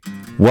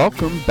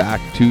Welcome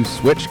back to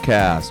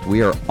Switchcast.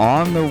 We are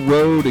on the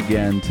road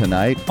again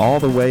tonight, all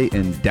the way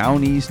in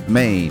Down East,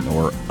 Maine,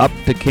 or up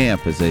to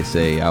camp, as they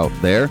say out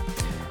there.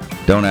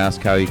 Don't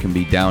ask how you can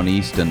be down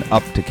east and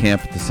up to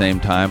camp at the same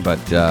time, but,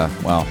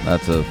 well,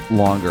 that's a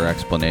longer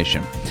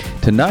explanation.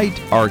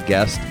 Tonight, our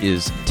guest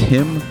is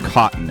Tim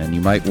Cotton, and you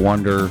might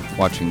wonder,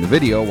 watching the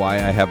video, why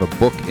I have a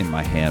book in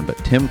my hand, but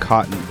Tim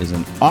Cotton is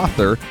an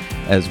author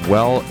as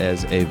well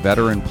as a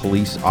veteran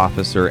police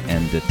officer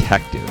and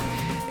detective.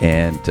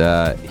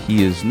 And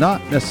he is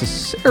not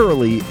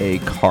necessarily a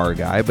car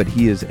guy, but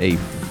he is a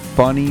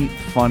funny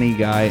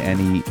guy,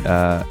 and he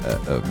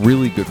a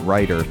really good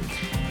writer.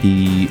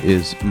 He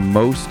is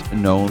most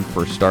known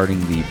for starting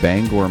the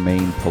Bangor,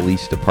 Maine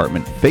Police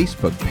Department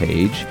Facebook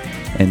page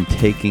and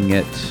taking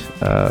it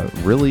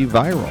really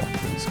viral.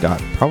 He's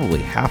got probably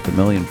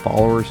 500,000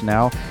 followers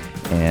now,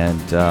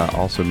 and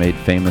also made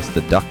famous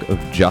the Duck of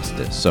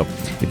Justice. So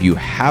if you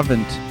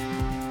haven't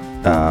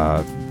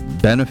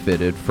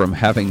benefited from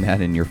having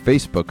that in your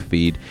Facebook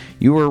feed,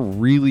 you are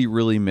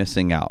really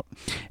missing out.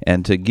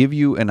 And to give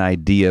you an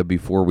idea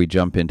before we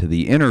jump into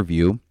the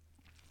interview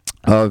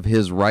of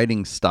his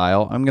writing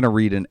style, I'm going to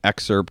read an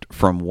excerpt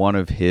from one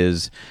of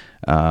his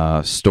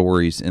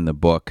stories in the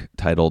book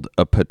titled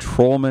A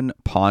Patrolman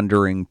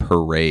Pondering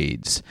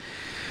Parades.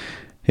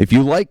 If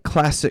you like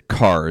classic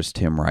cars,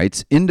 Tim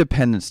writes,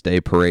 Independence Day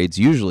parades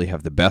usually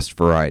have the best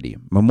variety.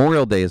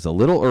 Memorial Day is a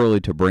little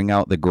early to bring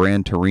out the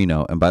Gran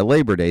Torino, and by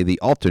Labor Day, the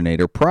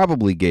alternator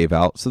probably gave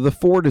out, so the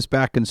Ford is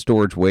back in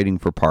storage waiting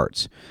for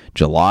parts.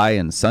 July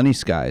and sunny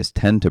skies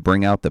tend to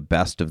bring out the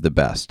best of the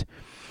best.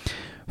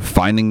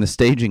 Finding the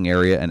staging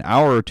area an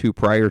hour or two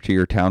prior to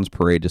your town's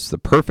parade is the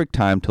perfect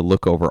time to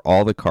look over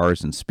all the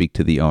cars and speak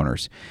to the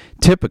owners.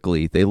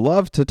 Typically, they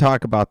love to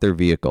talk about their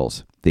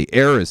vehicles. The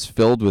air is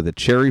filled with a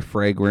cherry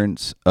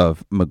fragrance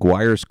of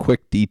Meguiar's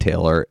Quick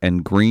Detailer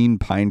and green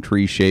pine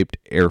tree-shaped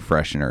air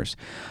fresheners.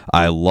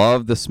 I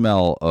love the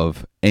smell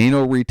of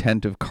anal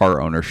retentive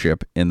car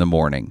ownership in the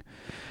morning.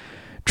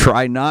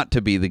 Try not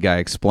to be the guy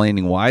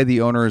explaining why the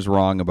owner is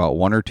wrong about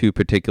one or two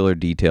particular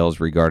details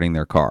regarding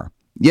their car.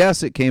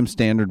 Yes, it came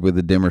standard with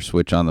a dimmer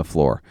switch on the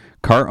floor.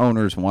 Car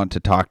owners want to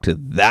talk to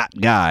that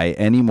guy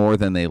any more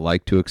than they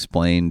like to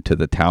explain to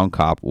the town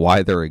cop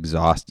why their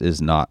exhaust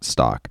is not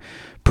stock.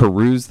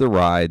 Peruse the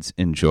rides,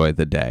 enjoy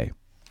the day.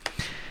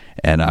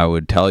 And I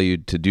would tell you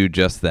to do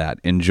just that.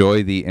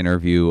 Enjoy the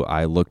interview.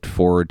 I looked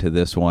forward to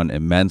this one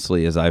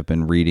immensely as I've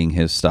been reading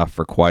his stuff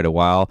for quite a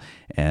while.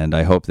 And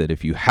I hope that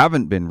if you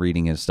haven't been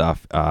reading his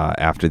stuff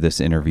after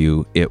this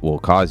interview, it will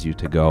cause you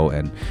to go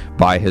and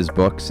buy his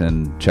books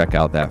and check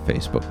out that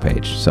Facebook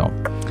page. So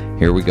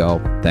here we go.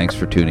 Thanks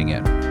for tuning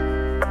in.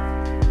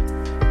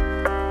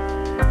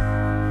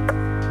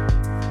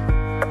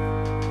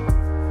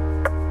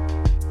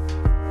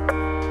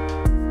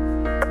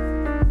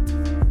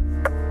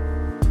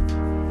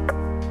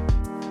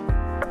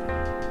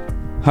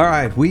 All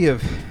right, we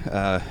have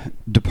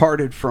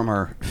departed from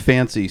our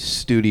fancy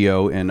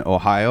studio in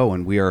Ohio,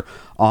 and we are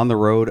on the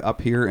road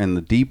up here in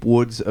the deep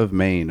woods of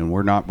Maine, and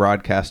we're not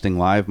broadcasting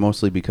live,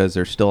 mostly because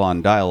they're still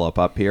on dial-up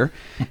up here,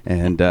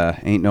 and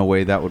ain't no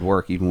way that would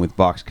work, even with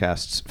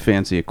Boxcast's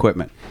fancy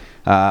equipment.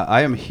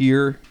 I am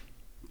here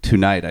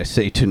tonight. I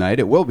say tonight.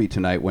 It will be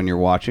tonight when you're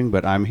watching,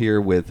 but I'm here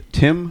with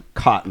Tim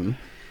Cotton.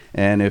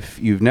 And if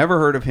you've never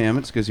heard of him,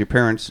 it's because your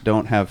parents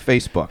don't have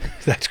Facebook.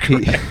 That's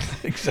correct.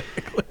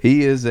 Exactly.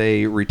 He is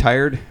a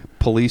retired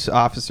police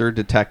officer,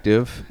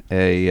 detective,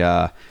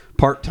 a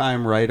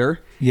part-time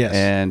writer. Yes.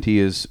 And he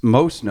is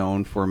most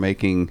known for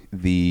making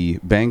the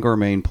Bangor,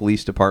 Maine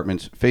Police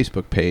Department's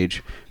Facebook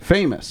page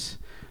famous,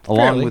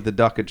 along with the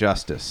Duck of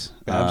Justice.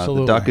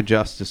 Absolutely. The Duck of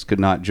Justice could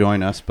not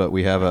join us, but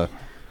we have a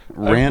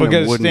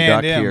random wooden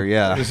duck here.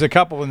 Yeah. There's a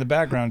couple in the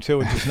background, too,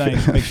 which is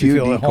nice. A Makes few you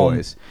feel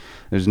decoys. at home.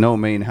 There's no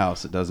main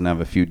house that doesn't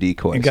have a few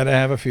decoys. You got to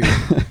have a few.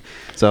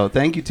 So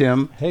thank you,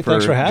 Tim, thanks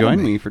for having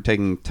joining me, for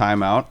taking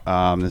time out.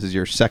 This is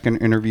your second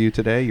interview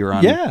today. You're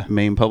on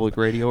Maine Public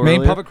Radio earlier.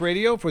 Maine Public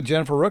Radio for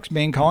Jennifer Rooks,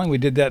 Maine Calling. We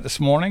did that this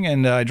morning,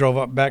 and I drove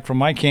up back from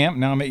my camp.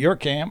 Now I'm at your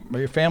camp, or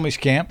your family's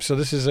camp. So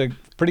this is a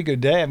pretty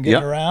good day. I'm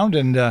getting around.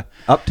 And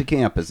up to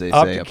camp, as they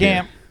say.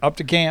 Up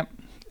to camp.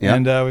 Yep.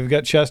 And we've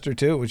got Chester,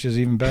 too, which is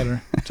even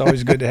better. It's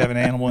always good to have an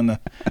animal in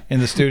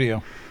the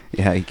studio.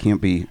 Yeah, he can't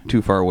be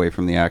too far away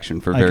from the action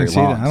for very long. I can see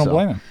that. I don't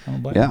blame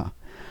him.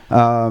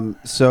 Yeah.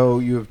 So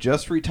you have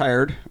just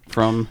retired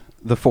from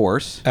the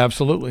force.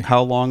 Absolutely.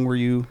 How long were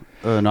you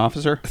an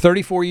officer?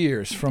 34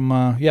 years.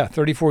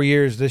 34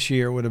 years this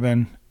year would have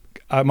been.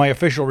 My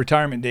official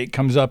retirement date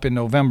comes up in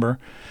November,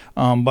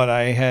 but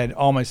I had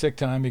all my sick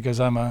time because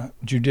I'm a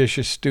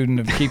judicious student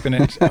of keeping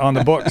it on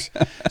the books,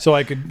 so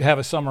I could have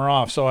a summer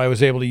off. So I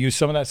was able to use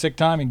some of that sick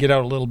time and get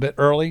out a little bit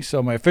early.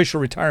 So my official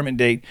retirement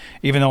date,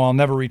 even though I'll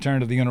never return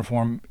to the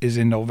uniform, is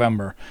in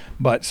November.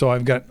 But so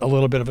I've got a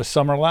little bit of a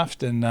summer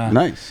left, and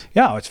nice.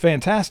 Yeah, it's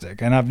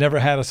fantastic. And I've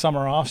never had a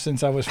summer off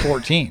since I was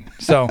 14.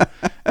 So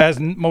as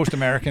most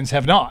Americans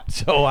have not.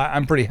 So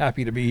I'm pretty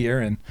happy to be here,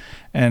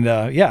 and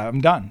yeah, I'm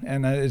done,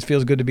 and it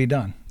feels good to be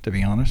done, to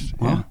be honest.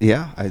 Well,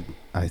 yeah,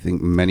 I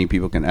think many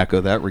people can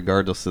echo that,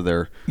 regardless of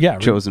their Yeah,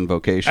 chosen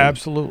vocation.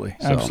 Absolutely.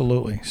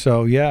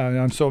 So yeah,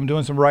 I'm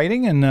doing some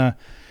writing and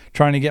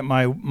trying to get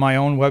my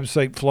own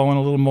website flowing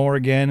a little more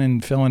again,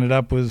 and filling it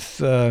up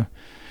with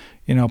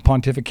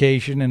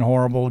pontification and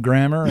horrible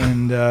grammar,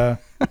 and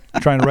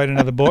trying to write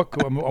another book.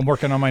 I'm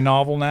working on my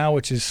novel now,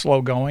 which is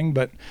slow going,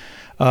 but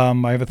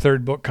I have a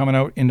third book coming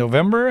out in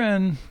November,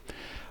 and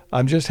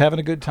I'm just having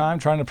a good time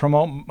trying to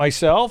promote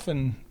myself,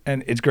 and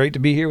it's great to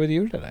be here with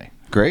you today.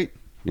 Great.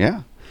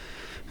 Yeah.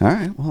 All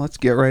right. Well, let's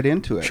get right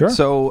into it. Sure.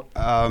 So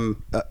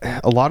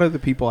a lot of the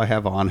people I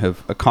have on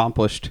have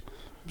accomplished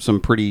some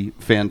pretty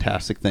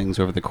fantastic things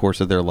over the course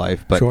of their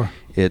life, but Sure.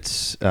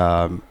 it's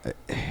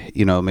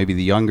maybe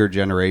the younger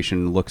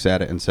generation looks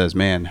at it and says,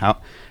 man,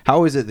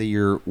 how is it that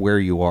you're where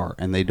you are?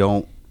 And they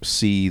don't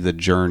see the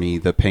journey,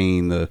 the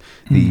pain,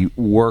 the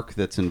work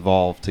that's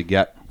involved to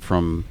get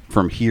from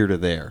here to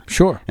there.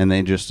 Sure. And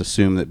they just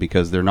assume that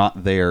because they're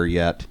not there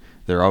yet,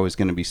 they're always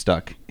going to be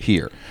stuck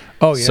here.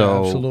 Oh yeah,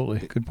 So,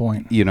 absolutely. Good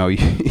point.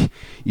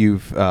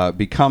 You've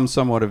become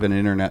somewhat of an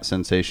internet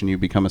sensation.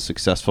 You've become a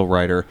successful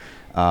writer.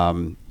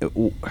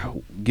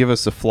 Give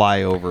us a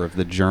flyover of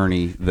the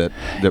journey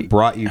that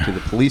brought you to the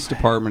police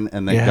department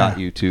and that got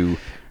you to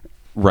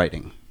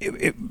writing.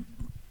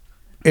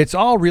 It's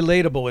all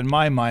relatable in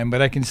my mind,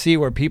 but I can see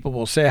where people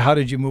will say, how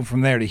did you move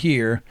from there to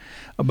here?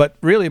 But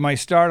really my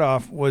start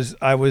off was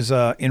I was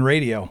in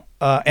radio,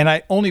 and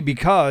I only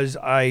because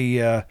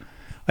I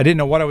didn't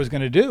know what I was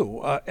going to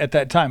do at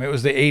that time. It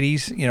was the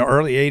 80s,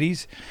 early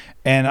 80s,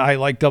 and I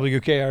liked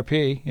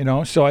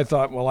WKRP, so I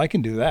thought, well, I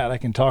can do that. I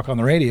can talk on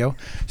the radio.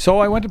 So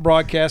I went to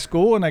broadcast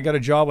school, and I got a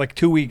job like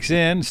 2 weeks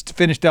in,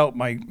 finished out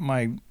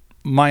my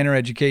minor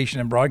education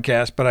in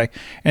broadcast, but I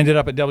ended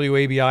up at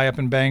WABI up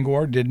in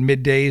Bangor, did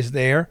middays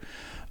there.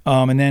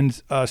 And then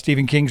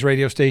Stephen King's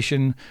radio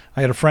station,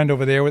 I had a friend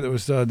over there that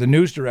was the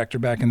news director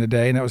back in the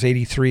day, and that was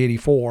 83,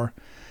 84.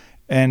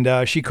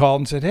 And she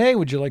called and said, hey,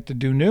 would you like to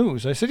do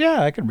news? I said,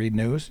 yeah, I can read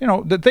news.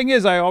 The thing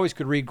is, I always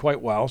could read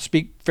quite well,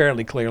 speak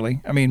fairly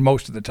clearly. I mean,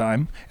 most of the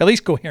time, at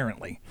least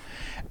coherently.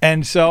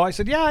 And so I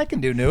said, yeah, I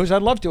can do news.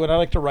 I'd love to. And I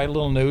like to write a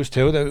little news,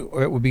 too.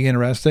 That would be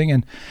interesting.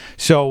 And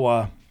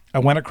so I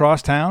went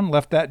across town,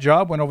 left that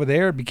job, went over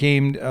there,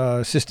 became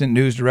assistant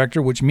news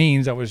director, which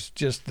means I was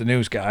just the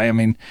news guy. I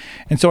mean,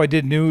 and so I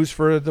did news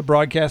for the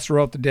broadcast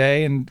throughout the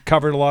day and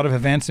covered a lot of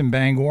events in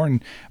Bangor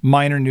and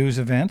minor news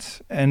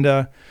events. And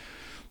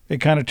it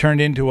kind of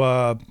turned into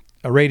a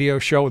radio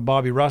show with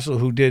Bobby Russell,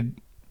 who did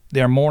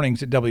their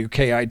mornings at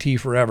WKIT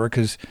forever,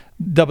 because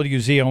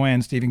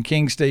WZON, Stephen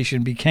King's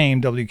station,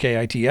 became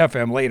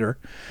WKIT-FM later.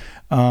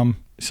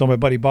 So my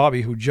buddy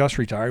Bobby, who just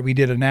retired, we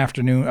did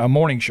a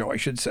morning show, I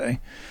should say.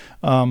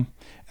 And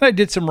I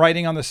did some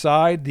writing on the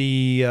side.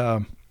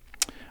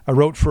 I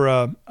wrote for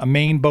a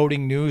Maine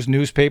boating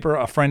newspaper.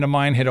 A friend of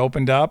mine had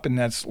opened up, and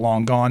that's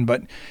long gone,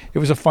 but it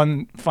was a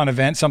fun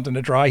event, something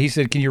to try. He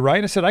said, can you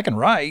write? I said, I can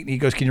write. He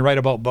goes, can you write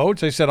about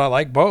boats? I said, I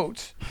like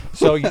boats.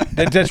 So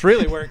that's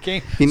really where it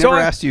came. He never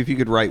asked you if you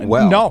could write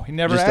well. No, he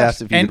never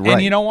asked if you could write.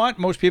 And you know what?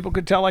 Most people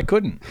could tell I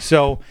couldn't.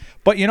 So,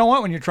 but you know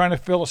what? When you're trying to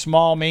fill a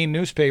small Maine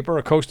newspaper,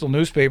 a coastal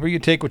newspaper, you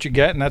take what you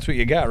get, and that's what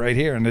you got right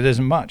here, and it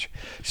isn't much.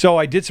 So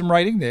I did some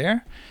writing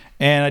there.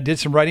 And I did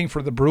some writing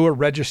for the Brewer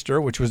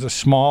Register, which was a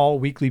small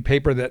weekly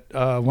paper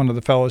that one of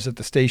the fellows at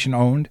the station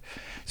owned.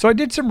 So I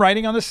did some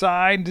writing on the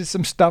side, did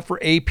some stuff for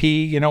AP.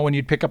 When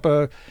you'd pick up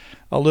a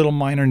little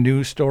minor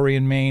news story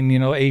in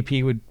Maine,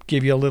 AP would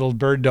give you a little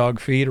bird dog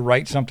fee to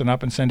write something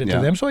up and send it to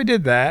them. So I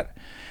did that.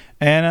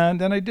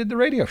 And then I did the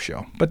radio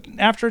show. But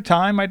after a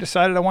time, I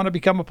decided I want to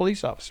become a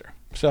police officer.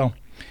 So...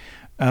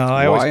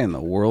 why in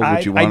the world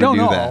would you want to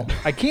do that?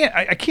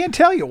 I can't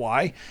tell you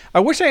why.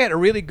 I wish I had a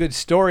really good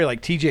story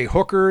like T.J.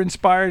 Hooker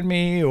inspired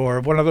me, or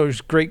one of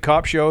those great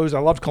cop shows. I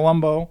loved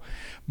Columbo.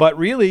 But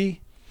really,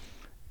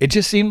 it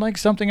just seemed like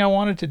something I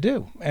wanted to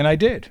do, and I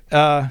did.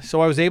 So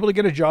I was able to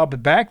get a job.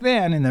 But back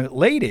then, in the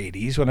late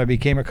 80s, when I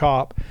became a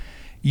cop,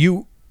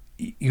 you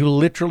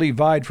literally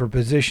vied for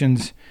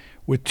positions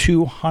with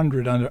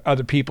 200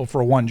 other people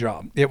for one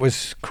job. It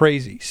was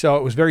crazy. So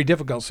it was very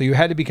difficult. So you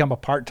had to become a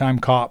part-time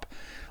cop,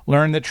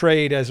 learn the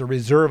trade as a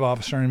reserve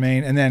officer in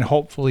Maine, and then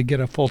hopefully get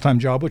a full-time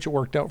job, which it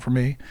worked out for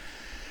me.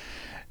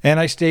 And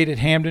I stayed at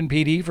Hamden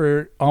PD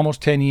for almost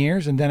 10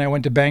 years, and then I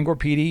went to Bangor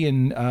PD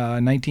in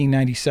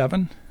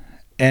 1997,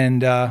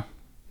 and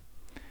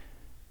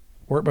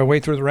worked my way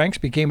through the ranks,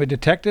 became a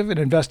detective, an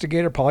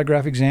investigator,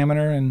 polygraph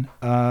examiner, and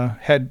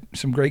had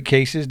some great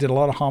cases, did a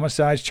lot of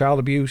homicides, child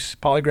abuse,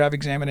 polygraph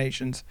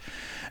examinations.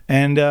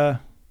 And,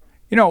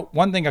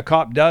 one thing a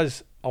cop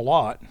does a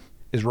lot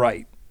is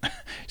write.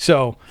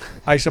 So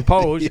I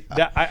suppose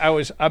that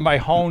I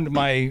honed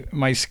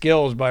my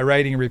skills by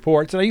writing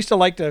reports. And I used to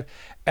like to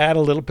add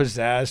a little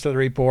pizzazz to the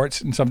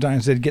reports, and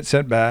sometimes they'd get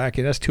sent back,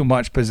 and that's too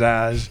much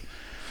pizzazz.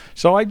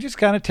 So I just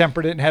kind of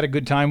tempered it and had a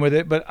good time with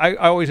it. But I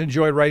always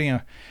enjoyed writing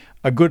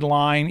a good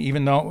line,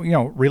 even though,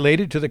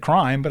 related to the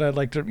crime, but I'd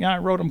like to, I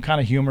wrote them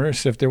kind of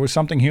humorous. If there was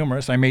something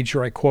humorous, I made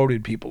sure I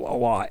quoted people a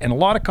lot. And a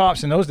lot of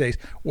cops in those days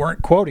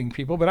weren't quoting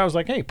people, but I was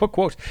like, hey, put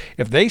quotes.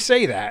 If they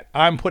say that,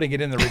 I'm putting it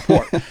in the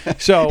report.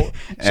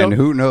 And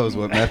who knows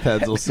what meth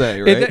heads will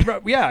say,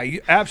 right? Yeah,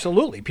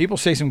 absolutely. People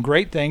say some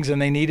great things and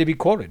they need to be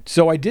quoted.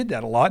 So I did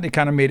that a lot, and it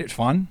kind of made it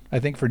fun, I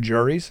think, for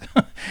juries.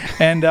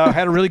 And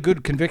had a really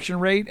good conviction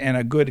rate and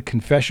a good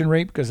confession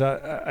rate because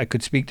I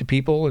could speak to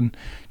people and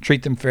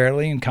treat them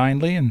fairly and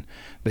kindly, and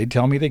they'd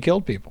tell me they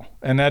killed people.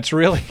 And that's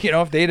really,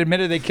 if they'd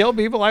admitted they killed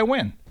people, I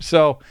win.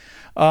 So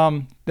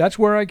that's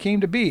where I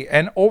came to be.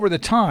 And over the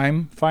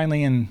time,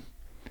 finally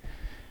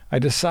I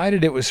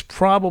decided it was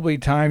probably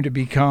time to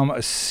become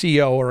a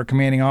CO or a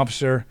commanding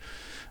officer,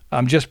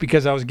 just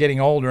because I was getting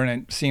older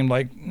and it seemed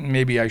like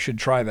maybe I should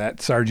try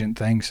that sergeant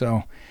thing.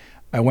 So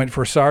I went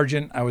for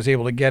sergeant. I was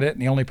able to get it,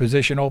 and the only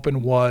position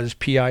open was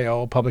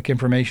PIO, Public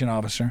Information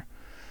Officer.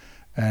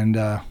 And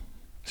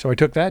so I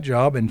took that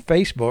job, and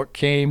Facebook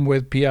came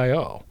with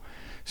PIO.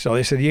 So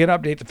they said, you got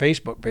to update the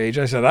Facebook page.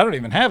 I said, I don't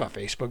even have a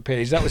Facebook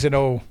page. That was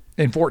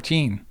in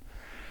 14.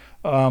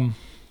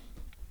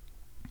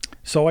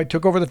 So I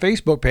took over the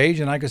Facebook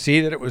page, and I could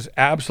see that it was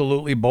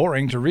absolutely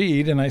boring to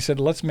read. And I said,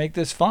 let's make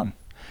this fun.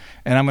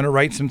 And I'm going to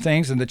write some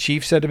things. And the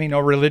chief said to me, no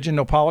religion,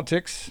 no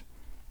politics.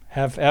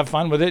 Have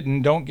fun with it,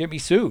 and don't get me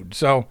sued.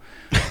 So,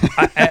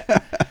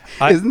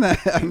 isn't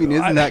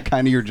that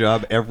kind of your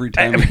job every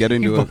time you get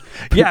into a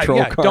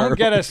patrol car? Don't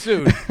get us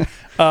sued.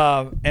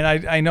 And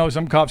I know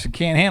some cops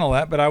can't handle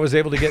that, but I was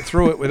able to get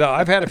through it without.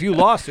 I've had a few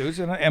lawsuits,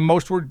 and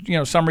most were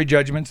summary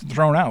judgments and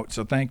thrown out.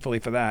 So thankfully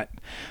for that.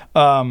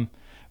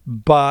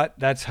 But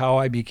that's how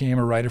I became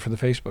a writer for the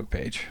Facebook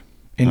page.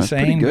 Insane.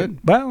 That's pretty good.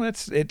 Well,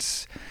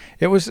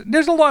 it was.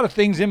 There's a lot of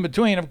things in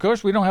between. Of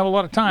course, we don't have a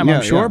lot of time,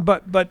 I'm sure. Yeah.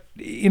 But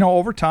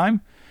over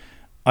time,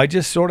 I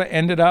just sort of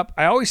ended up.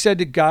 I always said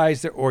to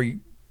guys or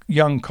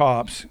young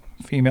cops,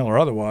 female or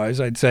otherwise,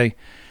 I'd say,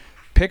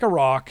 pick a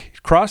rock,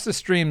 cross the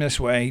stream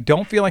this way.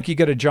 Don't feel like you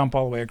got to jump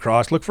all the way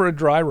across. Look for a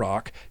dry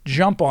rock,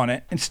 jump on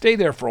it, and stay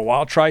there for a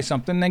while. Try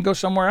something, then go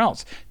somewhere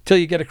else till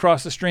you get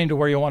across the stream to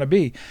where you want to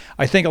be.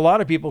 I think a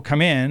lot of people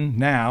come in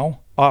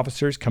now.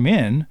 Officers come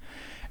in.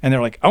 And they're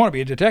like, I want to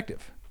be a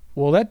detective.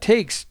 Well, that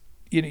takes,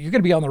 you're going to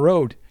be on the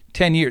road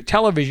 10 years.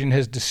 Television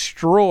has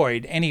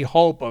destroyed any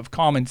hope of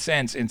common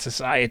sense in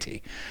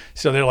society.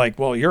 So they're like,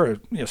 well, you're a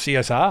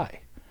CSI.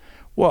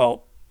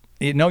 Well,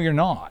 no, you're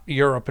not.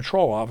 You're a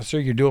patrol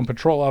officer. You're doing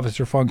patrol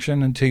officer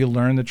function until you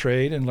learn the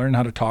trade and learn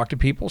how to talk to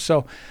people.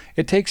 So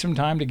it takes some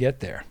time to get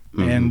there.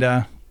 Mm-hmm.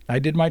 And I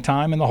did my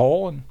time in the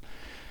hole and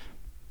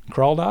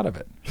crawled out of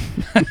it.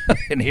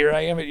 And here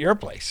I am at your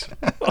place.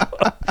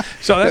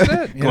 So that's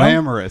it.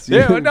 Glamorous.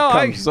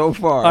 Come so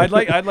far. I'd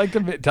like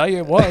to tell you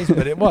it was,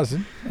 but it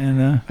wasn't.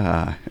 And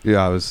I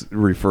was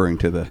referring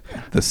to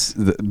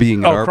the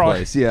being at our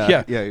place.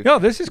 Yeah. No,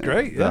 this is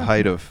great. The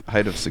height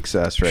of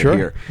success right sure.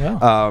 here.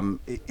 Yeah.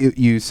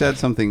 You said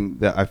something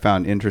that I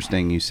found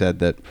interesting. You said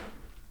that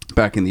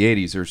back in the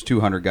 80s, there's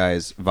 200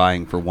 guys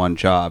vying for one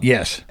job.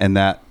 Yes. And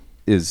that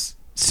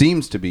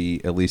seems to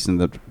be, at least in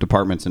the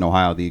departments in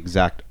Ohio, the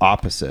exact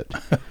opposite.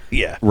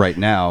 Yeah. Right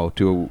now,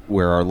 to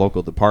where our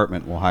local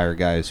department will hire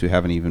guys who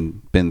haven't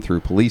even been through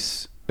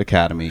police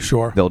academy.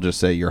 Sure. They'll just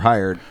say you're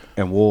hired,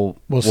 and we'll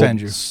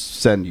send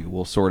you.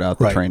 We'll sort out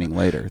the training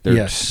later.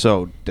 They're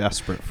so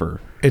desperate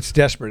for. It's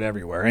desperate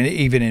everywhere, and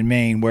even in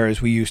Maine.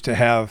 Whereas we used to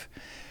have,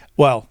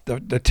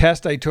 the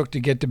test I took to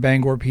get to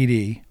Bangor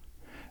PD,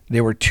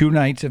 there were 2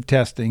 nights of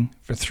testing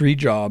for 3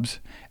 jobs.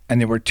 And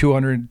there were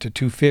 200 to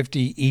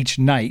 250 each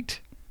night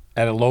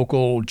at a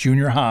local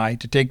junior high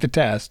to take the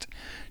test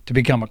to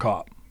become a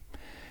cop.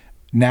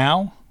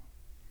 Now,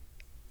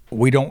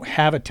 we don't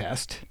have a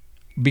test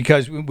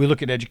because we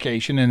look at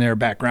education and their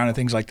background and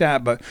things like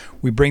that, but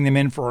we bring them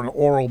in for an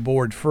oral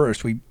board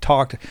first. We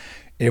talked,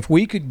 if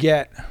we could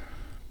get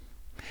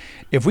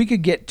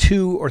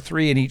 2 or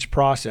 3 in each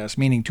process,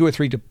 meaning 2 or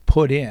 3 to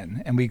put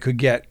in, and we could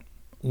get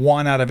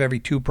 1 out of every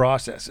 2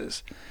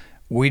 processes,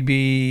 we'd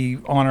be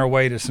on our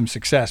way to some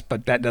success,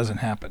 but that doesn't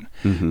happen.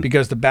 Mm-hmm.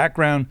 Because the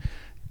background,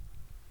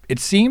 it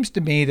seems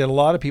to me that a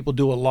lot of people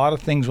do a lot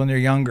of things when they're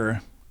younger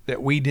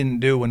that we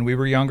didn't do when we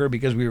were younger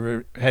because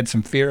we had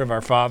some fear of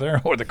our father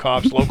or the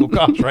cops, local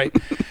cops, right?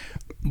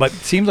 But it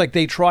seems like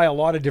they try a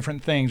lot of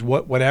different things,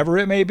 whatever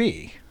it may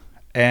be.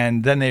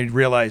 And then they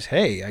realize,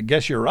 hey, I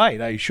guess you're right.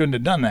 I shouldn't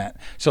have done that.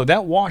 So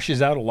that washes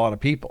out a lot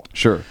of people.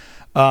 Sure.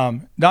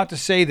 Not to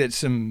say that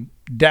some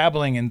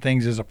dabbling in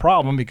things is a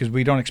problem because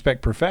we don't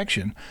expect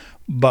perfection,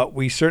 but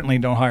we certainly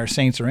don't hire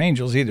saints or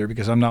angels either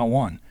because I'm not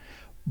one.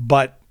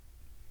 But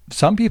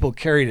some people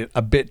carried it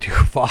a bit too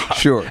far.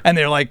 Sure. And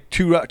they're like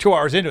 2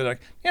 hours into it,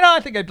 like, I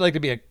think I'd like to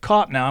be a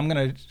cop now. I'm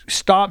going to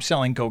stop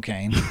selling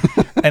cocaine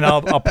and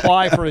I'll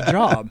apply for a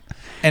job.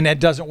 And that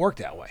doesn't work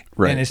that way.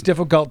 Right. And it's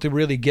difficult to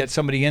really get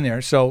somebody in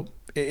there. So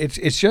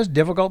it's just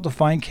difficult to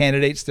find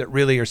candidates that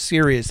really are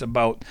serious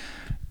about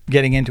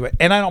getting into it.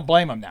 And I don't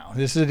blame them now.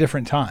 This is a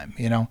different time,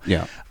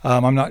 Yeah.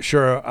 I'm not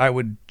sure I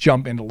would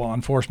jump into law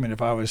enforcement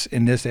if I was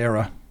in this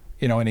era,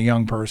 in a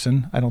young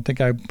person, I don't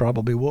think I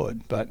probably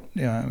would. But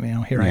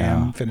here I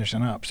am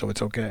finishing up, so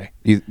it's okay.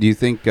 Do you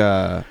think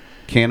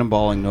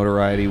cannonballing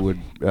notoriety would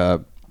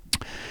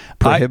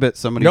prohibit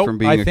somebody from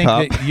being a cop? I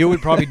think that you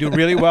would probably do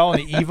really well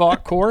in the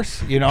EVOC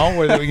course,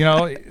 where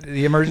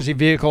the emergency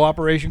vehicle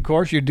operation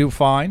course. You'd do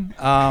fine.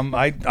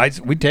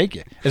 We'd take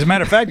you. As a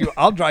matter of fact,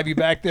 I'll drive you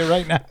back there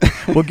right now.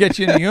 We'll get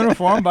you in a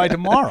uniform by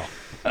tomorrow.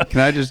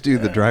 Can I just do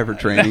the driver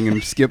training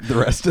and skip the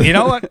rest of it? You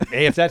know what?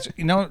 Hey, if that's,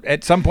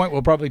 at some point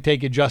we'll probably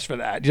take you just for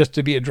that, just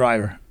to be a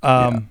driver.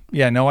 I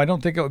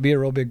don't think it would be a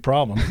real big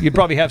problem. You'd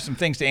probably have some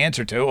things to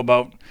answer to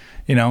about,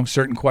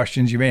 certain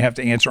questions you may have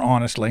to answer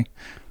honestly.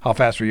 How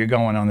fast were you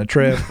going on the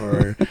trip?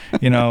 Or,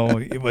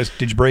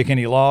 did you break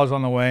any laws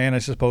on the way? And I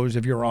suppose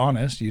if you're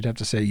honest, you'd have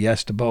to say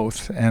yes to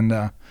both.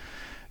 And,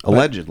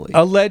 allegedly.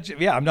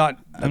 Yeah, I'm not.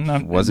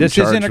 Wasn't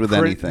charged with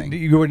anything.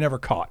 You were never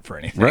caught for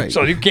anything, right?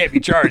 So you can't be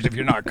charged if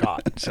you're not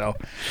caught. So,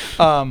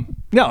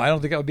 no, I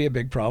don't think that would be a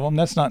big problem.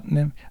 That's not.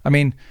 I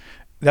mean,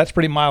 that's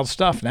pretty mild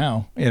stuff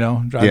now.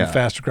 Driving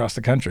fast across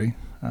the country.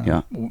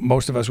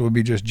 Most of us would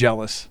be just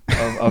jealous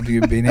of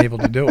you being able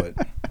to do it.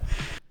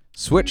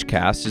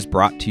 Switchcast is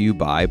brought to you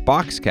by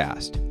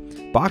Boxcast.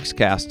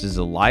 Boxcast is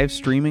a live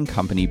streaming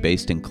company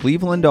based in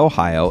Cleveland,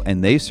 Ohio,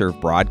 and they serve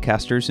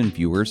broadcasters and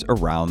viewers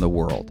around the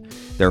world.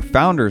 Their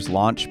founders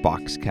launched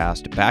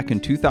Boxcast back in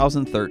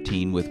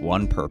 2013 with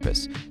one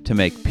purpose: to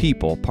make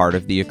people part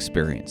of the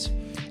experience.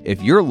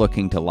 If you're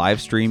looking to live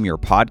stream your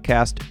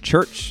podcast,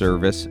 church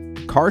service,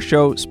 car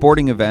show,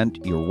 sporting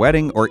event, your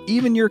wedding, or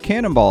even your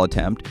cannonball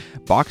attempt,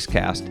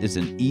 Boxcast is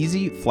an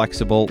easy,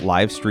 flexible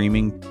live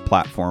streaming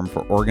platform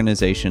for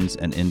organizations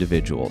and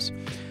individuals.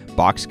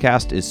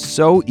 Boxcast is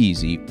so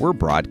easy, we're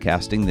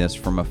broadcasting this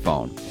from a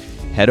phone.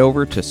 Head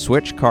over to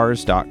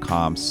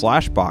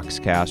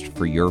switchcars.com/Boxcast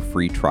for your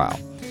free trial.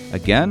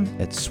 Again,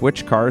 it's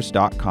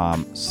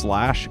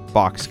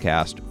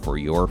switchcars.com/Boxcast for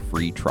your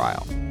free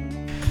trial.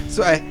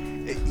 So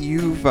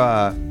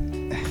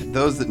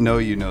those that know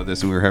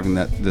this, and we were having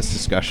this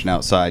discussion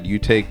outside, you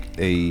take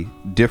a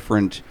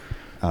different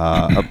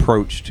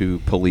approach to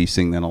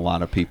policing than a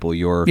lot of people.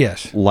 You're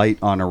light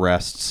on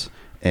arrests,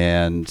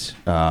 and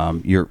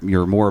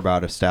you're more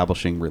about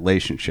establishing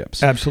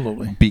relationships.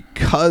 Absolutely.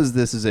 Because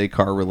this is a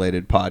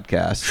car-related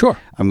podcast, sure,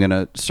 I'm going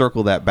to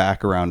circle that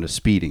back around to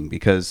speeding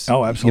because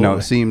absolutely.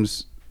 It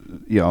seems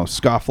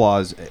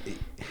scofflaws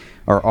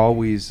are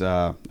always,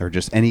 or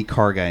just any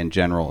car guy in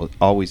general,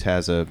 always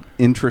has a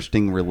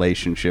interesting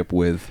relationship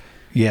with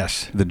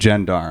the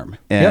gendarme,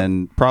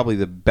 and probably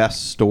the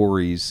best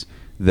stories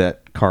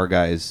that car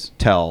guys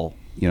tell,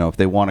 if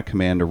they want to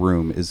command a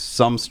room, is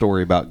some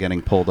story about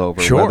getting pulled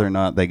over, whether or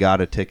not they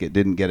got a ticket,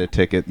 didn't get a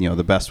ticket.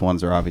 The best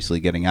ones are obviously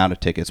getting out of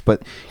tickets,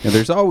 but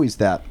there's always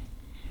that,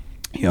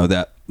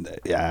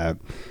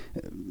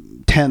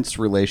 tense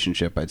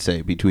relationship, I'd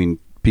say, between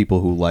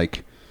people who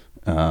like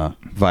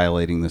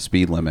violating the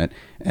speed limit.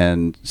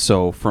 And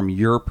so from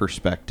your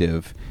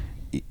perspective,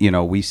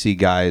 we see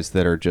guys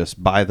that are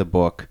just by the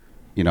book,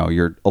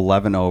 you're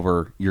 11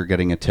 over, you're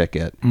getting a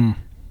ticket.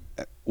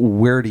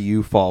 Where do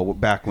you fall?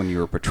 Back when you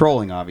were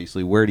patrolling,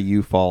 obviously, where do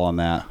you fall on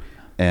that?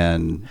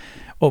 And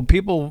well,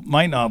 people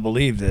might not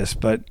believe this,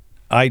 but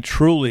I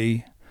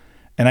truly,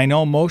 and I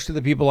know most of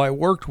the people I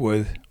worked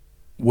with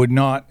would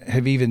not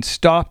have even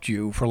stopped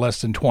you for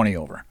less than 20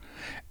 over.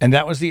 And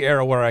that was the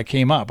era where I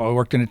came up. I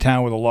worked in a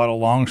town with a lot of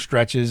long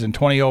stretches, and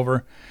 20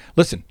 over.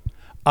 Listen,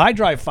 I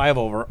drive 5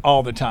 over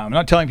all the time. I'm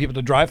not telling people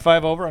to drive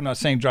 5 over. I'm not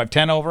saying drive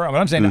 10 over.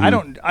 I'm saying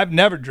I've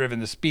never driven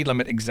the speed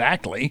limit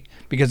exactly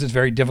because it's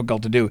very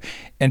difficult to do.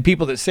 And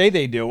people that say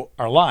they do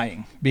are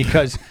lying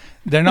because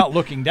they're not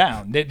looking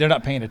down. They're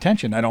not paying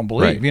attention, I don't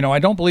believe. Right. I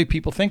don't believe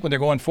people think when they're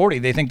going 40,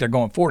 they think they're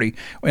going 40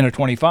 in a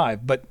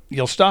 25. But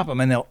you'll stop them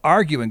and they'll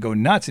argue and go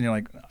nuts. And you're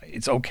like,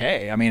 it's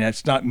okay. I mean,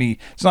 it's not me.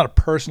 It's not a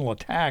personal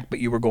attack, but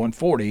you were going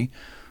 40.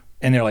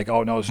 And they're like,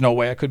 oh, no, there's no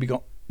way I could be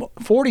going. Well,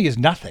 40 is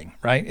nothing,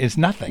 right? It's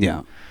nothing,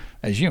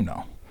 as you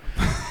know.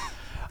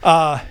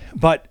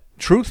 But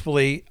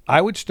truthfully,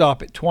 I would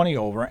stop at 20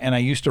 over, and I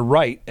used to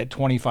write at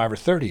 25 or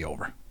 30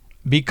 over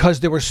because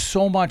there was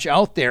so much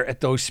out there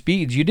at those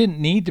speeds. You didn't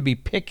need to be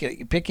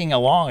picking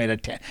along at a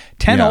 10.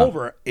 10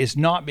 over is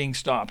not being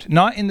stopped.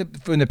 Not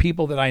from the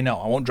people that I know.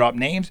 I won't drop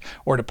names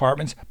or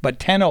departments, but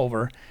 10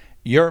 over,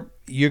 you're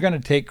going to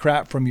take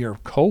crap from your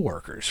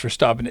coworkers for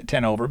stopping at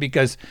 10 over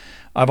because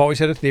I've always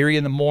had a theory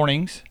in the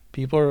mornings.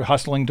 People are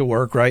hustling to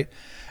work, right?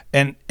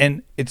 And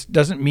it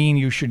doesn't mean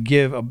you should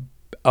give a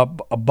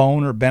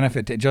bone or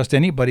benefit to just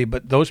anybody,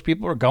 but those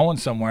people are going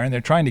somewhere and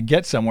they're trying to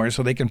get somewhere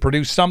so they can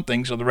produce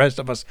something so the rest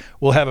of us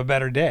will have a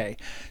better day.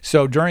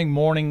 So during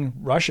morning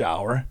rush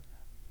hour,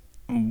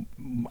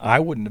 I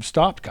wouldn't have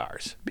stopped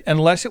cars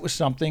unless it was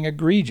something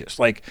egregious.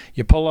 Like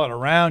you pull out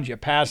around, you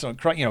pass,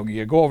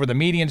 you go over the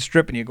median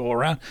strip and you go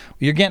around,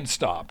 you're getting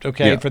stopped,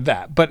 for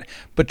that. But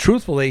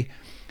truthfully,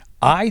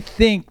 I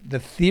think the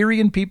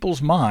theory in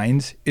people's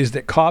minds is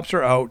that cops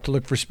are out to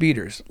look for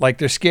speeders. Like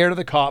they're scared of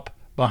the cop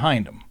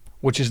behind them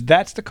which is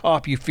that's the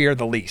cop you fear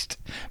the least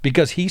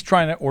because he's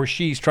trying to or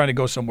she's trying to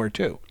go somewhere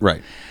too.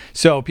 Right.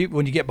 So people,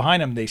 when you get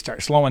behind them, they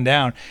start slowing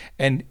down.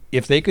 And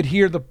if they could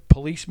hear the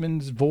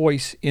policeman's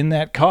voice in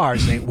that car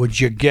saying, "Would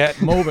you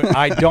get moving?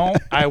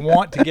 I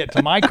want to get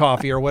to my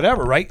coffee," or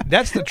whatever, right?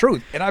 That's the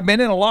truth. And I've been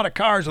in a lot of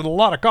cars with a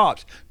lot of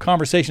cops.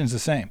 Conversation's the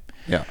same.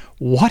 Yeah.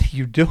 What are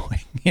you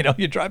doing?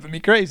 You're driving me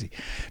crazy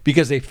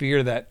because they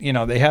fear that,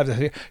 they have the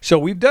fear. So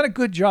we've done a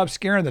good job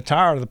scaring the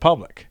tar out of the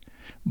public.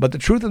 But the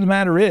truth of the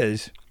matter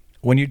is,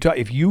 when you talk,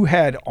 if you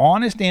had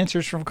honest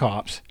answers from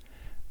cops,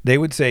 they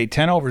would say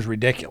 10 over is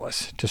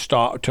ridiculous to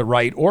stop, to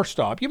write or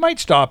stop. You might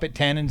stop at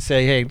 10 and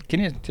say, "Hey, can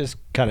you just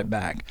cut it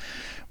back?"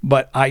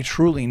 But I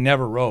truly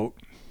never wrote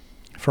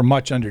for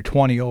much under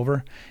 20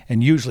 over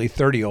and usually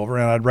 30 over,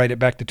 and I'd write it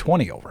back to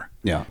 20 over.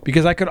 Yeah.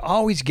 Because I could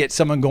always get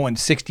someone going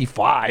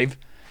 65.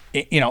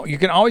 You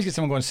can always get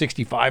someone going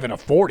 65 and a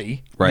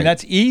 40. Right. I mean,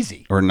 that's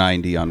easy. Or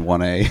 90 on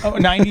 1A. Oh,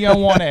 90 on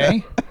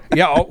 1A.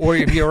 Yeah, or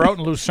if you were out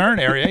in Lucerne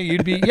area,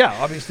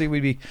 obviously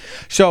we'd be.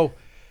 So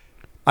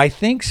I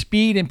think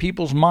speed in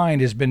people's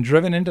mind has been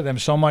driven into them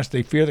so much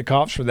they fear the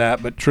cops for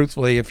that. But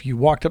truthfully, if you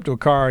walked up to a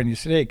car and you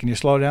said, "Hey, can you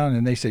slow down?"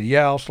 and they said,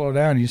 "Yeah, I'll slow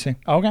down," and you say,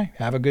 "Okay,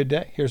 have a good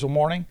day. Here's a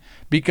warning."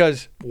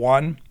 Because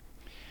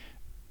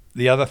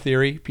the other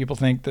theory, people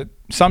think that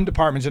some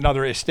departments in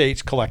other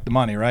estates collect the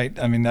money, right?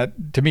 I mean,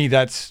 that to me,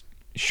 that's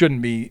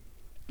shouldn't be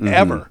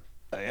ever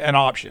an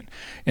option.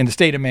 In the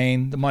state of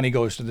Maine, the money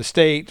goes to the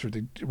state,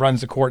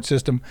 runs the court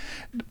system.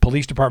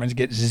 Police departments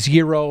get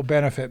zero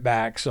benefit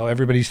back. So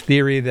everybody's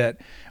theory that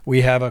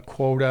we have a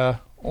quota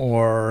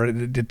or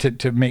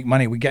to make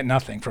money, we get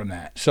nothing from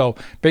that. So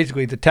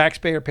basically, the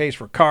taxpayer pays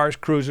for cars,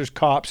 cruisers,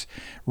 cops,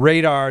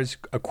 radars,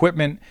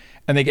 equipment,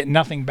 and they get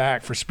nothing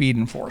back for speed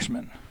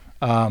enforcement.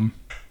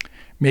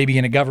 Maybe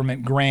in a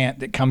government grant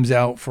that comes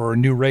out for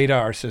new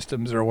radar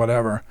systems or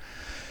whatever.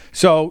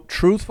 So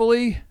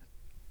truthfully,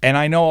 and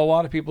I know a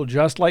lot of people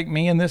just like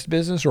me in this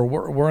business or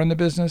we're in the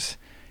business,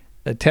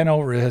 10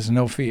 over has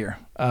no fear.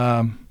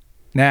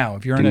 Now,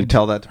 if you're Can you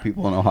tell that to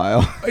people in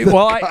Ohio?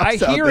 Well, I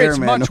hear it's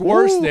much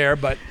worse there,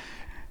 but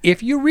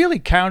if you really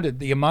counted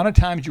the amount of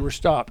times you were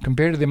stopped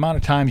compared to the amount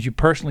of times you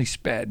personally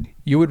sped,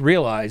 you would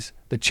realize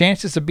the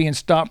chances of being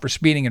stopped for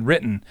speeding and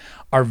written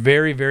are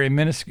very, very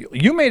minuscule.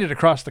 You made it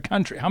across the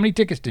country. How many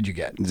tickets did you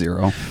get?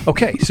 0.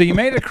 Okay, so you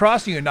made it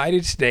across the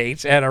United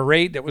States at a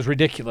rate that was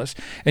ridiculous,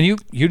 and you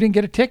didn't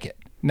get a ticket.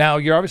 Now,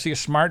 you're obviously a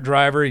smart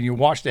driver, and you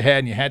watched ahead,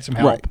 and you had some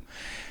help. Right.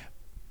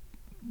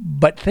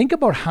 But think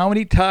about how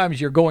many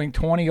times you're going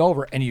 20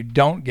 over, and you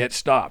don't get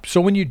stopped.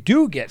 So when you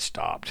do get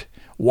stopped,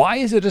 why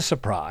is it a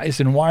surprise,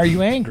 and why are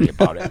you angry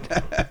about it?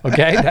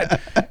 Okay,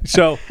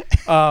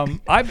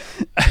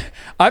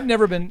 I've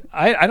never been.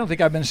 I don't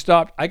think I've been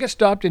stopped. I got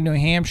stopped in New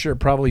Hampshire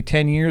probably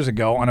 10 years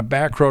ago on a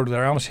back road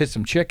where I almost hit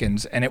some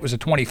chickens, and it was a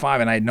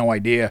 25, and I had no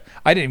idea.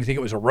 I didn't even think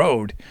it was a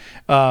road.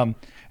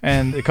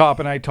 And the cop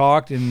and I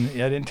talked, and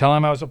I didn't tell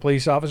him I was a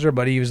police officer,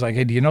 but he was like,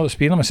 "Hey, do you know the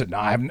speed limit?" I said, "No,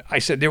 I haven't." I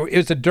said,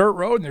 "It's a dirt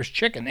road, and there's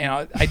chicken."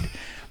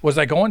 Was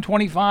I going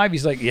 25?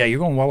 He's like, "Yeah, you're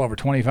going well over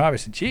 25." I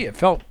said, "Gee, it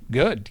felt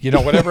good,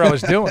 whatever I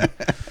was doing."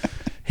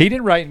 He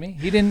didn't write me.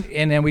 He didn't,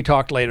 and then we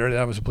talked later that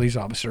I was a police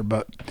officer.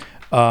 But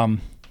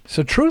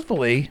so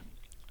truthfully,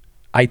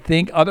 I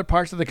think other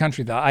parts of the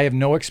country that I have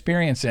no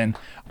experience in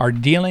are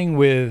dealing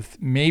with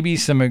maybe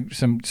some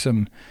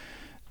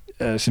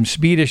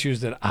speed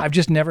issues that I've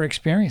just never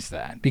experienced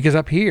that. Because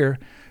up here,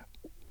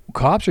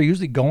 cops are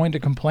usually going to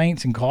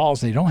complaints and calls.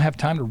 They don't have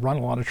time to run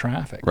a lot of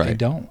traffic. Right. They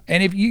don't.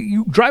 And if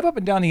you drive up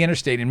and down the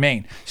interstate in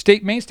Maine,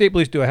 Maine State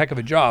Police do a heck of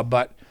a job,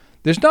 but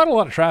there's not a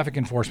lot of traffic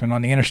enforcement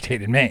on the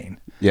interstate in Maine.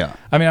 Yeah.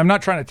 I mean, I'm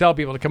not trying to tell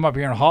people to come up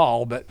here and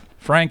haul, but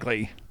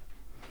frankly,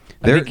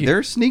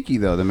 They're sneaky,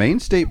 though. The Maine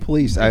State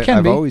Police,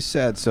 I've always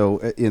said, so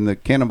in the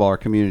Cannonballer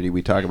community,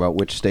 we talk about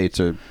which states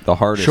are the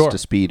hardest to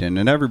speed in,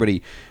 and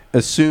everybody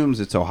assumes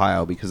it's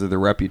Ohio because of their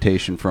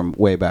reputation from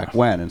way back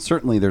when, and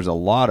certainly there's a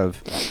lot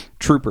of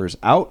troopers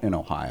out in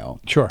Ohio.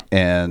 Sure.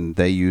 And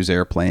they use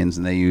airplanes,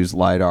 and they use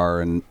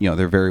LiDAR, and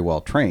they're very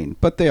well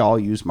trained, but they all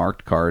use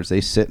marked cars.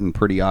 They sit in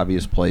pretty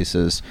obvious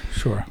places.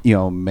 Sure.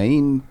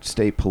 Maine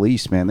State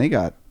Police, man, they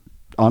got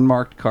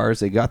unmarked cars.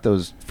 They got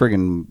those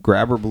friggin'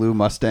 grabber blue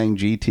Mustang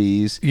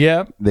GTs.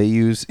 Yep. They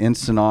use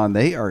Instant On.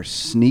 They are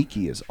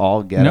sneaky as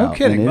all get no out.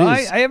 Kidding. Well,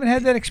 I haven't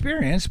had that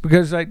experience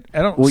because I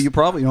don't. Well, you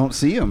probably don't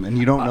see them, and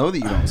you don't know that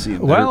you don't see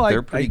them.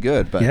 They're pretty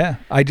good. But yeah,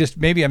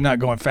 maybe I'm not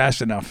going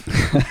fast enough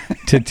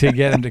to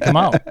get them to come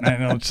out. I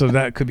know, so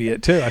that could be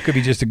it too. I could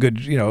be just a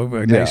good,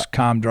 a nice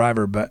calm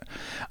driver. But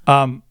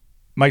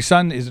my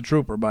son is a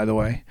trooper, by the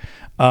way.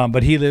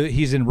 But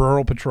he's in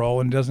rural patrol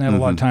and doesn't have a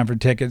lot of time for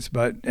tickets.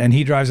 And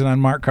he drives an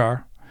unmarked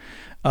car,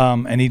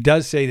 and he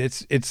does say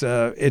that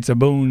it's a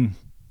boon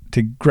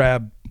to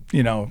grab.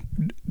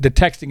 The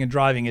texting and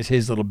driving is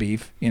his little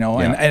beef.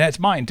 And that's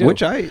mine too.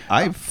 Which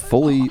I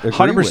fully agree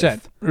 100%.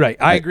 with. Right,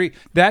 I agree.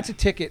 That's a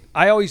ticket.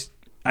 I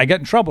got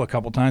in trouble a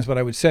couple times, but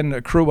I would send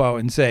a crew out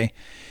and say,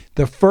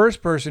 the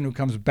first person who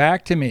comes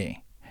back to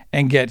me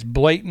and gets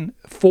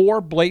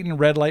four blatant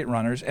red light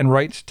runners and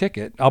writes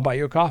ticket, I'll buy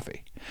you a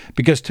coffee.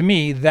 Because to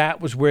me, that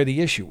was where the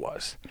issue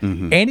was.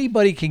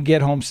 Anybody can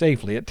get home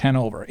safely at 10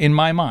 over. In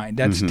my mind,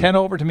 that's 10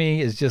 over to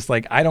me is just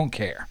like, I don't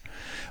care.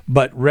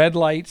 But red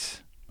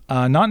lights,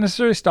 not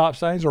necessarily stop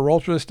signs or roll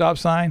through the stop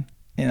sign,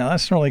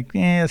 that's sort of like,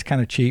 it's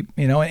kind of cheap,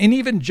 and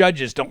even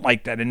judges don't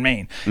like that in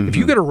Maine. If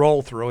you get a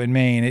roll through in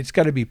Maine, it's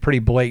got to be pretty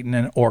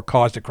blatant or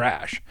cause a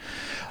crash.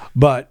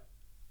 But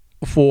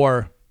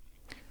for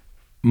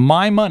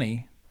my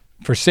money,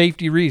 for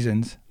safety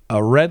reasons,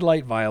 a red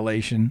light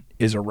violation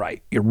is a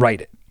right. You write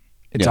it.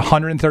 It's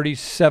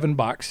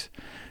 $137.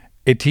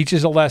 It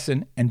teaches a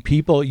lesson, and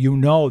people,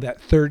 that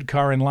third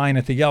car in line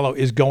at the yellow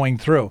is going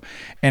through.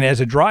 And as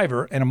a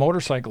driver and a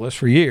motorcyclist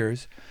for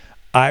years,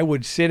 I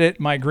would sit at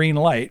my green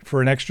light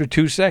for an extra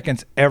 2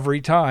 seconds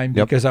every time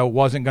because I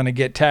wasn't going to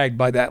get tagged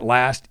by that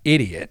last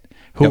idiot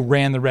who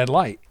ran the red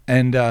light.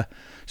 And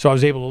so I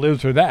was able to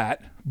live through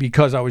that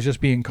because I was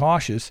just being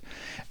cautious.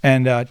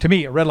 And to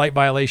me, a red light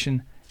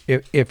violation,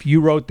 if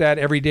you wrote that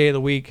every day of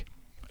the week,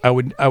 I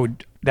would.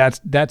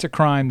 That's a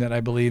crime that I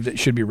believe that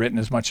should be written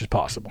as much as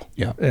possible.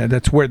 Yeah,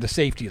 that's where the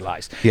safety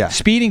lies. Yeah,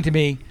 speeding to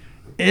me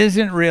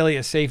isn't really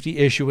a safety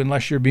issue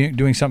unless you're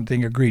doing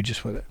something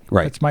egregious with it.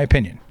 Right, that's my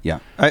opinion. Yeah,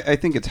 I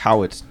think it's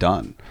how it's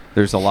done.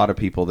 There's a lot of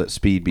people that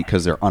speed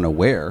because they're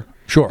unaware.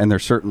 Sure, and they're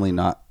certainly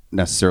not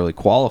necessarily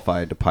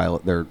qualified to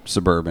pilot their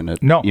Suburban at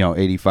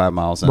 85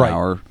 miles an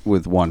hour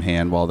with one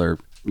hand while they're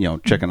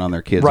checking on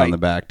their kids on the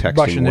back, texting,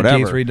 brushing whatever.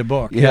 Their teeth, read the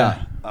book.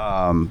 Yeah.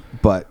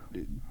 But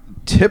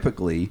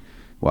typically,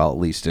 well, at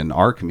least in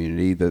our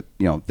community,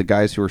 the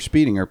guys who are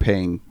speeding are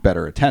paying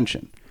better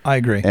attention. I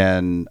agree.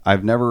 And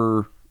I've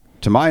never,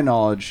 to my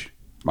knowledge,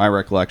 my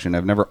recollection,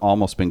 I've never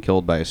almost been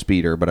killed by a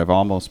speeder, but I've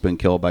almost been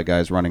killed by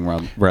guys running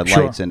red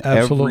lights. And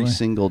absolutely. Every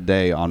single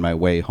day on my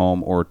way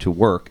home or to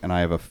work, and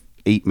I have a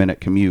 8-minute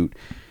commute,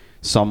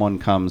 someone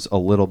comes a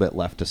little bit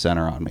left to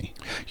center on me.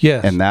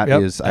 Yes. And that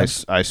is,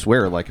 I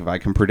swear, like if I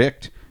can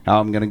predict how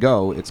I'm going to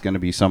go, it's going to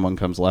be someone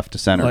comes left to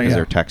center because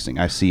they're texting.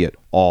 I see it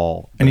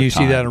all the time. And you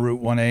time. see that on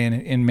Route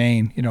 1A in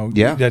Maine.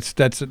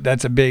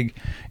 That's a big,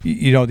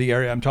 the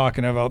area I'm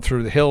talking about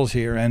through the hills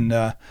here.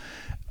 And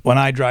when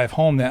I drive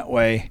home that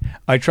way,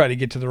 I try to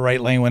get to the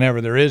right lane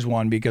whenever there is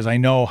one because I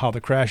know how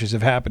the crashes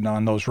have happened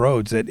on those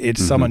roads. That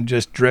it's someone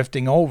just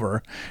drifting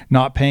over,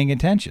 not paying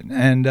attention.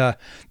 And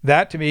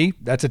that, to me,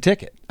 that's a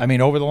ticket. I mean,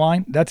 over the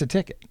line, that's a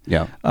ticket.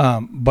 Yeah.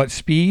 But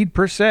speed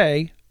per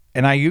se,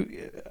 and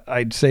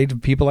I'd say to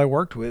people I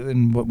worked with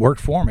and what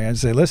worked for me, I'd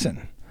say,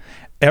 listen,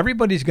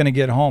 everybody's going to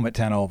get home at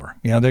 10 over.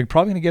 They're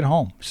probably going to get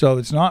home. So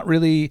it's not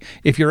really,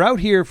 if you're out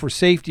here for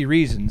safety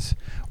reasons,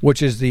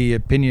 which is the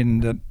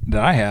opinion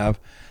that I have,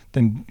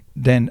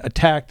 then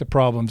attack the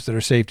problems that are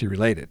safety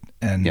related.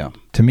 And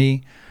to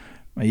me,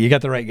 you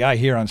got the right guy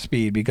here on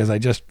speed because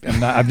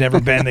I've never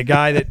been the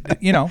guy that,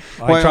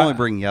 I only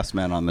bring yes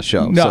men on the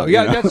show. No,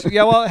 so,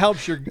 well, it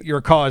helps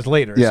your cause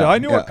later. So I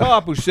knew a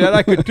cop who said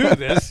I could do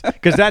this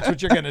because that's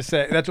what you're going to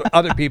say. That's what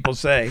other people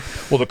say.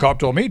 Well, the cop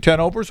told me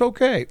 10 over is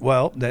okay.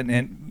 Well,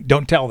 then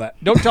don't tell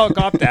that. Don't tell a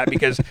cop that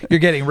because you're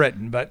getting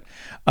written. But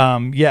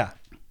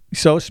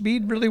so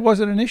speed really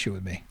wasn't an issue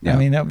with me. Yeah. I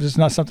mean, that was just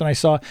not something I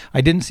saw.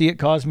 I didn't see it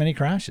cause many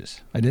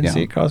crashes.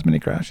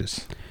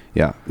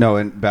 Yeah. No,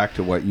 and back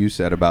to what you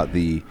said about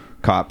the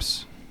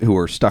cops who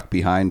are stuck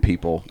behind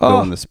people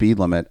going the speed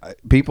limit.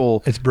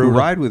 People who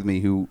ride with me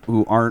who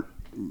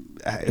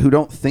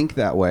don't think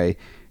that way,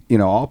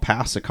 I'll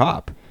pass a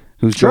cop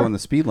who's going the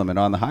speed limit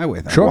on the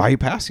highway. Why are you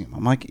passing him?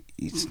 I'm like,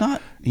 he's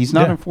not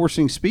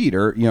enforcing speed,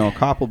 or a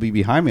cop will be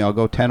behind me. I'll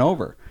go 10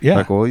 over. Yeah.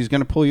 Like, well, he's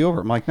going to pull you over.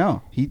 I'm like,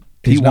 no, he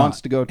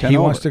wants to go 10 over. He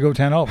wants to go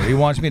 10 over. He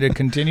wants me to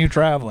continue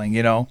traveling,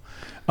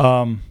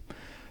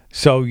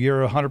 So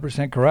you're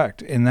 100%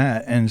 correct in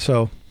that. And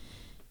so,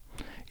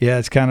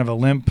 it's kind of a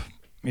limp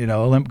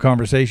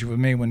conversation with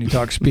me when you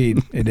talk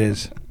speed. It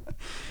is.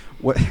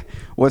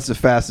 What's the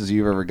fastest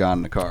you've ever gone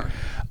in a car?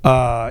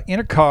 In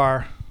a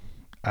car,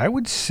 I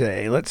would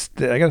say,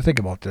 I got to think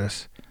about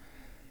this.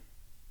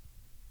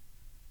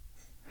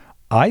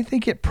 I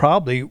think it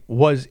probably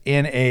was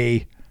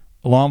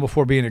long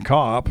before being a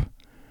cop.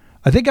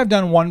 I think I've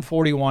done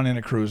 141 in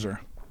a cruiser.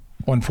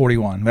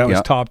 141. That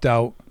was topped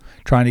out,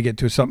 trying to get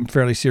to something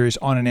fairly serious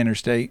on an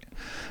interstate.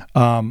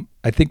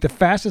 I think the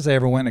fastest I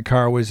ever went in a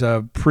car was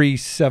a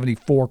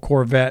pre-74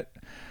 Corvette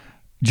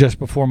just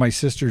before my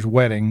sister's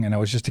wedding, and I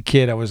was just a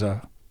kid. I was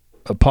a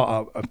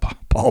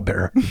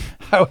pallbearer.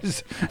 I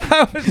was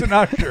an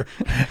usher.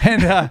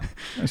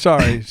 And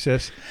sorry,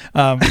 sis.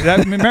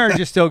 That marriage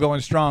is still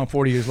going strong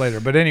 40 years later.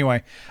 But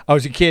anyway, I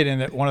was a kid,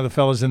 and one of the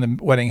fellas in the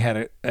wedding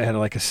had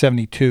like a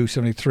 72,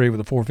 73 with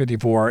a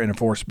 454 and a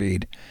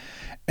 4-speed.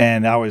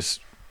 And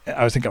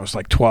I think I was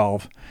like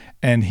 12,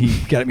 and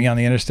he got me on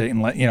the interstate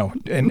and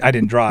and I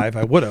didn't drive.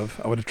 I would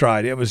have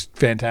tried. It was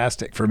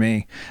fantastic for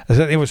me.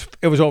 It was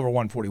over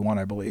 141,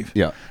 I believe.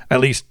 Yeah.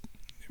 At least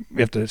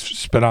if the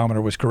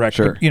speedometer was correct.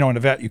 Sure. But, in a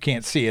vet you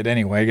can't see it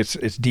anyway.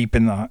 It's deep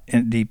in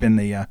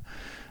the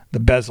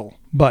bezel.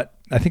 But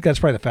I think that's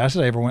probably the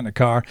fastest I ever went in a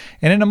car.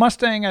 And in a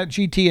Mustang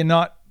GT, and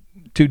not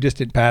too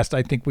distant past,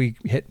 I think we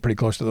hit pretty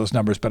close to those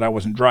numbers, but I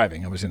wasn't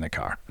driving. I was in the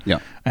car. Yeah.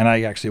 And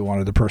I actually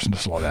wanted the person to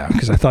slow down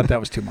because I thought that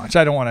was too much.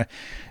 I don't want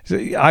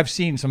to. I've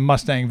seen some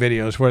Mustang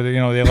videos where they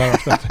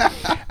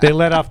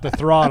let off the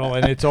throttle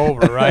and it's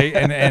over, right?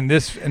 And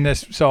this.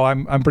 So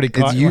I'm pretty.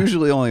 It's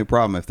usually only a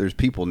problem if there's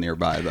people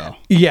nearby, though.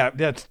 Yeah,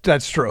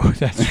 that's true.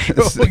 That's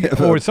true.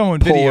 Or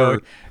someone video.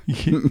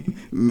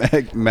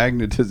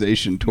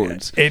 Magnetization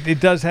towards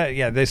it does have.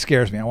 Yeah, that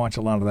scares me. I watch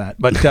a lot of that,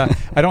 but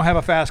I don't have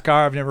a fast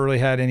car. I've never really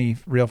had any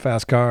real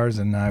fast cars,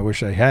 and I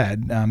wish I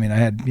had. I mean, I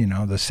had the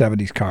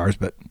 '70s cars,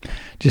 but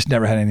just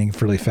never had anything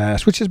really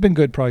fast, which has been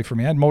good probably for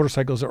me. I had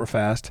motorcycles that were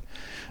fast,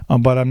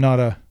 but I'm not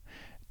a.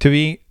 To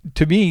me,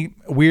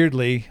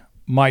 weirdly,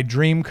 my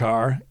dream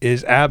car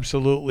is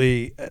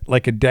absolutely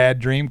like a dad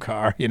dream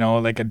car.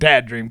 Like a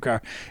dad dream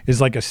car is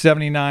like a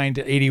 '79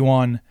 to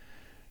 '81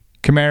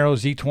 Camaro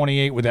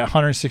Z28 with that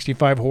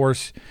 165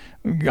 horse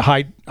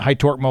high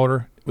torque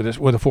motor with a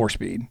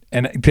 4-speed,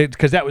 and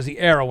because that was the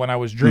era when I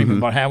was dreaming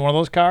about having one of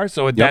those cars,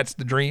 so that's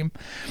the dream.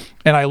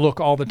 And I look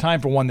all the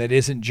time for one that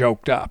isn't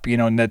joked up,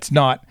 and that's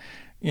not,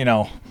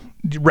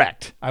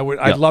 wrecked.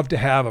 I'd love to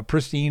have a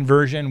pristine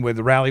version with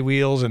the rally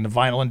wheels and the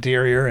vinyl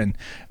interior and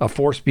a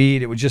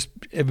 4-speed. It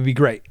would be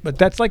great. But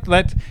that's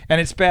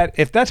and it's bad.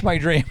 If that's my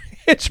dream,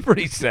 it's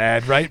pretty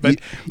sad, right?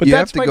 But you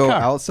that's have to go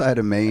car. outside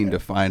of Maine to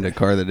find a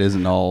car that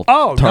isn't all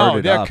no,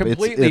 tarted they're up.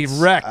 completely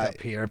wrecked up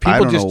here. People I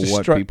don't just know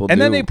destroy. what people and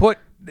do.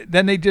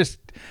 then they just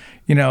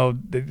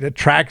the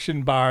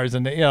traction bars,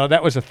 and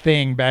that was a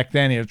thing back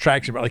then.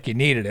 Traction bar, like you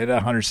needed it,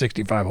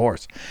 165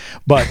 horse.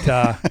 But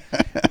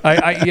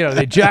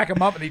they jack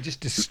them up and they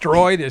just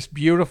destroy this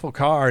beautiful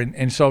car.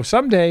 And so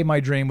someday my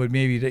dream would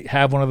maybe to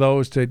have one of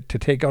those to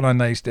take on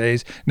nice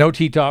days. No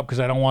T-top because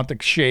I don't want the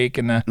shake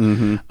and the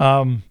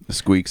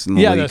squeaks and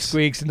the leaks. the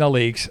squeaks and the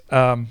leaks.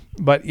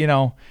 But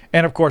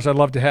and of course I'd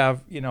love to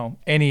have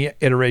any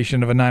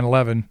iteration of a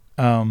 911.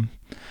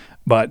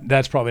 But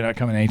that's probably not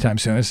coming anytime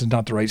soon. This is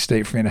not the right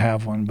state for me to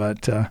have one.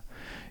 But I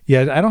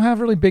don't have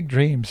really big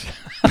dreams.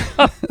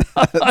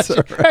 That's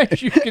all right.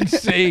 As you can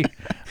see,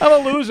 I'm a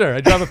loser.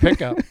 I drive a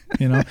pickup.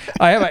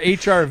 I have an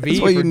HRV. That's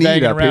what you for need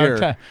banging up around here.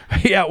 town.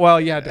 Yeah, well,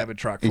 you have to have a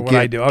truck for what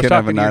I do. I was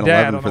talking to your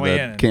dad on the way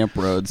in. Camp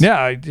roads.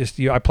 Yeah,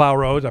 I plow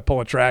roads. I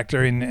pull a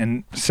tractor,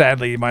 and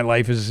sadly, my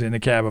life is in the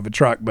cab of a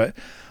truck. But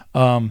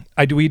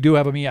we do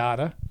have a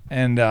Miata,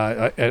 and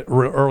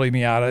early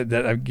Miata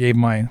that I gave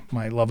my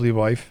lovely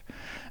wife.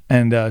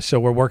 And so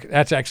we're working.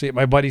 That's actually at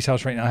my buddy's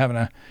house right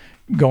now,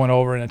 going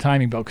over in a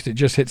timing belt because it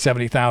just hit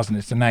 70,000.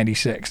 It's a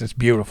 96. It's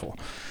beautiful.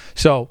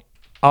 So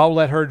I'll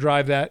let her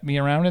drive me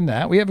around in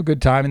that. We have a good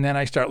time, and then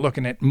I start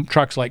looking at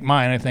trucks like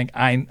mine. I think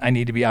I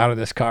need to be out of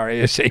this car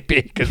ASAP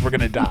because we're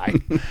going to die.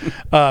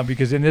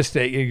 Because in this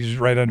state, it's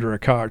right under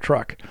a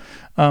truck.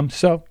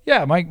 So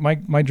yeah,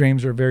 my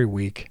dreams are very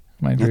weak.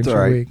 My dreams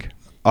are weak.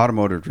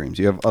 Automotive dreams.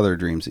 You have other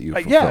dreams that you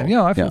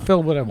fulfill. I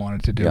fulfilled what I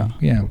wanted to do.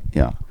 Yeah.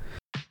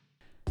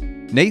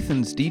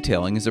 Nathan's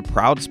Detailing is a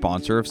proud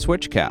sponsor of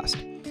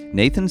Switchcast.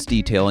 Nathan's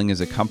Detailing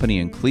is a company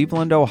in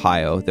Cleveland,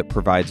 Ohio that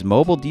provides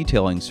mobile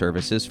detailing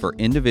services for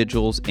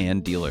individuals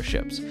and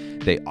dealerships.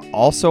 They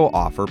also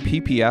offer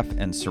PPF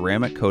and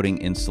ceramic coating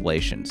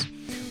installations.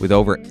 With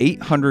over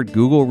 800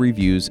 Google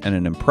reviews and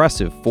an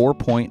impressive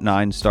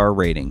 4.9 star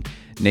rating,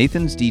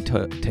 Nathan's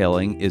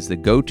Detailing is the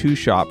go-to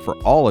shop for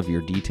all of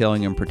your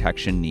detailing and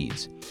protection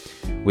needs.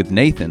 With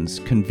Nathan's,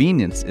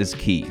 convenience is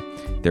key.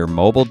 Their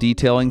mobile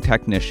detailing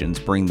technicians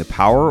bring the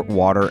power,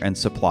 water, and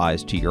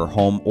supplies to your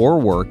home or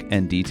work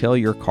and detail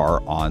your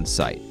car on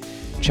site.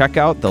 Check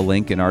out the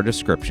link in our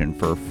description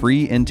for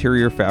free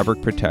interior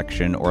fabric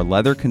protection or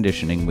leather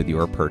conditioning with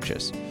your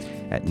purchase.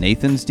 At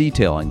Nathan's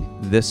Detailing,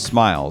 this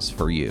smiles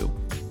for you.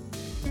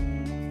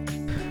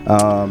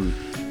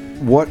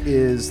 What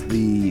is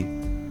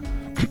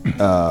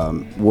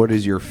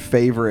your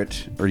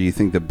favorite, or do you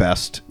think the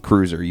best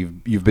cruiser?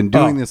 You've been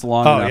doing this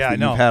long enough that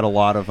you've had a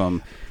lot of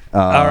them.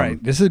 All right,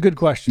 this is a good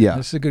question. Yeah.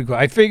 This is a good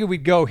question. I figured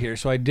we'd go here,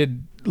 so I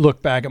did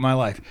look back at my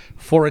life.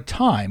 For a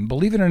time,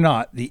 believe it or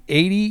not, the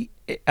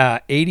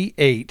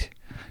 88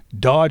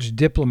 Dodge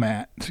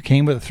Diplomat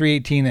came with a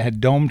 318 that had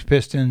domed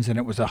pistons, and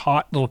it was a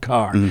hot little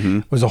car.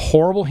 It was a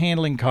horrible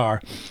handling car,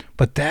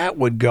 but that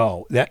would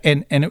go.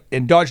 And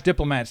Dodge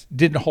Diplomats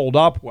didn't hold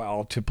up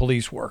well to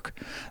police work.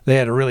 They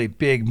had a really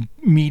big,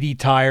 meaty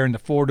tire in the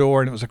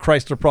 4-door, and it was a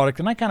Chrysler product.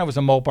 And I kind of was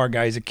a Mopar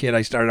guy as a kid.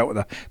 I started out with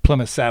a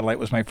Plymouth Satellite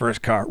was my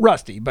first car.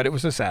 Rusty, but it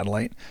was a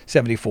Satellite,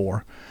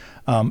 74.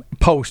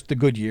 Post the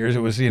good years,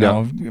 it was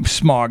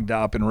smogged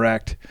up and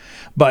wrecked,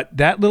 but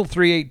that little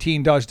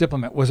 318 Dodge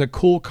Diplomat was a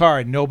cool car,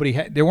 and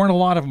there weren't a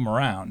lot of them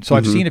around. So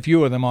I've seen a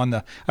few of them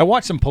I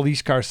watched some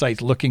police car sites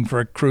looking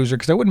for a cruiser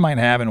because I wouldn't mind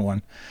having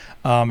one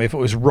if it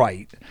was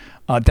right.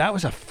 That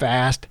was a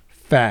fast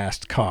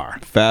car.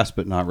 Fast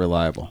but not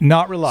reliable.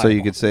 Not reliable. So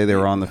you could say they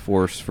were on the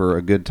force for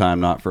a good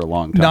time, not for a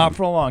long time. Not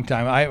for a long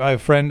time. I have a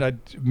friend, I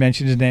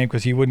mentioned his name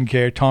because he wouldn't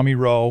care, Tommy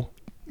Rowe.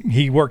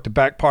 He worked the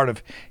back part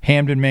of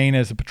Hamden, Maine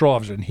as a patrol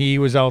officer, and he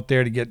was out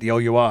there to get the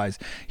OUIs.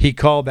 He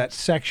called that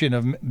section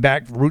of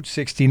back Route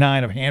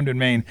 69 of Hamden,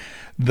 Maine,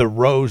 the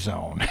Row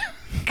Zone.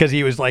 because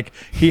he was like,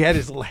 he had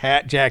his little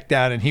hat jacked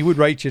down, and he would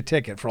write you a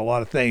ticket for a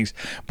lot of things.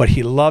 But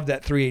he loved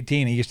that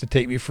 318. He used to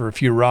take me for a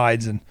few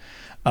rides, and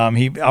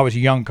I was a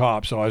young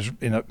cop, so I was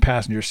in a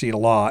passenger seat a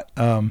lot.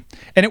 And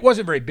it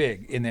wasn't very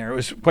big in there. It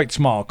was quite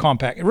small,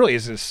 compact. It really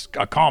is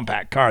a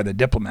compact car, the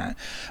Diplomat.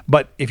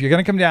 But if you're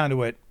going to come down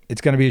to it, it's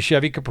going to be a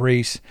Chevy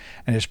Caprice,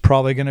 and it's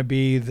probably going to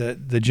be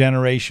the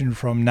generation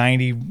from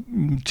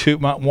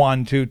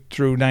 91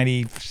 through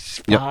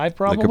 95,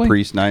 probably. The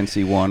Caprice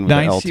 9C1 with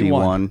the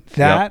LT1.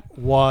 That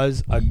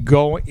was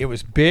it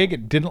was big.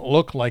 It didn't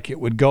look like it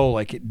would go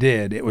like it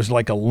did. It was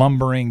like a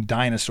lumbering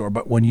dinosaur.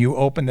 But when you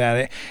opened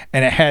that,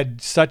 and it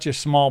had such a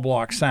small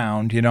block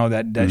sound,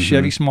 that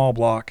Chevy small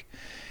block.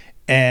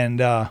 And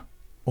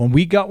when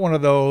we got one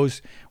of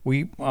those,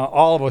 we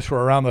all of us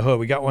were around the hood.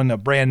 We got a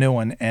brand new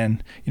one,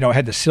 and it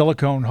had the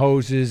silicone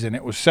hoses, and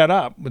it was set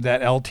up with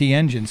that LT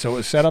engine, so it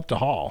was set up to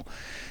haul.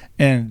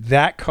 And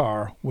that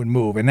car would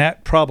move, and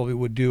that probably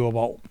would do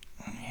about,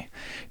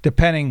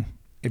 depending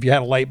if you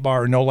had a light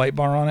bar or no light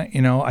bar on it,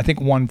 I think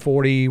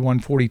 140,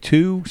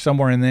 142,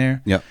 somewhere in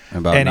there. Yep,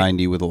 about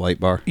 90 with a light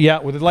bar. Yeah,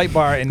 with a light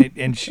bar,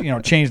 and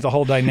changed the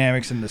whole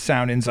dynamics and the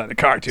sound inside the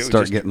car too.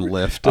 Start getting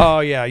lift. Oh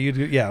yeah,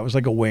 it was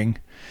like a wing.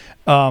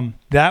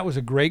 That was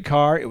a great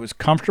car. It was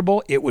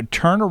comfortable. It would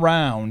turn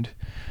around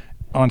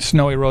on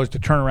snowy roads. To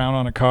turn around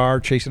on a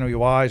car, chasing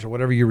OUIs or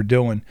whatever you were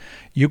doing,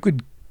 you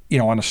could,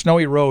 on a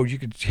snowy road, you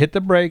could hit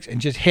the brakes and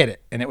just hit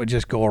it, and it would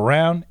just go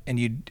around, and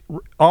you'd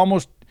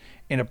almost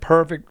in a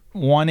perfect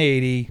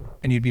 180,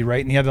 and you'd be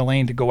right in the other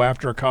lane to go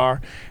after a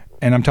car.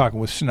 And I'm talking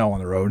with snow on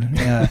the road.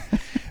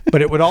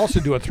 But it would also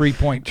do a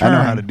 3-point turn. I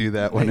know how to do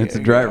that when it's a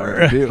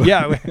driver too.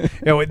 Yeah,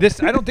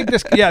 I don't think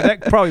this. Yeah,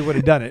 that probably would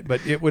have done it,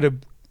 but it would have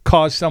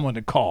caused someone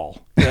to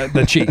call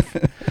the chief,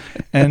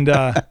 and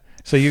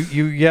so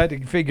you had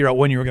to figure out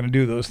when you were going to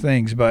do those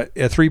things. But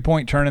a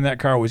 3-point turn in that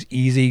car was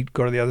easy.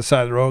 Go to the other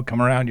side of the road,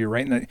 come around, you're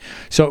right in the.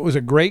 So it was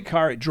a great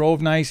car. It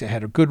drove nice. It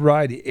had a good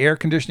ride. The air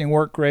conditioning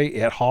worked great.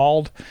 It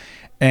hauled.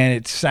 And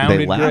it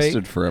sounded great. They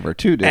lasted forever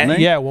too, didn't they?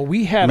 Yeah, well,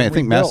 we had. I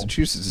think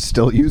Massachusetts is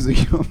still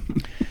using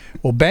them.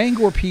 Well,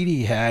 Bangor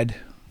PD had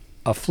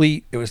a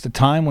fleet. It was the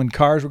time when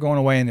cars were going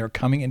away, and they were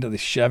coming into the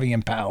Chevy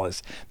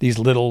Impalas.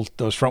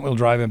 Those front-wheel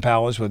drive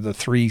Impalas with the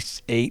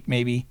 3.8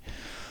 maybe.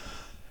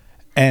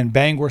 And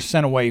Bangor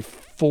sent away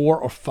 4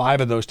 or 5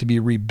 of those to be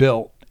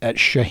rebuilt at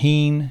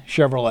Shaheen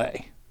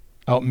Chevrolet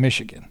out in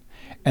Michigan,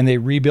 and they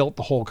rebuilt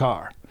the whole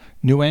car.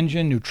 New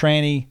engine, new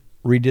tranny.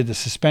 Redid the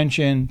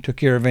suspension, took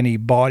care of any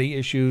body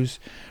issues,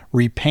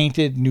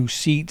 repainted, new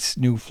seats,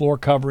 new floor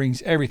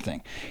coverings,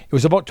 everything. It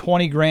was about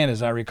 $20,000,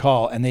 as I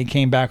recall, and they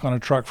came back on a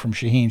truck from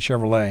Shaheen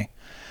Chevrolet,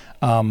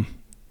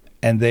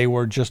 and they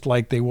were just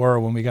like they were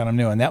when we got them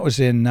new. And that was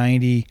in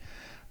 90,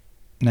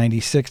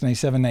 96,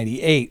 97,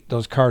 98.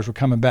 Those cars were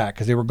coming back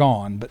because they were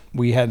gone, but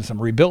we had some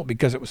rebuilt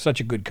because it was such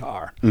a good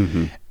car.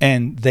 Mm-hmm.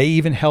 And they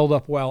even held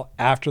up well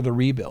after the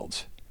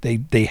rebuilds.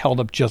 They held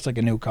up just like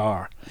a new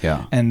car.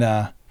 Yeah. And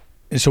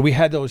so we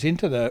had those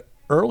into the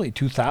early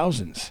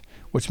 2000s,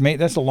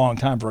 that's a long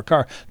time for a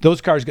car. Those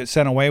cars got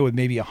sent away with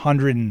maybe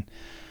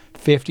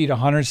 150 to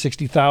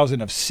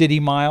 160,000 of city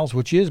miles,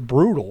 which is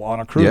brutal on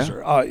a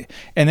cruiser. Yeah.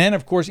 And then,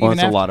 of course,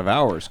 it's a lot of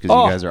hours because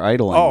you guys are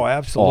idling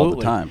absolutely. all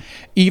the time.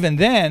 Even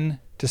then,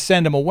 to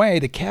send them away,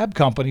 the cab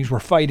companies were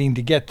fighting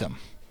to get them,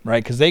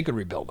 right, because they could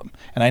rebuild them.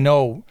 And I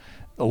know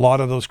a lot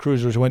of those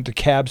cruisers went to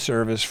cab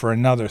service for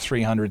another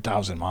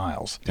 300,000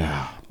 miles.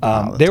 Yeah,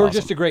 they were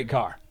just a great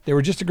car. They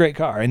were just a great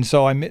car. And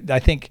so I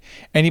think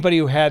anybody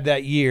who had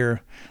that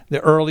year, the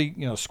early,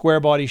 square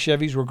body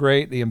Chevys were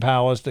great, the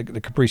Impalas,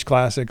 the Caprice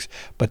Classics,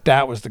 but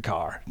that was the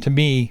car. To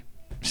me,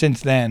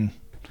 since then,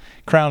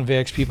 Crown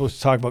Vics, people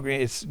talk about,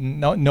 it's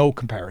no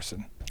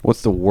comparison.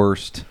 What's the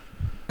worst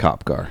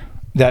cop car?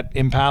 That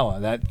Impala,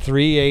 that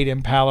 3.8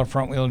 Impala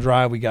front-wheel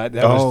drive we got.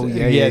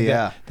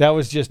 That That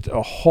was just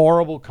a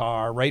horrible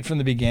car right from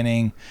the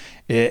beginning.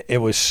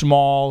 It was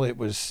small. It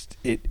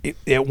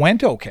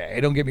went okay.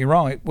 Don't get me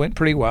wrong. It went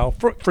pretty well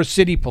for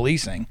city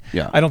policing.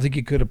 Yeah. I don't think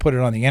you could have put it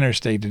on the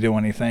interstate to do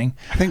anything.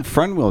 I think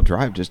front-wheel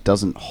drive just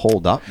doesn't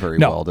hold up very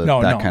well to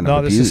that kind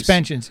of abuse. The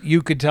suspensions,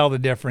 you could tell the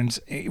difference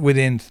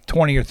within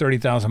 20 or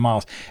 30,000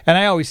 miles. And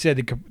I always said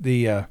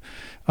the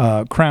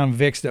Crown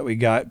Vics that we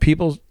got,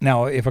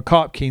 now if a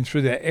cop came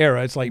through that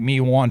era, it's like me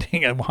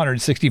wanting a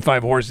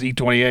 165 horse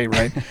E28,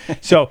 right?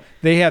 So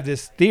they have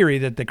this theory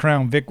that the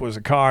Crown Vic was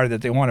a car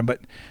that they wanted,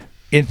 but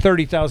in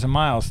 30,000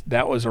 miles,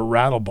 that was a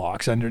rattle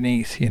box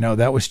underneath.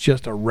 That was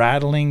just a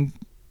rattling.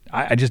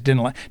 I just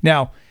didn't like.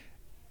 Now,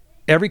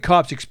 every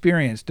cop's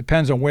experience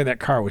depends on where that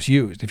car was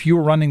used. If you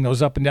were running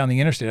those up and down the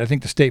interstate, I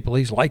think the state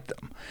police liked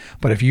them.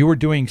 But if you were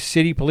doing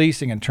city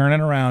policing and turning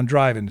around,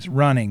 driving,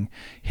 running,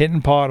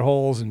 hitting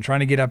potholes and trying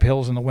to get up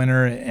hills in the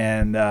winter,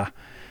 and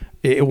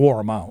it wore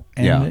them out.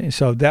 And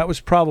so that was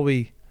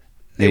probably,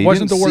 it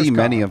wasn't the worst car. You didn't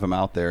see many of them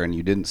out there, and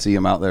you didn't see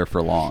them out there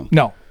for long.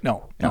 No,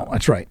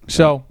 that's right.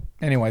 So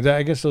anyway,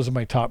 I guess those are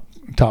my top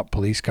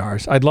police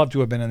cars. I'd love to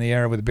have been in the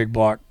era with the big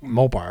block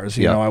Mopars.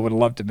 You know, I would have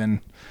loved to have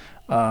been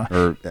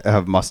or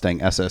have Mustang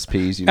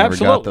SSPs. You never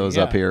Absolutely, got those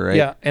yeah. up here, right?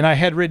 Yeah, and I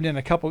had ridden in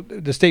a couple.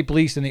 The state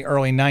police in the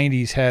early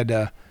 '90s had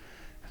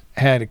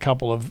a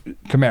couple of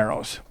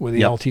Camaros with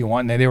the Yep.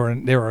 LT1. They were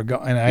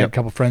and I had a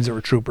couple of friends that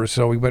were troopers,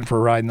 so we went for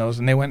a ride in those,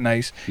 and they went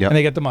nice. Yep. And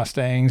they got the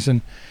Mustangs,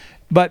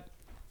 but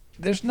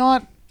there's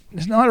not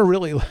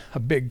a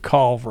big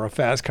call for a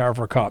fast car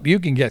for a cop. You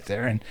can get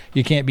there, and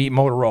you can't beat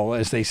Motorola,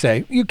 as they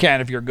say. You can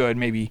if you're good.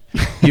 Maybe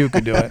you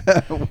could do it.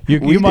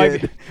 You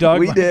might. Doug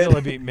We might did. be able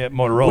to beat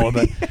Motorola,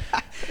 but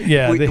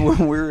yeah. When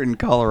we were in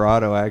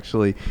Colorado,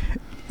 actually,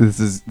 this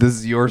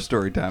is your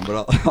story time,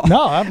 but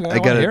I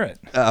want to hear it.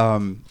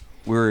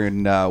 We were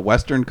in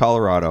western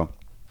Colorado,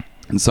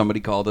 and somebody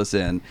called us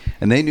in,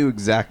 and they knew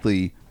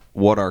exactly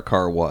what our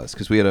car was,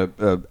 because we had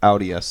a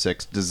Audi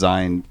S6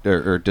 designed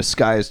or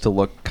disguised to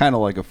look kind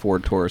of like a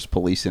Ford Taurus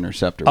Police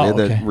Interceptor. We had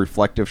the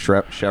reflective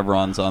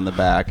chevrons on the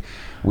back.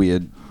 We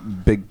had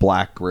big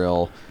black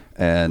grille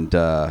and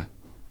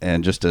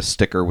just a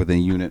sticker with a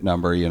unit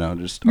number,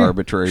 just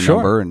arbitrary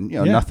number, and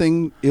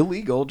nothing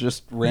illegal,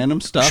 just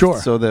random stuff. Sure.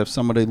 So that if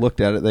somebody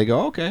looked at it, they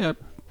go, okay,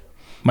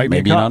 Maybe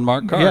an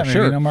unmarked car. Yeah,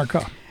 sure. maybe an unmarked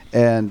car.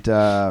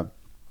 And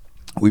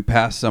we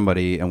passed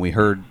somebody, and we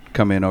heard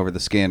come in over the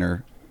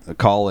scanner, a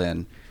call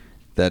in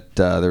that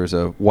there was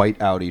a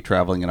white Audi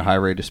traveling at a high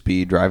rate of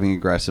speed, driving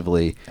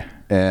aggressively,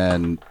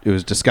 and it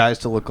was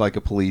disguised to look like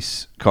a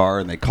police car,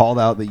 and they called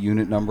out the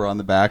unit number on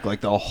the back,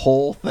 like the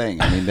whole thing.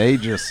 I mean,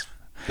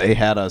 they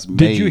had us made.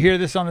 Did you hear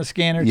this on the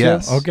scanner too?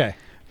 Yes. Okay.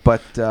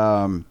 But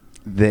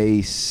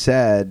they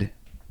said,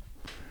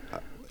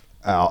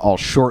 I'll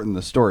shorten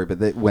the story, but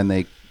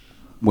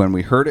when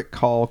we heard it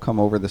come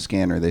over the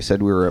scanner, they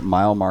said we were at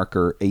mile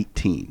marker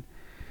 18.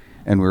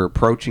 And we were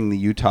approaching the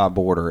Utah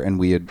border, and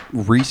we had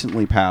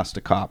recently passed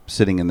a cop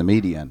sitting in the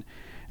median.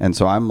 And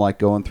so I'm like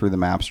going through the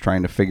maps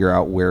trying to figure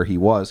out where he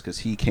was, because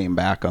he came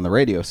back on the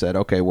radio, said,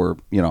 okay, I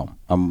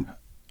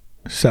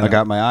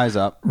got my eyes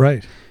up.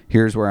 Right.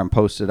 Here's where I'm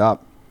posted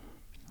up.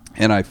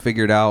 And I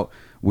figured out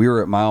we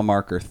were at mile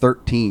marker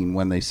 13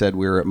 when they said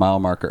we were at mile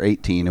marker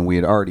 18, and we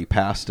had already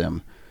passed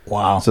him.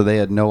 Wow. So they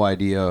had no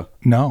idea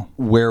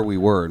where we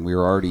were, and we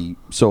were already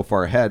so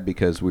far ahead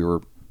because we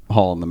were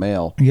hauling the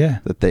mail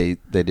that they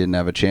didn't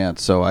have a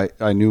chance. So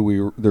I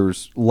knew there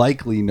was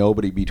likely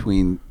nobody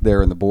between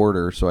there and the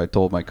border. So I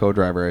told my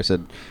co-driver, I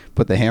said,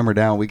 put the hammer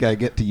down, we got to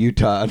get to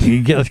Utah.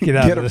 Let's get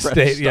out of the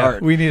state. Start.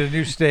 Yeah, we need a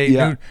new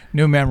state,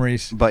 new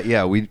memories. But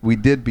yeah, we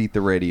did beat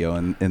the radio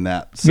in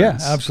that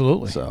sense. Yeah,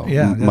 absolutely. So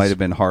it might have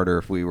been harder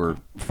if we were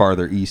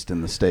farther east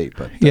in the state.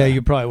 But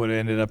you probably would have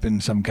ended up in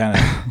some kind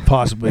of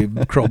possibly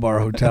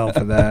Crowbar Hotel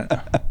for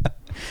that.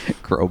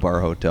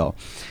 Crowbar Hotel.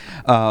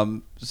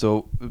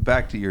 So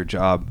back to your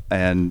job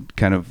and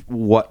kind of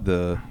what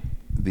the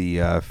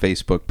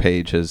Facebook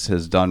page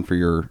has done for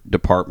your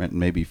department and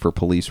maybe for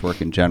police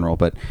work in general.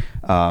 But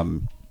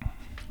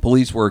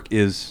police work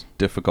is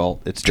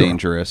difficult. It's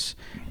dangerous.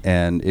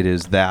 And it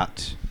is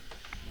that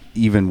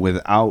even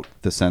without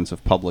the sense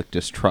of public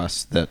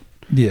distrust that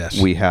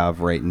we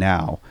have right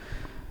now.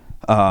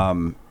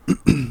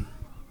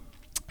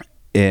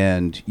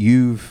 And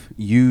you've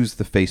used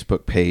the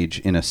Facebook page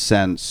in a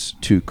sense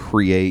to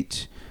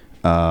create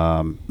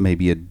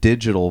maybe a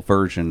digital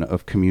version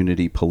of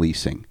community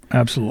policing.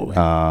 Absolutely.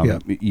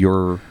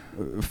 Your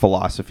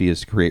philosophy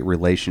is to create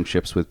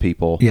relationships with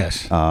people.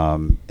 Yes.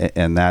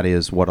 And that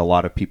is what a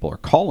lot of people are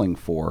calling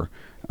for.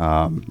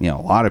 A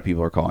lot of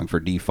people are calling for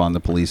defund the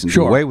police and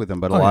do away with them,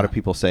 but a lot of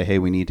people say, hey,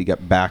 we need to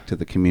get back to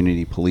the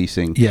community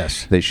policing.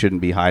 Yes. They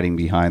shouldn't be hiding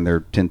behind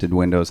their tinted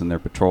windows and their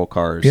patrol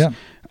cars. Yeah.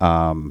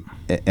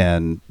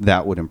 And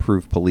that would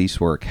improve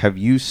police work. Have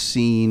you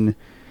seen...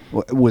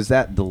 Was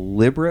that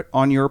deliberate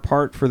on your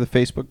part for the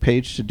Facebook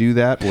page to do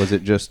that? Was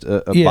it just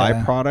a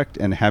byproduct?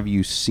 And have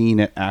you seen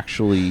it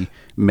actually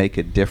make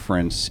a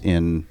difference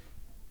in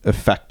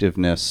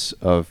effectiveness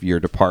of your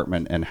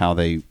department and how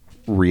they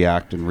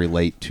react and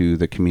relate to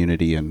the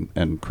community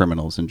and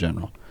criminals in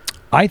general?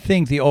 I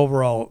think the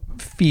overall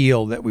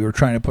feel that we were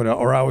trying to put out,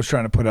 or I was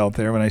trying to put out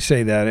there, when I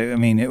say that, I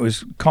mean, it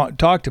was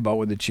talked about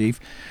with the chief.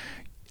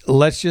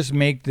 Let's just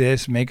make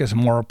us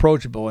more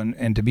approachable.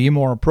 And to be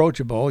more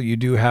approachable, you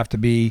do have to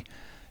be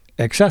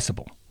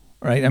accessible,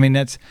 right? I mean,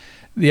 that's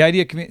the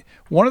idea.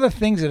 One of the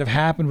things that have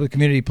happened with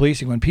community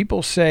policing, when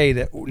people say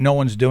that no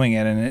one's doing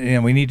it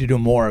and we need to do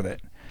more of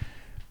it,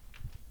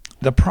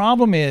 the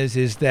problem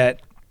is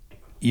that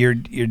you're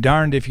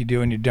darned if you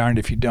do and you're darned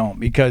if you don't.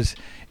 Because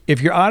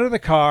if you're out of the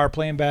car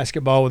playing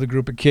basketball with a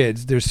group of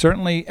kids, there's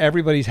certainly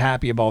everybody's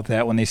happy about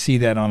that when they see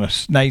that on a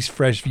nice,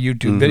 fresh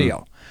YouTube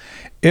video.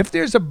 If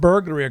there's a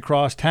burglary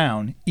across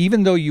town,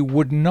 even though you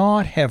would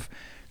not have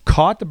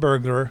caught the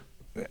burglar,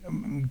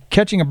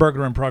 catching a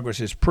burglar in progress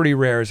is pretty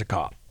rare as a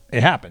cop.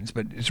 It happens,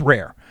 but it's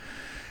rare.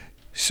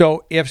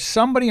 So if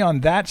somebody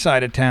on that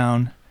side of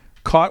town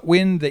caught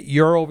wind that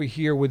you're over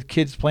here with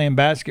kids playing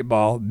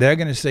basketball, they're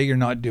going to say you're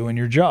not doing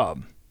your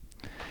job.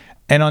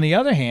 And on the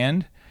other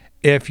hand,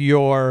 if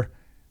you're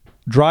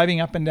driving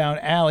up and down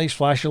alleys,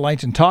 flashing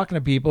lights, and talking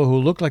to people who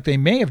look like they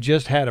may have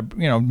just had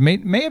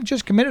may have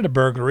just committed a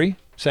burglary,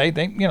 say,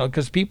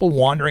 because people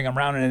wandering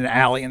around in an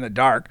alley in the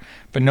dark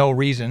for no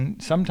reason,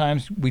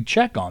 sometimes we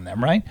check on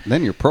them, right?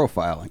 Then you're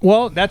profiling.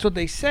 Well, that's what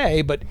they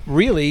say, but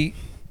really,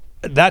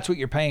 that's what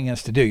you're paying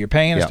us to do. You're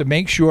paying us to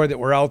make sure that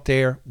we're out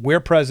there, we're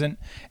present,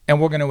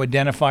 and we're going to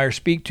identify or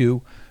speak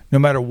to, no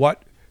matter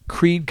what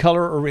creed,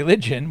 color, or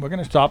religion, we're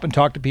going to stop and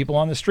talk to people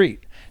on the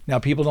street. Now,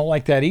 people don't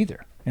like that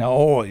either.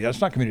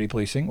 That's not community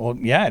policing. Well,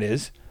 yeah, it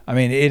is. I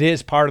mean, it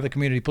is part of the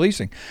community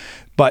policing.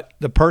 But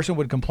the person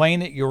would complain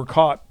that you were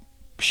caught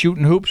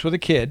shooting hoops with a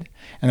kid,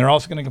 and they're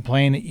also going to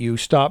complain that you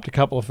stopped a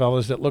couple of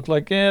fellas that looked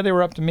like, they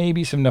were up to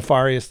maybe some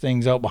nefarious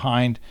things out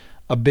behind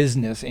a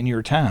business in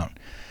your town.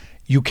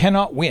 You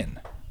cannot win,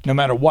 no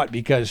matter what,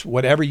 because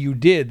whatever you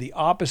did, the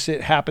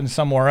opposite happened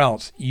somewhere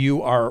else.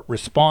 You are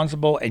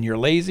responsible, and you're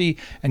lazy,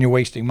 and you're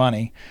wasting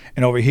money.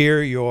 And over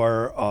here,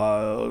 you're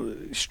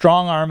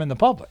strong-arming the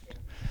public.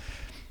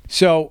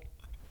 So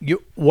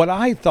what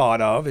I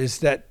thought of is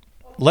that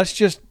let's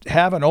just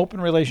have an open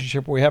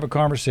relationship where we have a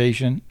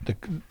conversation,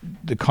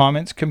 the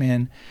comments come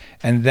in,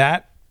 and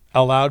that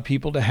allowed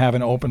people to have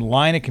an open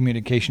line of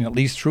communication, at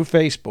least through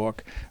Facebook.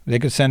 They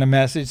could send a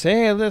message, say,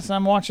 hey, listen,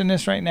 I'm watching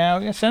this right now.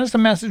 Yeah, send us a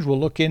message. We'll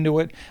look into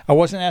it. I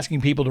wasn't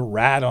asking people to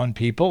rat on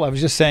people. I was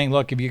just saying,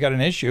 look, if you got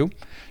an issue,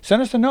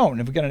 send us a note.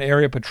 And if we got an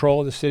area patrol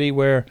of the city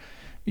where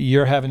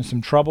you're having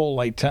some trouble,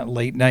 like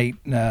late night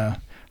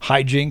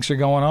hijinks are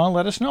going on,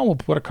 let us know. We'll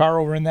put a car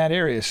over in that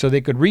area. So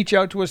they could reach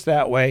out to us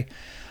that way.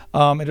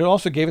 And it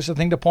also gave us a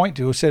thing to point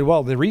to. It said,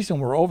 well, the reason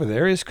we're over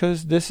there is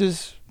because this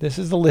is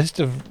the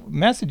list of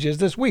messages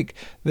this week.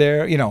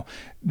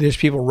 There's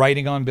people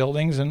writing on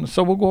buildings, and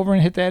so we'll go over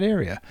and hit that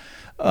area.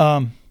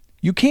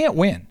 You can't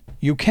win.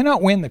 You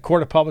cannot win the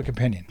court of public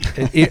opinion.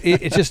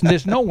 It's just,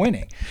 there's no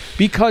winning,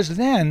 because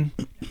then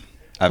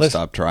I've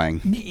stopped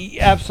trying.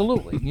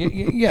 Absolutely.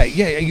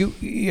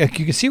 You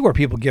can see where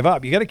people give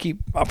up. You got to keep,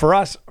 for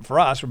us,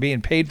 we're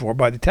being paid for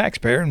by the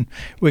taxpayer, and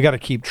we got to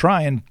keep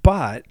trying.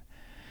 But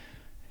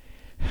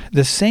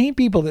the same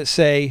people that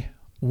say,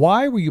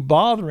 why were you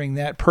bothering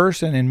that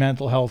person in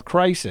mental health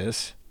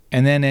crisis,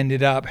 and then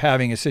ended up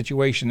having a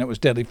situation that was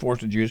deadly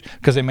force was used,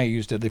 because they may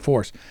use deadly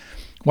force.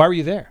 Why were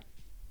you there?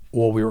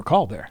 Well, we were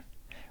called there.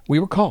 We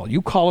were called.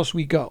 You call us,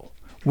 we go.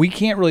 We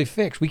can't really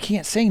fix. We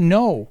can't say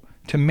no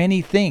to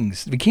many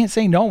things. We can't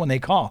say no when they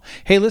call.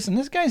 Hey, listen,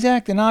 this guy's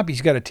acting up.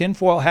 He's got a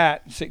tinfoil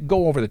hat.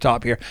 Go over the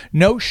top here.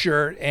 No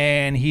shirt,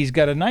 and he's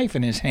got a knife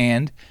in his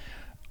hand.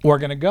 We're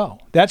going to go.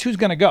 That's who's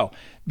going to go.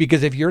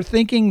 Because if you're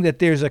thinking that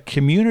there's a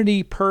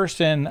community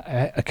person,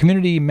 a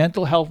community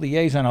mental health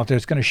liaison out there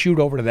that's going to shoot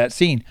over to that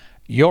scene,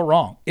 you're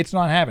wrong. It's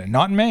not happening.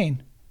 Not in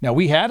Maine. Now,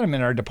 we had them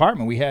in our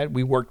department.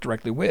 We worked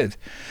directly with.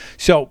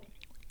 So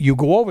you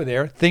go over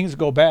there, things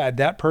go bad,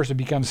 that person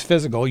becomes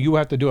physical. You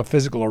have to do a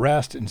physical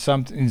arrest. In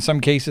some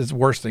cases,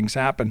 worse things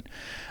happen.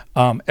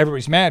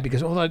 Everybody's mad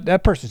because,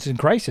 that person's in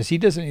crisis. He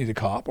doesn't need the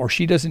cop, or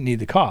she doesn't need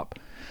the cop.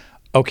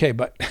 Okay,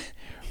 but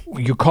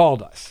you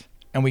called us.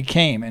 And we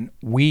came, and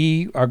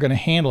we are going to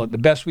handle it the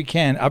best we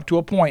can up to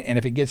a point. And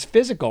if it gets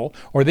physical,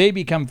 or they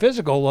become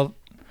physical, well,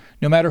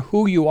 no matter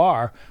who you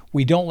are,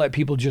 we don't let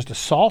people just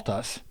assault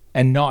us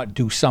and not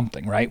do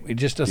something, right? It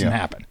just doesn't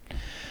happen.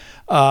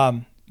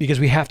 Because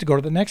we have to go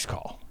to the next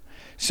call.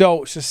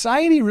 So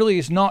society really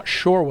is not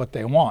sure what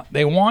they want.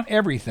 They want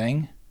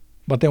everything,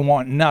 but they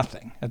want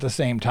nothing at the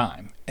same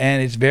time.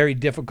 And it's very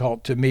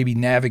difficult to maybe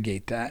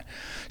navigate that.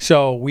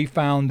 So we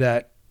found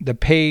that the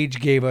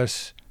page gave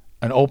us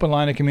an open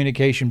line of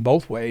communication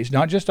both ways,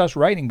 not just us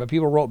writing, but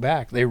people wrote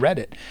back. They read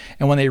it.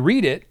 And when they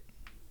read it,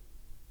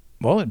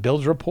 well, it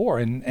builds rapport,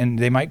 and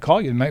they might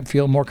call you. They might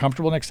feel more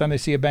comfortable next time they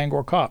see a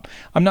Bangor cop.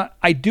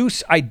 I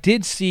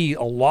did see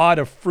a lot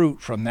of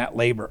fruit from that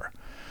labor.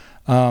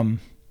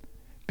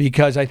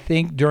 Because I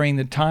think during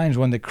the times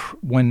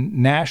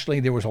when nationally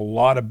there was a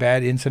lot of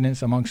bad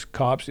incidents amongst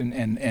cops, and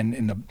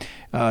in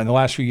the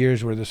last few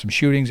years where there's some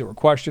shootings that were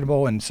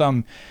questionable and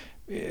some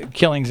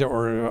killings that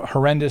were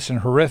horrendous and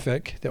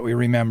horrific that we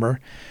remember.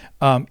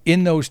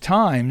 In those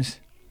times,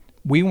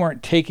 we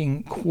weren't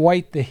taking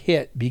quite the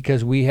hit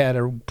because we had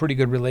a pretty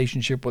good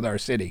relationship with our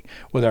city,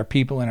 with our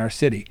people in our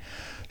city.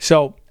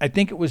 So I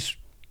think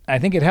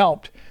it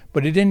helped,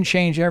 but it didn't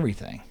change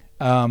everything.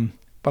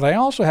 But I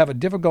also have a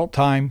difficult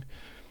time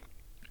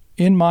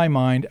in my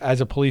mind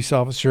as a police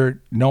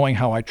officer, knowing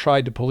how I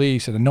tried to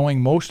police and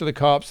knowing most of the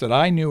cops that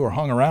I knew or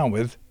hung around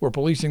with were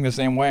policing the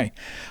same way.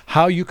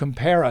 How you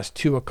compare us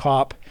to a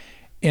cop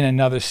in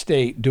another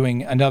state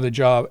doing another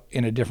job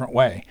in a different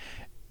way.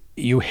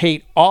 You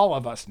hate all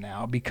of us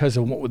now because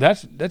of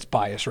that's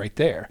bias right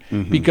there.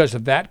 Mm-hmm. Because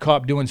of that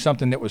cop doing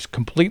something that was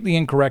completely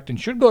incorrect and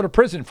should go to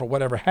prison for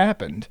whatever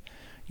happened.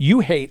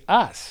 You hate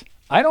us.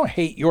 I don't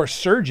hate your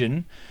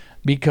surgeon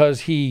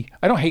because I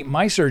don't hate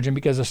my surgeon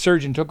because a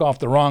surgeon took off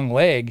the wrong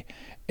leg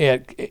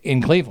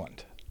in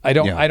Cleveland. I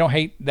don't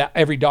hate that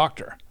every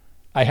doctor.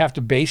 I have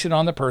to base it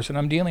on the person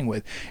I'm dealing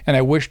with. And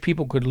I wish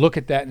people could look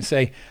at that and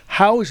say,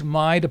 how is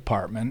my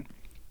department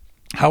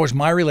How is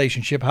my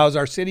relationship? How's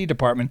our city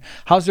department?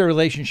 How's their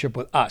relationship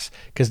with us?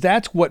 Because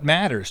that's what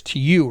matters to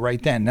you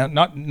right then.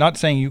 Not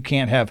saying you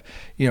can't have,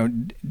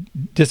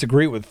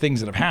 disagree with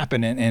things that have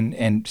happened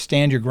and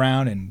stand your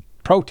ground and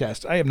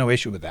protest. I have no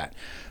issue with that.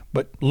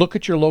 But look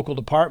at your local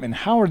department.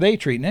 How are they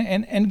treating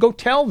it? And go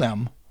tell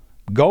them.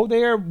 Go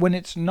there when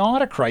it's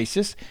not a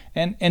crisis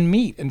and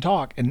meet and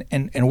talk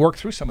and work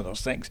through some of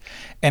those things.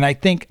 And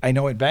I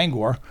know at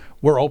Bangor,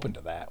 we're open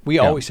to that. We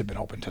always have been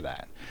open to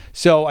that.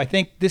 So I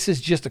think this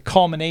is just a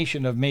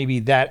culmination of maybe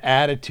that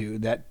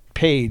attitude. That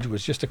page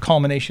was just a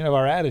culmination of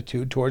our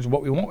attitude towards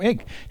what we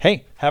want.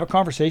 Hey, have a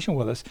conversation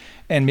with us,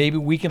 and maybe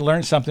we can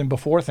learn something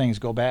before things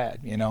go bad,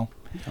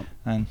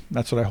 And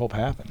that's what I hope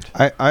happened.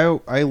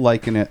 I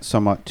liken it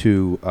somewhat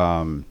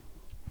to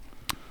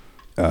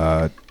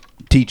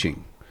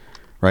teaching.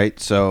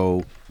 Right?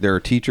 So there are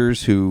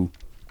teachers who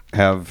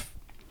have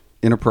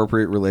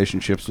inappropriate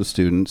relationships with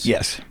students.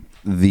 Yes.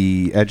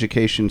 The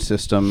education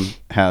system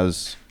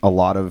has a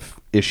lot of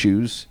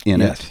issues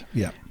in it.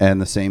 Yeah. And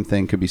the same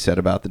thing could be said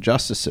about the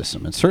justice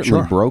system. It's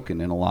certainly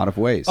broken in a lot of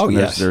ways. Oh, and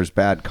yes. There's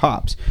bad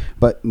cops.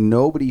 But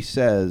nobody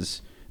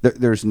says...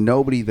 There's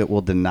nobody that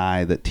will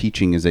deny that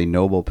teaching is a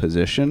noble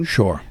position.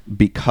 Sure.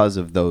 Because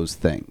of those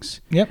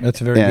things. Yep, that's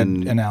a very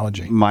good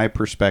analogy. My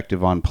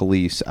perspective on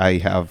police, I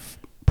have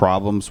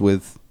problems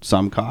with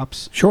some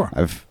cops. Sure.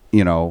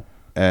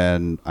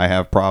 And I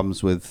have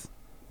problems with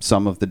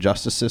some of the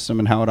justice system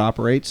and how it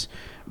operates,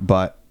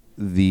 but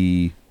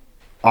the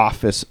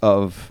office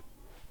of,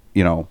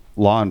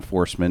 law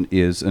enforcement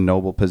is a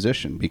noble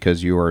position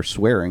because you are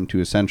swearing to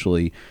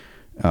essentially,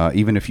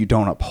 even if you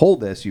don't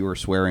uphold this, you are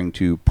swearing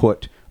to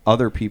put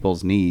other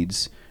people's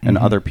needs and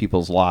other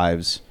people's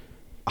lives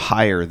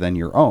higher than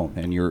your own,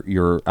 and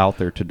you're out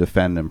there to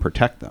defend and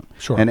protect them.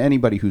 Sure. And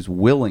anybody who's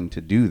willing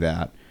to do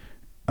that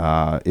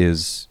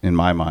is, in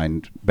my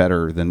mind,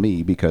 better than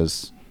me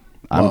because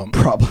I'm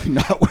probably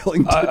not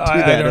willing to do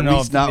that. I don't know, at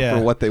least not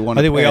for what they want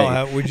to pay.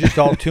 I think we're just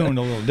all tuned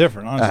a little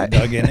different, honestly,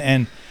 Doug.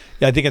 And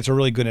I think it's a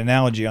really good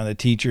analogy on the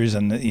teachers.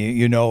 And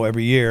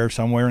every year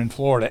somewhere in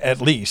Florida,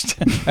 at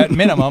least, at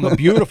minimum, a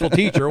beautiful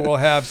teacher will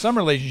have some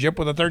relationship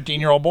with a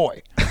 13-year-old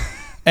boy.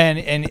 And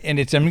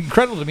it's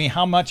incredible to me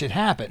how much it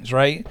happens,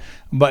 right?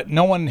 But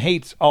no one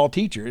hates all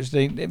teachers.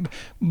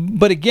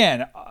 But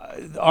again,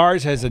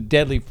 ours has a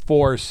deadly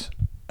force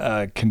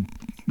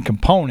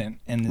component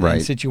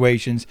in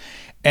situations.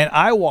 And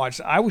I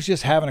was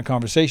just having a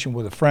conversation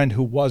with a friend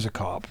who was a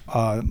cop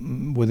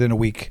within a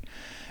week.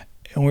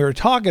 And we were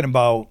talking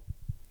about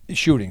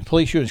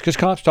police shootings, because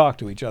cops talk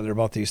to each other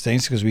about these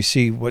things because we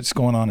see what's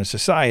going on in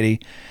society.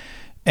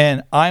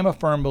 And I'm a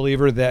firm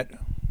believer that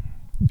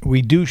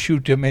we do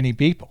shoot too many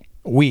people.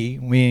 We,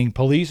 meaning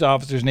police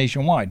officers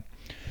nationwide.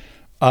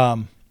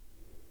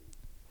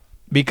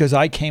 Because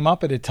I came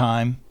up at a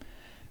time,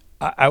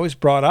 I was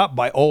brought up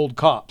by old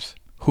cops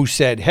who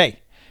said, hey,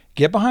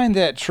 get behind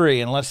that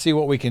tree and let's see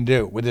what we can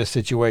do with this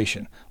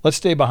situation. Let's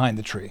stay behind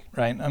the tree,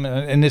 right? I mean,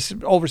 and this is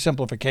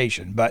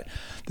oversimplification, but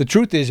the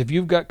truth is if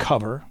you've got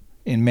cover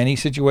in many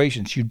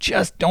situations, you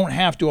just don't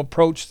have to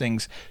approach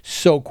things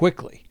so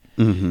quickly.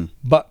 Mm-hmm.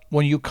 But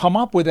when you come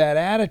up with that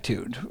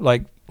attitude,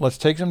 like, let's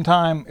take some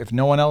time. If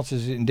no one else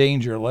is in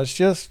danger, let's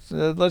just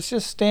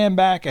stand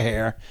back a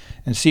hair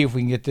and see if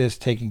we can get this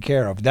taken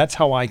care of. That's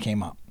how I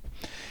came up.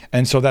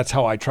 And so that's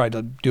how I tried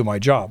to do my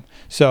job.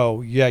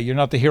 So, yeah, you're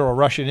not the hero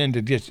rushing in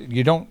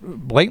you don't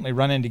blatantly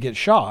run in to get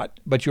shot,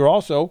 but you're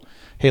also,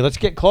 hey, let's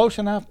get close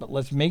enough, but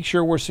let's make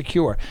sure we're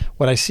secure.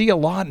 What I see a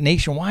lot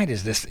nationwide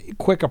is this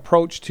quick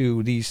approach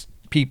to these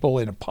people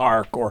in a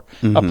park or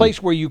a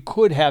place where you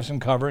could have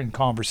some cover and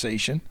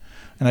conversation.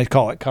 And I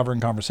call it cover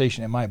and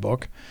conversation in my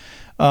book.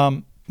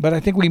 But I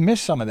think we miss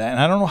some of that. And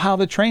I don't know how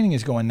the training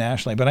is going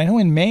nationally, but I know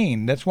in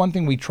Maine, that's one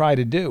thing we try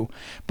to do.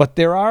 But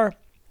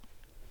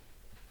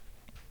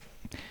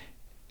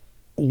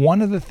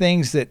one of the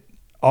things that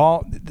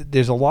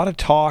there's a lot of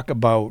talk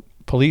about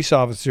police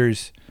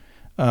officers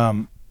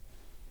and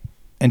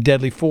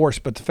deadly force,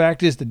 but the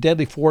fact is the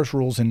deadly force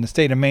rules in the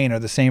state of Maine are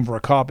the same for a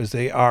cop as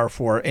they are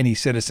for any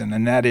citizen.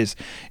 And that is,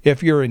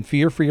 if you're in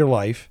fear for your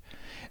life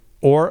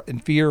or in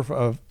fear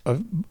of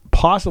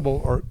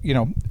possible or,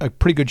 a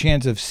pretty good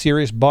chance of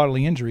serious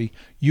bodily injury,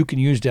 you can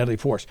use deadly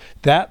force.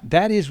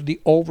 That is the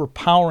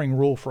overpowering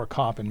rule for a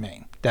cop in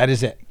Maine. That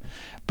is it.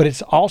 But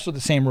it's also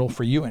the same rule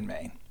for you in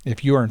Maine.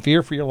 If you are in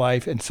fear for your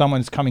life and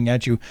someone's coming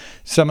at you,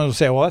 someone will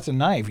say, well, that's a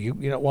knife.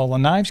 Well, the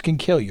knives can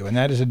kill you, and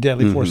that is a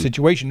deadly force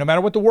situation, no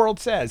matter what the world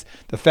says.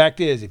 The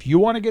fact is, if you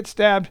want to get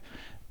stabbed,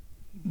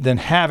 then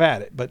have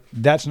at it. But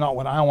that's not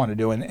what I want to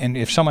do. And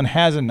if someone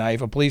has a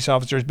knife, a police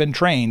officer has been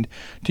trained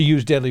to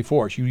use deadly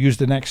force. You use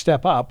the next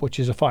step up,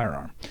 which is a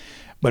firearm.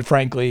 But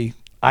frankly,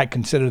 I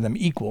consider them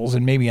equals,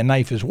 and maybe a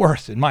knife is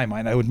worse in my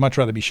mind. I would much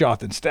rather be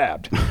shot than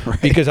stabbed,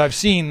 because I've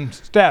seen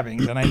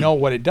stabbings and I know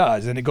what it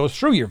does, and it goes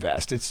through your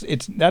vest.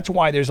 It's that's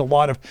why there's a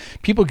lot of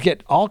people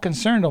get all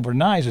concerned over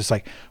knives. It's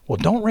like, well,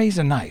 don't raise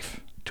a knife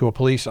to a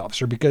police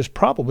officer because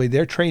probably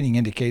their training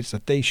indicates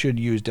that they should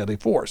use deadly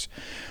force.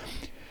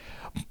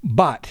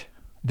 But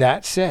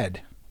that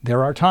said,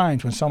 there are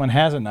times when someone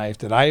has a knife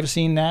that I have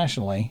seen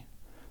nationally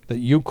that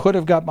you could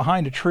have got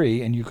behind a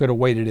tree and you could have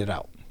waited it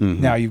out.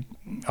 Now, you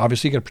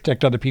obviously got to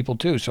protect other people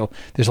too. So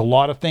there's a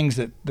lot of things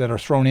that are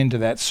thrown into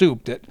that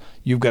soup that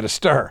you've got to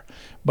stir.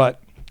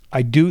 But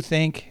I do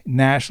think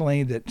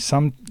nationally that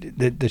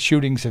the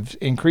shootings have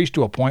increased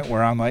to a point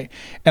where I'm like,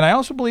 and I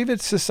also believe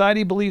that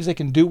society believes they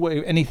can do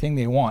anything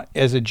they want.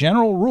 As a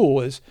general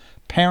rule, is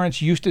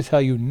parents used to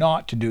tell you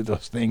not to do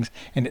those things,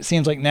 and it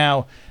seems like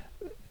now,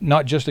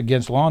 not just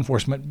against law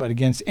enforcement, but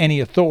against any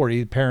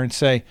authority, parents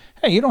say,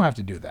 hey, you don't have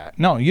to do that.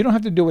 No, you don't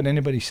have to do what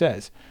anybody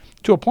says.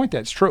 To a point,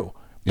 that's true.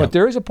 But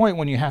there is a point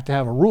when you have to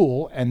have a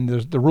rule, and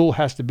the rule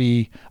has to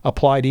be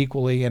applied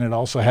equally, and it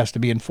also has to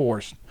be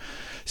enforced.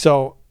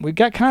 So we've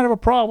got kind of a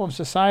problem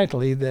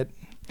societally that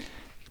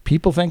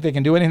people think they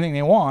can do anything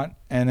they want,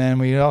 and then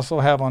we also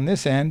have on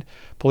this end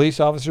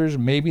police officers,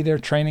 maybe their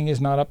training is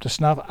not up to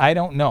snuff. I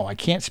don't know. I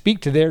can't speak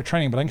to their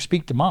training, but I can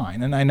speak to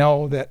mine, and I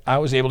know that I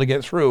was able to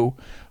get through,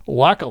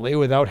 luckily,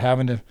 without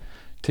having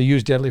to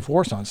use deadly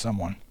force on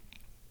someone.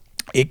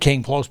 It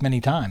came close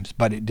many times,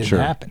 but it didn't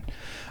happen.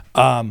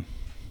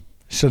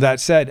 So that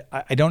said,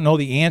 I don't know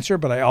the answer,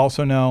 but I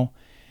also know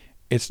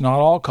it's not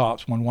all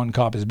cops when one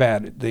cop is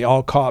bad. The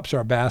all cops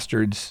are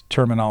bastards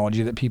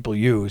terminology that people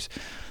use.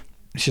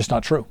 It's just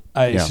not true.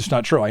 It's just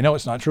not true. I know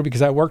it's not true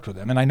because I worked with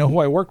them, and I know who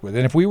I worked with.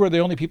 And if we were the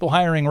only people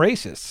hiring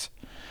racists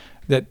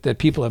that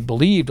people have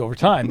believed over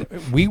time,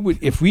 we would.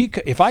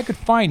 If I could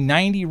find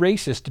 90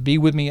 racists to be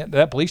with me at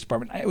that police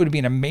department, it would be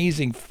an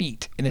amazing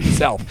feat in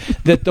itself.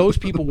 That those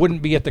people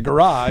wouldn't be at the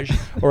garage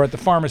or at the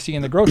pharmacy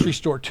and the grocery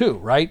store too,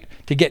 right?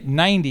 To get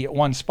 90 at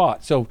one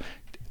spot. So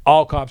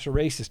all cops are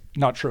racist.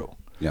 Not true.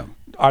 Yeah.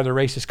 Are there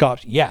racist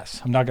cops?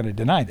 Yes. I'm not going to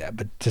deny that.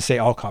 But to say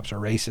all cops are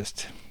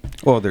racist.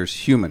 Well, there's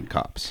human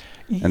cops.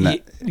 And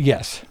that,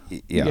 yes.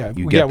 Yeah,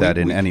 you get that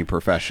in any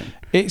profession.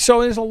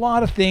 So there's a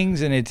lot of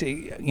things, and it's,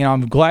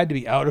 I'm glad to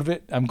be out of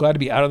it. I'm glad to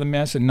be out of the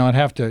mess and not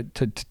have to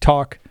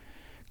talk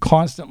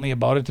constantly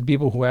about it to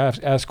people who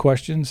ask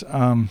questions.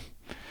 I'm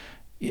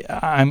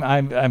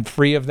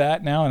free of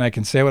that now, and I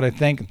can say what I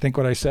think and think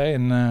what I say,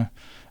 and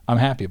I'm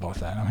happy about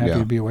that. I'm happy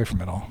to be away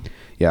from it all.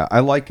 Yeah,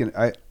 I like it.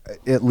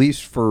 At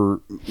least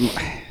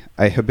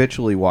I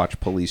habitually watch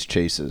police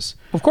chases.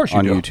 Of course you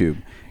on do.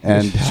 YouTube.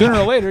 And sooner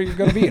or later, you're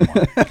going to be in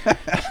one.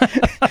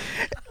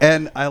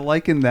 And I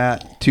liken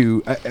that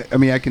to,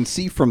 I can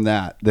see from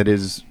that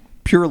is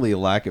purely a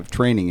lack of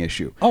training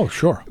issue. Oh,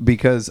 sure.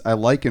 Because I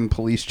liken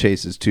police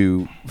chases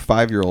to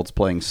 5-year-olds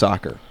playing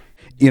soccer.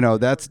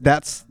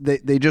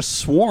 They just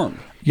swarm.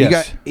 Yes. You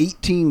got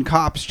 18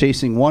 cops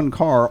chasing one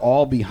car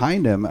all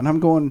behind him, and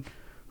I'm going,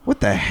 what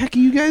the heck are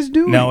you guys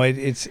doing? No,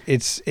 it's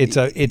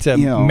a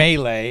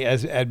melee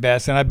at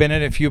best, and I've been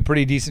in a few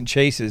pretty decent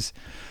chases.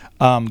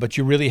 But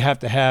you really have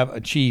to have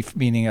a chief,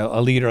 meaning a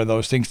leader of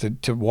those things,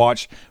 to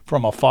watch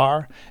from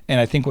afar.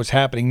 And I think what's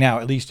happening now,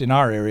 at least in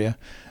our area,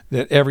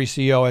 that every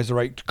CO has the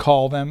right to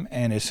call them.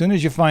 And as soon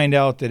as you find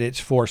out that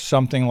it's for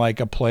something like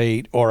a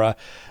plate or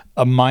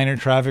a minor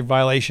traffic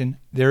violation,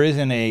 there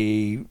isn't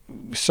a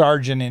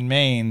sergeant in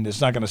Maine that's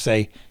not going to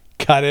say,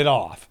 cut it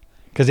off,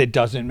 because it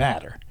doesn't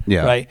matter.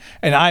 Yeah. Right.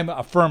 And I'm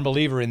a firm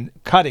believer in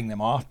cutting them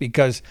off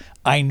because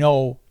I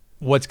know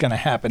what's going to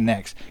happen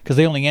next, because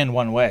they only end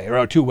one way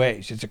or two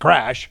ways. It's a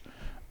crash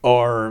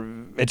or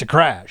it's a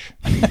crash.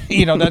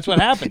 That's what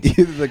happens.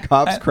 Either the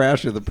cops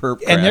crash or the perp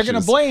crashes. And they're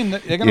going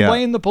to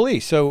blame the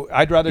police. So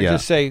I'd rather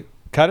just say,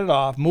 cut it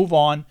off, move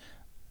on,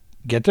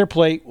 get their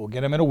plate. We'll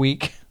get them in a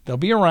week. They'll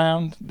be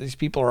around. These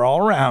people are all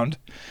around.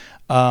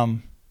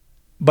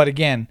 But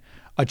again,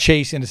 a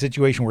chase in a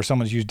situation where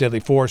someone's used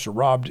deadly force or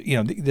robbed,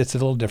 that's a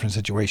little different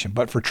situation.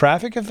 But for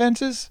traffic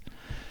offenses,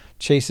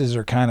 chases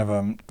are kind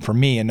of for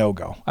me a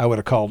no-go. I would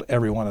have called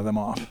every one of them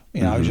off.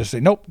 I would just say,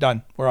 nope,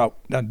 done. We're out.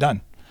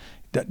 Done.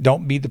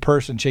 Don't be the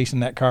person chasing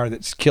that car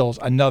that kills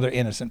another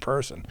innocent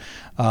person.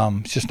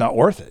 It's just not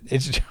worth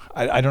it.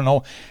 I don't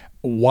know.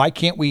 Why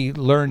can't we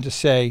learn to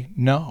say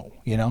no?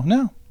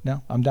 No,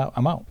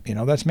 I'm out.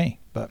 That's me.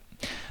 But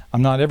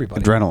I'm not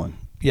everybody. Adrenaline.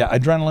 Yeah,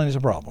 adrenaline is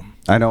a problem.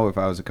 I know if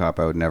I was a cop,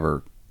 I would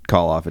never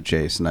call off a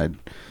chase, and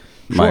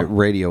my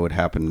radio would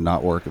happen to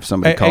not work if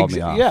somebody called me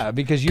off. Yeah,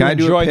 because you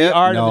enjoy the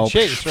art of the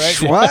chase,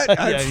 right? What?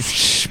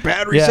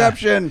 Bad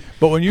reception. Yeah.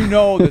 But when you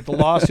know that the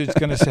lawsuit's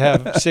going to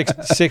have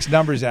six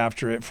numbers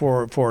after it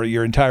for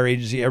your entire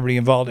agency, everybody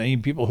involved, and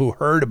even people who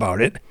heard about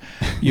it,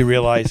 you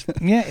realize,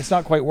 it's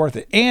not quite worth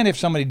it. And if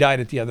somebody died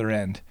at the other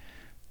end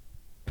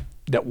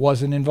that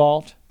wasn't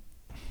involved,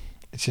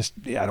 it's just,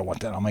 I don't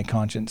want that on my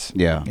conscience.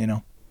 Yeah.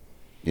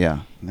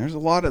 Yeah. And there's a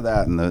lot of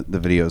that in the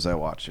videos I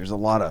watch. There's a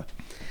lot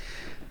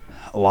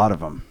of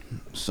them.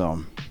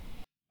 So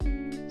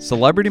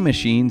Celebrity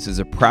Machines is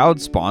a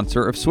proud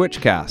sponsor of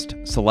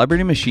Switchcast.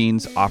 Celebrity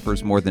Machines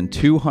offers more than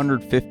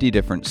 250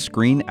 different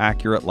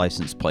screen-accurate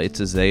license plates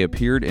as they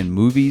appeared in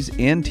movies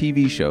and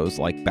TV shows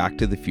like Back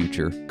to the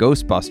Future,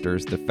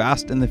 Ghostbusters, The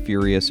Fast and the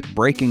Furious,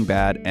 Breaking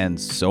Bad,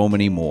 and so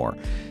many more.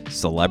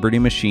 Celebrity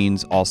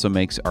Machines also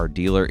makes our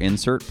dealer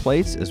insert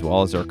plates as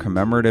well as our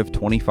commemorative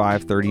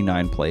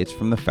 2539 plates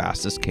from the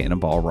fastest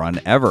cannonball run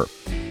ever.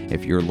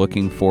 If you're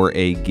looking for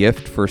a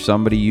gift for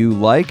somebody you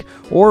like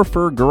or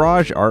for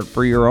garage art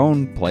for your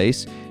own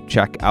place,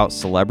 check out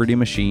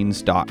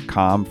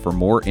CelebrityMachines.com for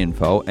more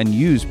info and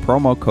use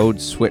promo code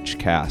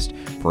SWITCHCAST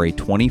for a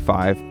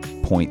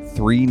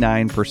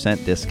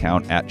 25.39%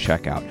 discount at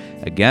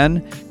checkout.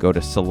 Again, go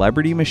to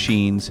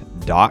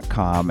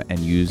CelebrityMachines.com and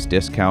use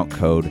discount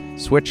code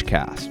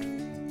SWITCHCAST.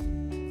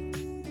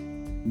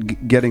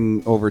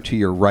 Getting over to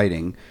your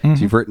writing, so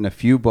you've written a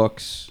few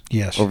books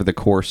over the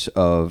course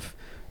of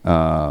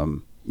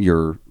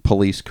your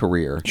police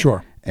career.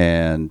 Sure.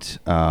 And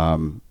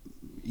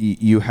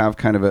you have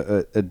kind of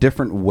a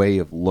different way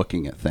of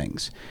looking at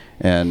things.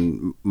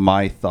 And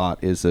my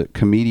thought is that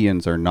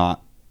comedians are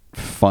not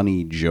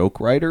funny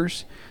joke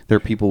writers. They're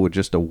people with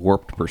just a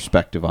warped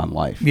perspective on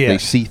life. Yes. They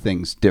see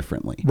things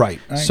differently. Right.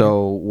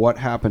 So what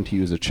happened to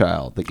you as a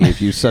child that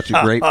gave you such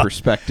a great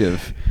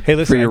perspective Hey,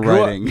 listen, for your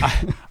writing?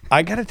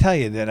 I got to tell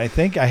you that I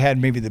think I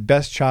had maybe the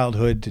best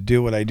childhood to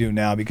do what I do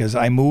now because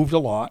I moved a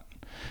lot.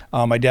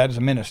 My dad was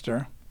a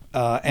minister.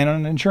 And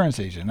an insurance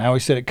agent. I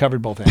always said it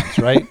covered both ends,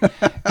 right?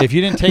 If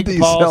you didn't take the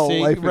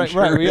policy,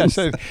 right, yeah.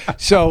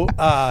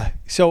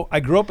 So I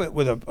grew up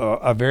with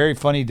a very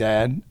funny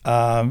dad,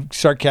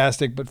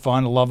 sarcastic but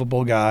fun,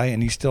 lovable guy,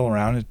 and he's still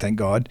around, thank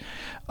God.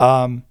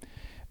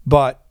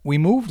 But we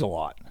moved a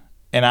lot,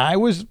 and I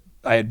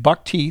had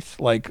buck teeth,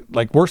 like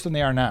worse than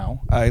they are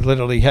now. I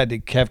literally had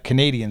to have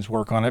Canadians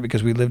work on it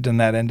because we lived in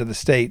that end of the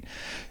state.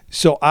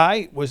 So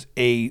I was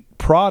a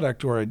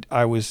product, or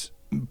I was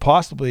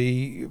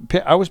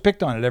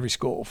picked on at every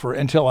school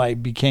until I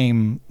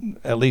became,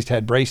 at least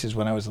had braces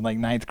when I was in like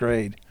 9th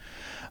grade.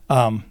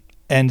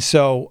 And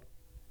so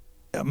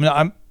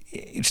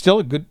it's still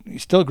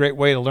a great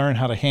way to learn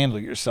how to handle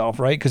yourself,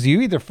 right? Because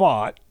you either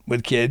fought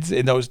with kids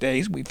in those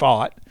days, we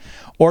fought,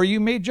 or you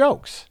made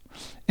jokes.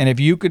 And if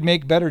you could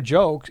make better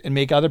jokes and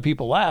make other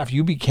people laugh,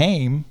 you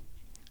became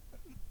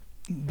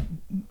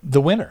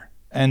the winner.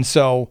 And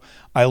so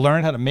I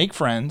learned how to make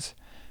friends.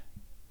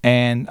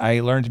 And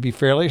I learned to be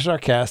fairly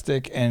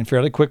sarcastic and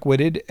fairly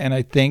quick-witted. And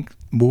I think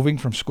moving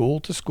from school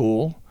to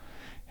school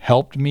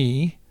helped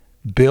me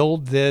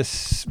build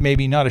this,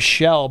 maybe not a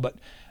shell, but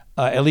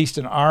at least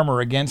an armor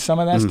against some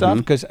of that stuff.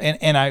 Because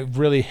and I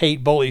really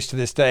hate bullies to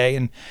this day.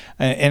 And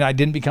I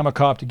didn't become a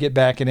cop to get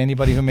back at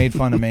anybody who made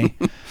fun of me.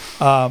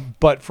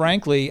 But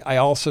frankly, I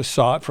also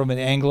saw it from an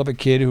angle of a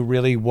kid who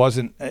really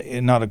wasn't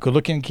not a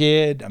good-looking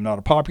kid. I'm not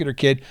a popular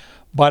kid.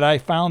 But I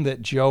found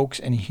that jokes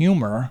and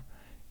humor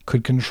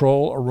could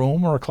control a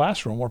room or a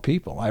classroom or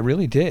people. I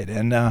really did.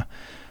 And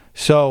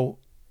so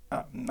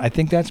I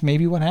think that's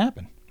maybe what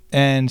happened.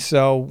 And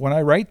so when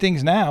I write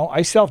things now,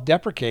 I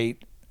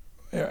self-deprecate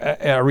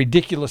at a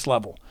ridiculous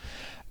level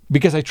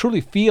because I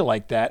truly feel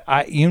like that.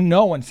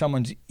 When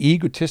someone's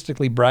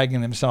egotistically bragging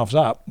themselves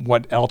up,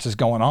 what else is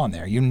going on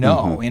there?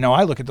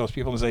 I look at those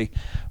people and say,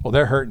 well,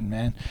 they're hurting,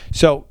 man.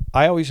 So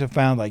I always have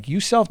found like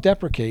you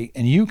self-deprecate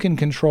and you can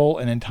control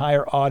an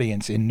entire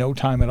audience in no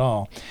time at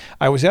all.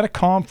 I was at a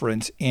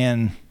conference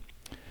in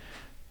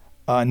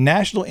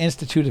National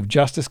Institute of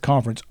Justice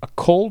conference, a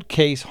cold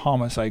case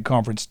homicide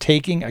conference,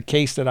 taking a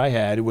case that I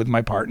had with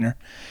my partner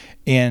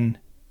it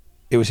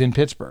was in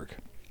Pittsburgh.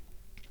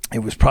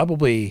 It was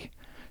probably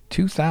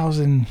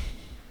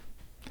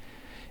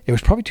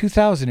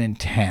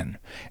 2010.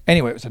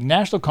 Anyway, it was a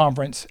national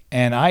conference,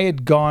 and I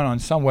had gone on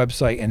some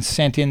website and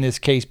sent in this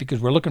case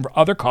because we're looking for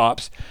other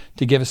cops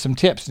to give us some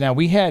tips. Now,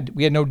 we had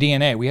no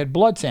DNA. We had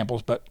blood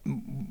samples, but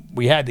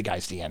we had the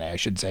guy's DNA, I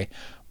should say,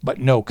 but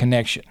no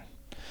connection.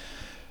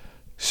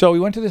 So we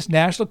went to this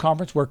national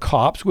conference where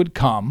cops would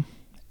come,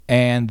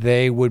 and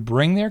they would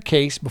bring their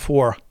case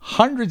before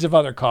hundreds of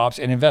other cops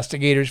and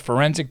investigators,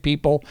 forensic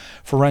people,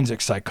 forensic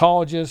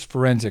psychologists,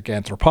 forensic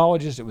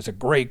anthropologists. It was a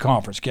great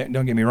conference,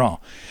 don't get me wrong.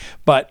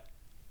 But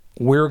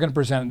we were going to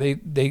present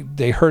it.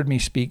 They heard me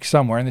speak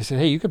somewhere, and they said,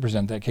 hey, you could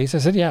present that case. I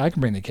said, yeah, I can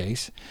bring the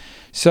case.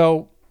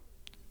 So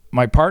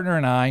my partner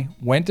and I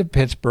went to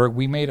Pittsburgh.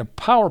 We made a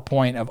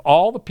PowerPoint of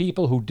all the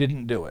people who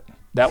didn't do it.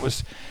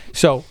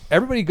 So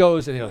everybody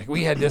goes and they're like,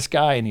 we had this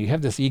guy, and you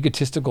have this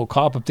egotistical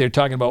cop up there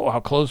talking about how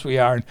close we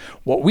are. And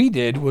what we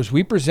did was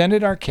we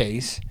presented our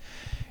case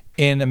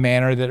in a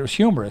manner that was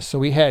humorous. So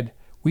we had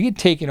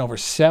taken over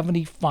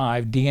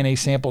 75 DNA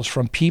samples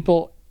from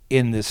people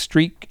in the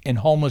street and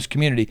homeless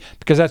community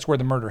because that's where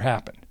the murder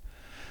happened.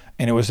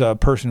 And it was a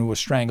person who was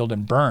strangled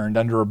and burned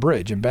under a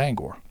bridge in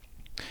Bangor.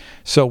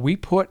 So we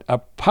put a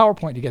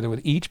PowerPoint together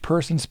with each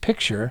person's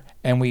picture,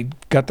 and we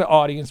got the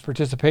audience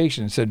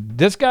participation and said,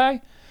 this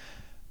guy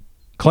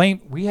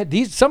claimed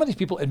some of these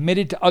people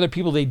admitted to other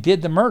people they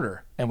did the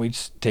murder, and we'd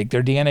take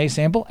their DNA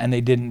sample and they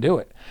didn't do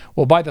it.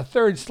 Well, by the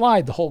third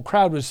slide, the whole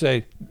crowd would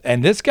say,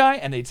 and this guy?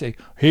 And they'd say,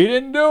 he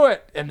didn't do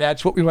it. And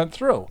that's what we went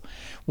through.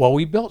 Well,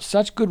 we built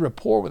such good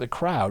rapport with the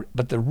crowd,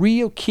 but the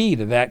real key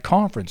to that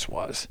conference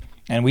was,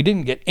 and we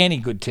didn't get any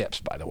good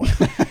tips, by the way.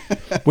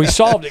 We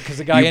solved it because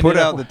the guy put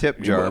out the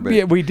tip jar, but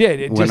yeah, we did.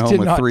 It went just home did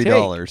with not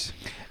 $3. take.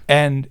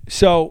 And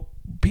so,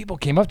 people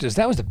came up to us.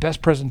 That was the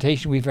best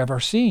presentation we've ever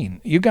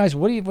seen. You guys,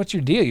 what's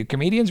your deal? You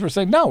comedians? We're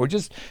saying, no, we're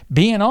just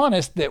being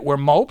honest that we're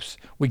mopes.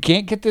 We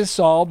can't get this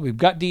solved. We've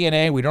got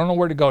DNA. We don't know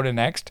where to go to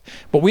next.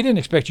 But we didn't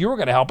expect you were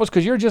going to help us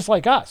because you're just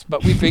like us.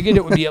 But we figured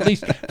it would be at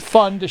least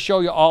fun to show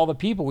you all the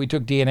people we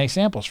took DNA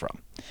samples from.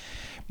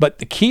 But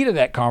the key to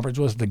that conference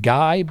was the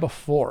guy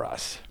before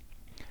us.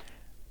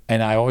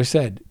 And I always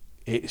said,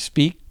 it's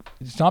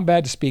not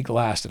bad to speak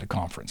last at a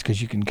conference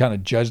because you can kind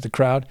of judge the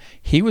crowd.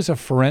 He was a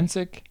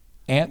forensic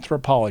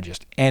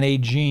anthropologist and a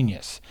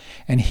genius.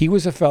 And he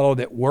was a fellow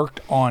that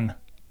worked on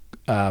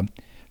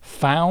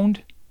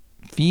found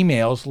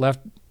females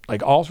left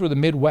like all through the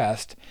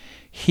Midwest.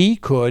 He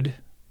could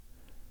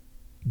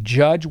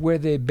judge where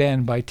they'd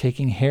been by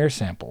taking hair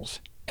samples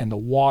and the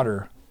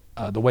water,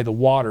 the way the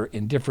water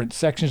in different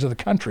sections of the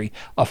country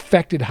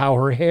affected how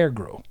her hair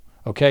grew.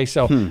 Okay,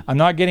 so I'm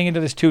not getting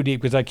into this too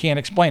deep because I can't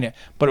explain it,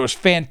 but it was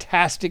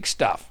fantastic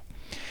stuff.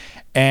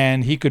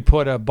 And he could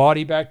put a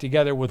body back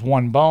together with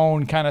one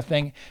bone kind of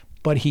thing.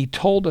 But he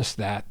told us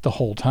that the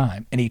whole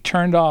time. And he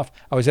turned off.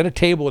 I was at a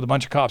table with a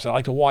bunch of cops. I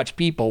like to watch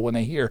people when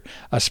they hear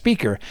a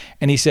speaker.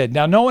 And he said,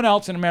 now no one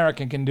else in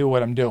America can do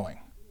what I'm doing.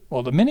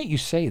 Well, the minute you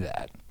say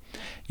that,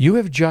 you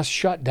have just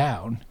shut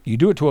down. You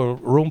do it to a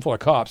room full of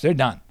cops, they're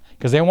done.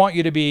 Because they want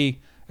you to be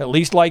at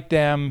least like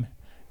them.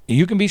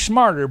 You can be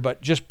smarter,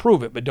 but just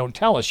prove it, but don't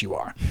tell us you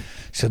are.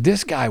 So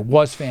this guy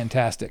was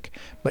fantastic.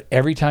 But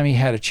every time he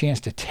had a chance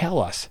to tell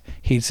us,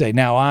 he'd say,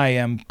 now I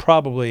am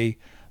probably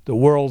the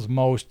world's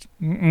most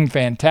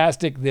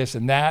fantastic this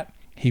and that.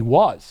 He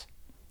was,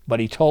 but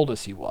he told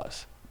us he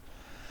was.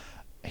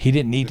 He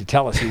didn't need to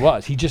tell us he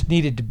was. He just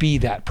needed to be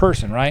that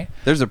person, right?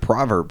 There's a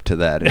proverb to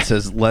that. It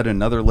says, let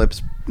another's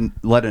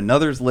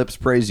lips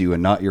praise you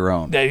and not your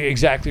own.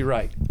 Exactly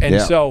right. And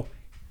so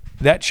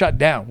that shut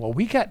down. Well,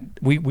 we got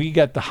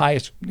the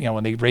highest,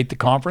 when they rate the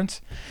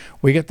conference,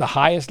 we got the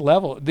highest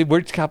level. We're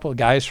a couple of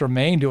guys from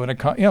Maine doing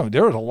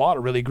there was a lot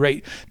of really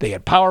great, they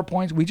had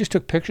PowerPoints. We just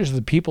took pictures of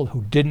the people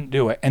who didn't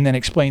do it and then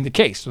explained the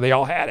case. So they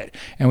all had it.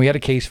 And we had a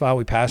case file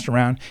we passed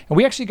around. And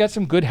we actually got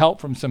some good help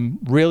from some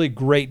really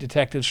great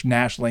detectives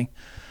nationally.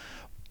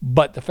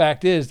 But the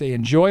fact is, they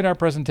enjoyed our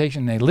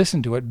presentation and they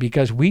listened to it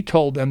because we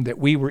told them that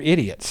we were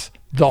idiots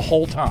the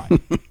whole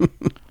time.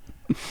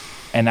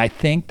 And I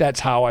think that's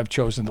how I've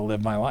chosen to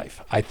live my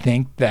life. I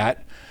think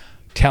that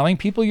telling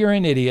people you're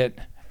an idiot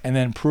and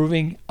then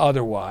proving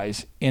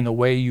otherwise in the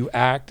way you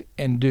act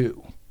and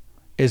do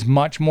is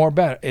much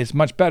better. It's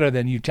much better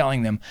than you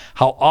telling them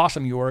how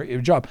awesome you were at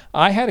your job.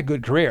 I had a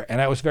good career and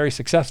I was very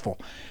successful,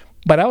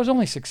 but I was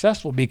only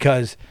successful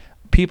because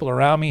people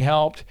around me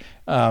helped.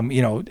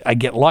 I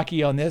get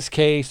lucky on this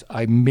case.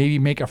 I maybe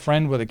make a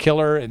friend with a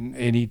killer and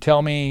he'd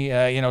tell me,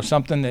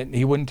 something that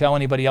he wouldn't tell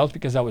anybody else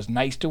because I was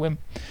nice to him.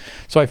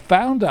 So I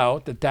found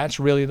out that that's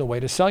really the way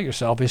to sell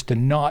yourself, is to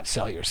not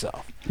sell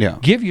yourself. Yeah.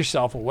 Give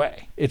yourself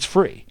away. It's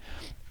free.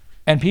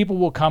 And people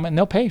will come and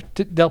they'll pay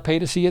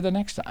to see you the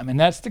next time. And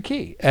that's the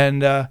key.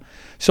 And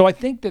so I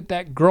think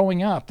that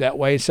growing up that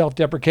way,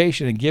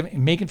 self-deprecation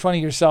and making fun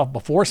of yourself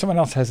before someone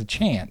else has a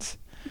chance,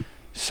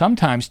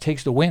 sometimes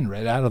takes the wind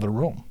right out of the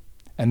room.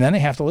 And then they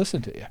have to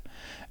listen to you.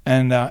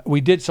 And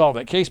we did solve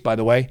that case, by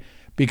the way,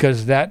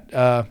 because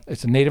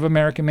it's a Native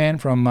American man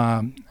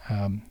from,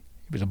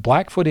 he was a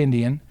Blackfoot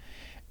Indian,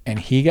 and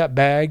he got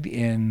bagged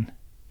in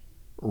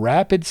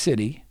Rapid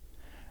City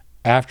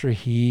after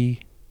he,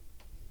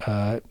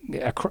 a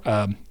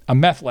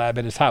meth lab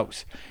at his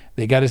house.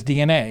 They got his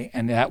DNA,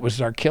 and that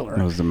was our killer.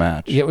 It was the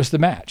match. It was the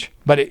match.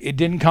 But it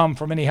didn't come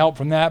from any help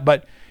from that,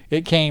 but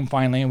it came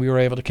finally, and we were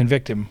able to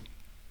convict him.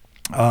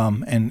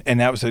 And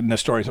that was in the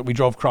story. So we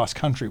drove cross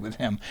country with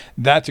him.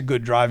 That's a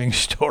good driving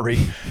story.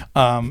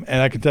 And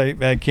I can tell you,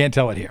 I can't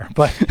tell it here,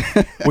 but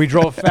we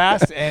drove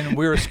fast and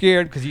we were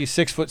scared because he's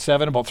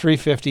 6'7", about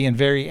 350, and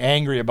very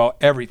angry about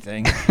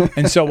everything.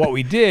 And so what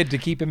we did to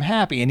keep him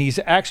happy, and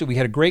we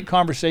had a great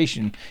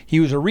conversation.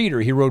 He was a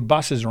reader. He rode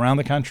buses around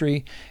the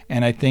country.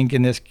 And I think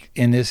in this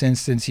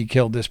instance, he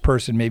killed this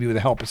person, maybe with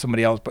the help of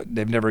somebody else, but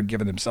they've never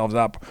given themselves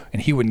up,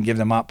 and he wouldn't give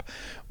them up.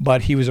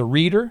 But he was a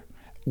reader,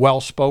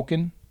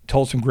 well-spoken,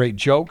 told some great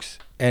jokes,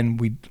 and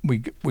we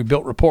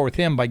built rapport with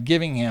him by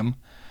giving him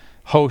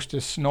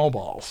Hostess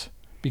snowballs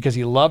because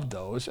he loved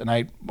those. And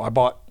I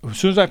bought, as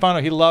soon as I found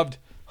out he loved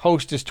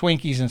Hostess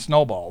Twinkies and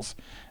snowballs,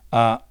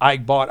 I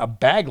bought a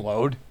bag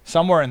load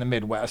somewhere in the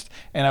Midwest,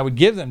 and I would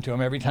give them to him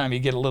every time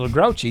he'd get a little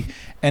grouchy.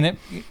 And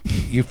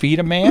you feed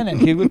a man,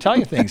 and he would tell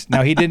you things.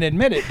 Now, he didn't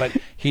admit it, but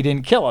he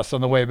didn't kill us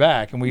on the way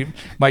back. And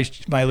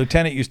my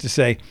lieutenant used to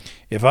say,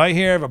 if I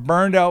hear of a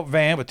burned out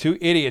van with two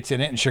idiots in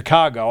it in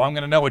Chicago, I'm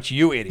going to know it's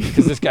you idiot,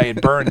 because this guy had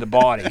burned the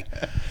body.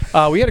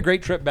 We had a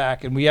great trip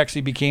back, and we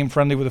actually became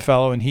friendly with a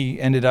fellow, and he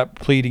ended up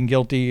pleading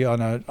guilty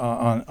on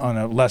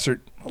a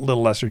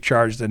little lesser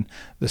charge than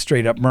the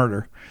straight up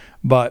murder.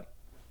 But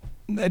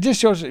it just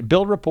shows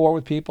build rapport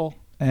with people,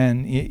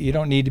 and you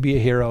don't need to be a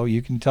hero.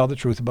 You can tell the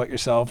truth about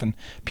yourself, and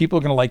people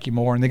are going to like you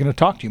more, and they're going to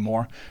talk to you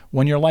more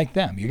when you're like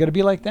them. You got to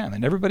be like them,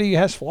 and everybody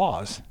has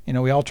flaws.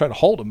 We all try to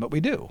hold them, but we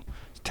do.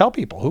 Tell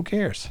people, who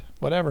cares?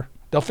 Whatever.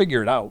 They'll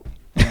figure it out.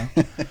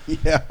 You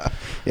know?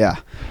 Yeah.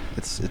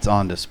 It's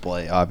on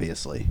display,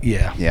 obviously.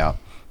 Yeah.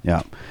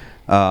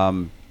 Yeah.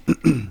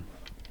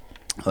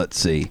 Let's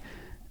see.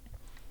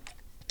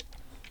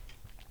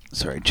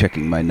 Sorry,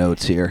 checking my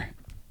notes here.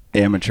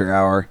 Amateur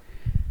hour.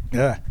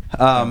 Yeah.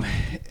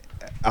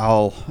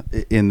 I'll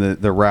in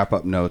the wrap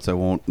up notes. I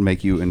won't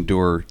make you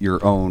endure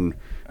your own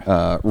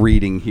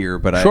reading here,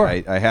 but Sure.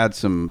 I had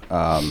some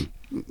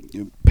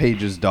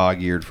pages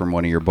dog-eared from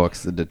one of your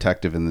books, The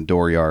Detective in the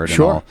Dooryard.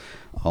 Sure.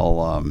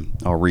 And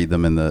I'll read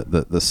them in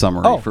the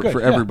summary for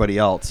good, everybody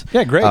else.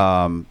 Yeah, great.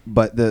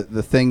 But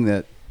the thing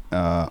that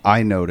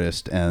I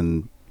noticed,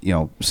 and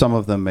some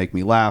of them make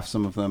me laugh,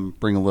 some of them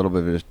bring a little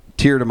bit of a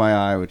tear to my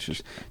eye, which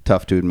is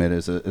tough to admit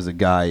as a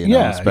guy,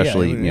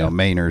 especially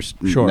Mainers.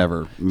 Sure.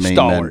 Never Maine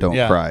Stalwart, men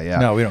don't cry. Yeah,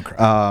 no, we don't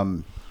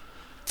cry.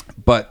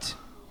 But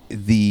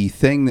the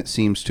thing that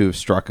seems to have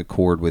struck a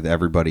chord with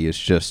everybody is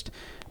just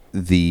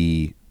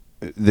that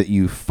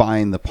you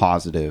find the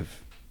positive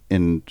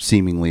in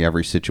seemingly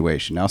every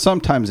situation. Now,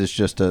 sometimes it's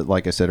just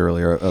like I said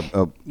earlier,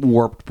 a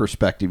warped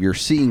perspective. You're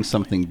seeing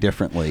something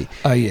differently.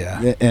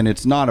 Yeah. And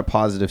it's not a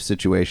positive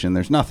situation.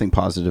 There's nothing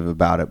positive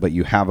about it, but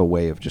you have a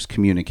way of just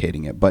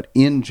communicating it. But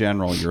in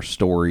general, your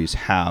stories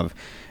have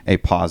a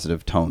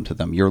positive tone to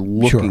them. You're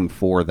looking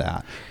for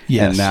that.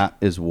 Yes. And that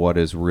is what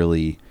has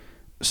really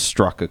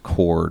struck a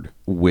chord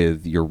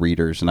with your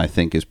readers, and I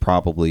think is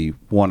probably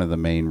one of the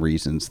main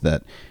reasons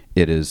that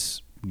it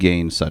is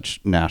gained such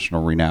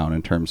national renown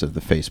in terms of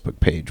the Facebook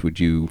page. Would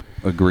you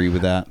agree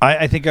with that?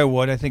 I think I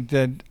would. I think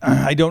that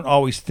I don't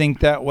always think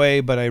that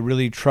way, but I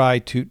really try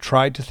to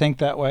think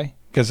that way,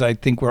 because I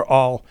think we're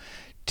all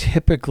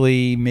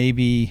typically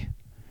maybe,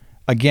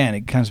 again,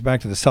 it comes back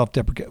to the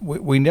self-deprecation.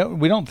 We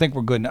don't think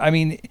we're good enough. I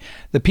mean,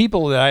 the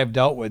people that I have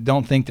dealt with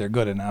don't think they're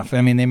good enough.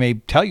 I mean, they may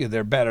tell you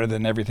they're better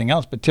than everything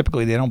else, but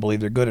typically they don't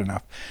believe they're good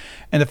enough.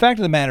 And the fact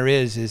of the matter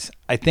is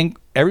I think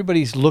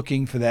everybody's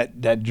looking for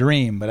that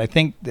dream. But I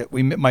think that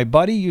my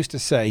buddy used to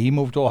say, he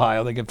moved to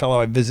Ohio, like a fellow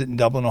I visit in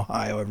Dublin,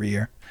 Ohio every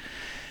year.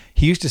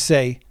 He used to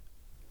say,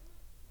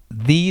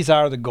 "These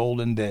are the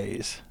golden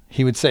days."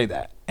 He would say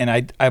that. And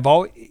I've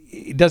always,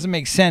 it doesn't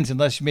make sense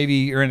unless maybe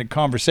you're in a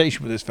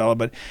conversation with this fella,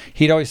 but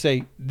he'd always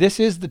say, "This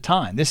is the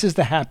time. This is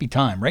the happy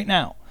time right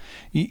now."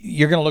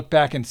 You're going to look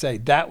back and say,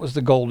 that was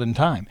the golden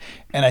time.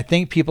 And I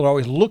think people are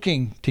always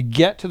looking to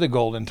get to the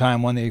golden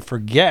time when they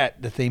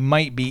forget that they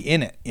might be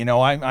in it.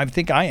 I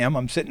think I am.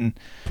 I'm sitting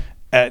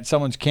at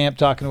someone's camp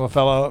talking to a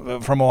fellow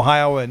from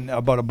Ohio and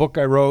about a book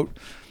I wrote.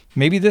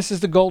 Maybe this is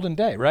the golden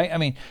day, right? I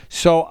mean,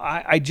 so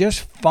I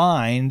just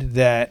find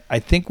that I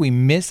think we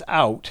miss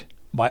out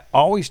by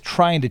always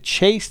trying to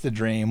chase the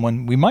dream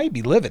when we might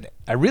be living it.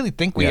 I really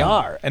think we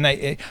are.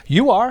 And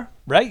you are,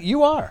 right?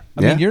 You are.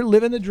 I mean, you're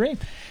living the dream.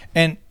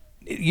 And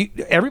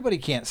everybody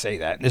can't say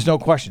that. There's no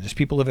question. There's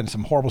people living in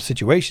some horrible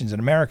situations in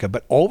America.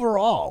 But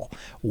overall,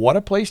 what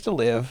a place to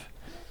live.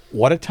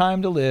 What a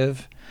time to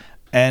live.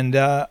 And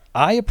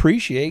I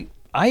appreciate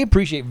a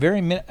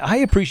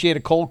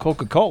cold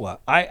Coca-Cola.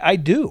 I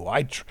do.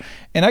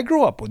 And I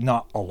grew up with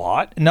not a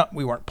lot.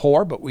 We weren't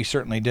poor, but we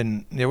certainly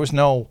didn't. There was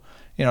no,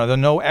 there were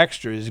no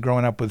extras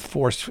growing up with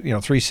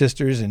three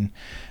sisters and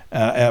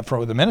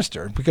for the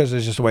minister, because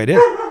it's just the way it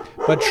is.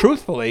 But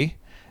truthfully,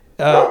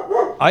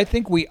 I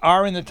think we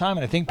are in the time,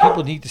 and I think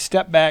people need to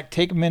step back,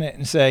 take a minute,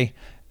 and say,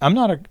 I'm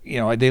not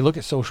they look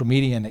at social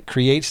media and it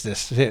creates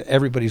this,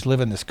 everybody's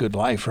living this good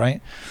life,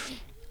 right?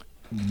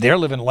 They're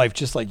living life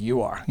just like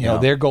you are.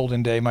 Their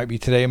golden day might be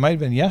today, it might have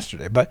been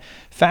yesterday. But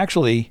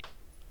factually,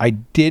 I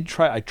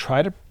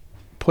try to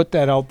put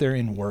that out there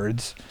in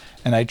words,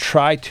 and I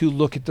try to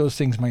look at those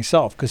things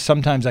myself, because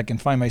sometimes I can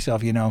find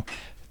myself,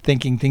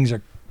 thinking things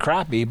are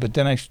crappy, but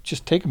then I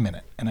just take a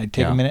minute, and I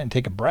take a minute and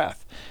take a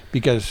breath,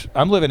 because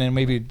I'm living in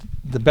maybe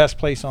the best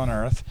place on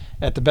earth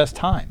at the best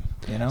time.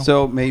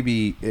 So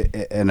maybe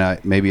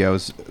I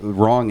was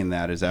wrong in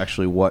that, is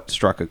actually what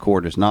struck a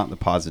chord is not the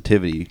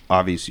positivity.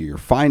 Obviously, you're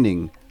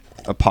finding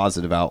a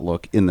positive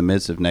outlook in the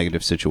midst of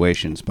negative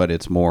situations, but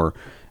it's more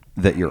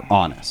that you're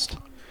honest.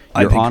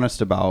 You're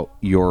honest about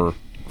your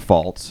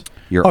faults.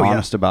 You're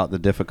honest about the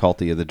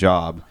difficulty of the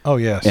job. Oh,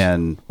 yes.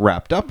 And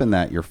wrapped up in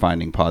that, you're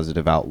finding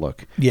positive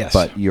outlook. Yes.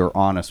 But you're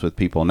honest with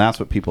people, and that's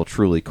what people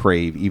truly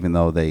crave, even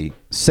though they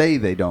say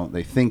they don't,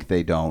 they think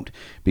they don't.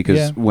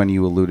 Because when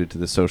you alluded to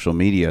the social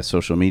media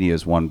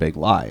is one big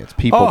lie. It's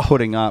people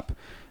putting up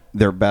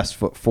their best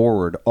foot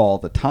forward all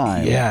the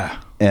time. Yeah.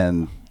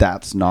 And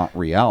that's not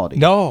reality.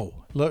 No.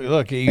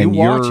 Look,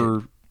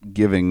 you're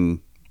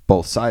giving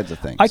both sides of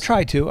things. I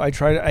try to,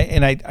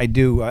 and I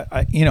do.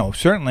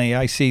 Certainly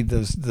I see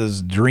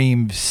those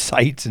dream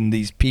sites and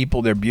these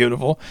people. They're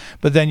beautiful,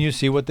 but then you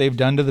see what they've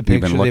done to the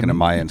picture. You've been looking at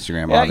my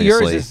Instagram, obviously.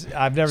 Yours is.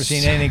 I've never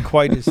seen anything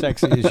quite as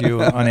sexy as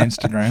you on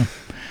Instagram.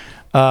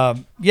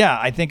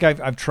 I think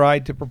I've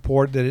tried to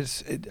purport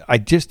that I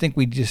just think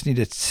we just need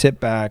to sit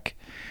back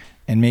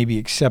and maybe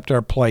accept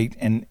our plight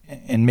and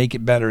make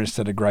it better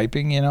instead of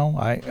griping.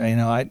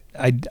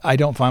 I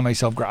don't find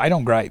myself. I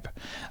don't gripe.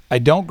 I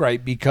don't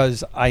gripe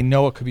because I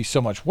know it could be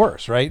so much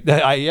worse. Right.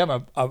 I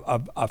am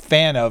a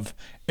fan of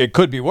it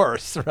could be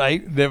worse.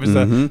 Right. There was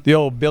the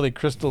old Billy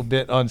Crystal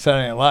bit on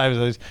Saturday Night Live. It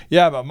was,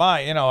 yeah, but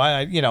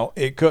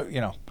it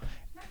could.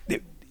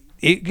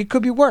 It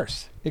could be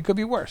worse. It could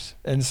be worse.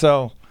 And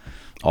so,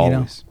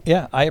 always.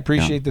 I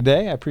appreciate the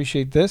day. I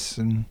appreciate this,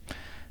 and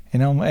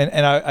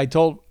I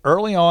told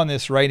early on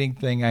this writing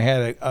thing, I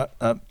had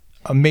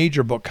a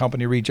major book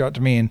company reach out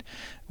to me, and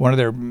one of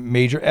their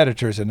major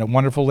editors, and a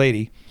wonderful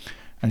lady,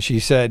 and she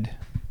said,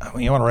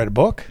 "You want to write a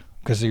book?"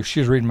 Because she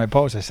was reading my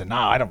post. I said, "No,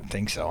 I don't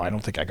think so. I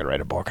don't think I could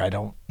write a book. I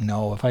don't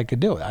know if I could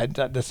do it.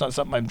 That's not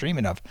something I'm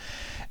dreaming of."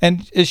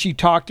 And as she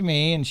talked to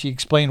me and she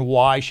explained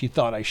why she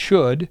thought I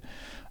should,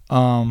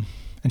 and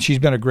she's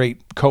been a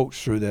great coach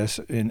through this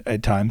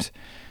at times,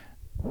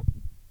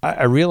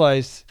 I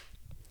realized,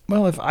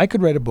 well, if I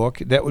could write a book,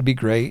 that would be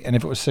great. And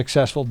if it was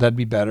successful, that'd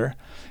be better.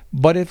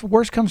 But if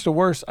worse comes to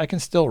worse, I can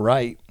still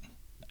write.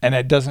 And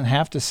it doesn't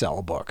have to sell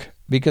a book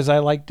because I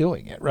like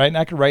doing it, right? And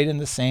I could write in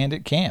the sand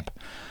at camp.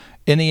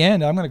 In the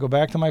end, I'm going to go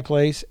back to my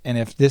place. And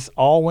if this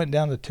all went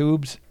down the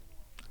tubes,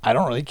 I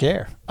don't really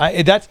care.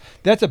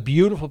 That's a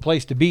beautiful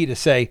place to be, to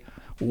say,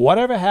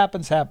 whatever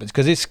happens, happens.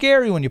 Because it's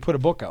scary when you put a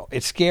book out.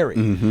 It's scary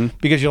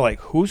because you're like,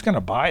 who's going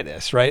to buy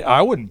this, right?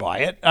 I wouldn't buy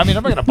it. I mean,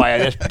 I'm not going to buy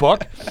this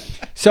book.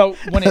 So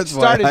when That's it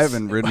started, why I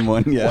haven't written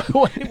one yet.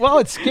 Well,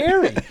 it's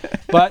scary.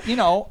 But,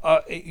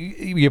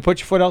 you put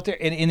your foot out there.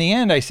 And in the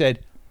end, I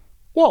said,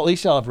 well, at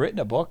least I'll have written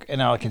a book, and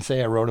now I can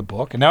say I wrote a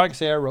book, and now I can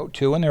say I wrote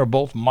two, and they were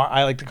both,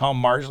 I like to call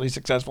them marginally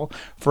successful.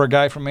 For a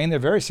guy from Maine, they're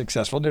very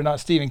successful. They're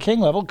not Stephen King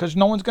level because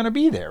no one's going to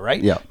be there,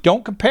 right? Yeah.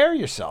 Don't compare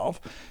yourself.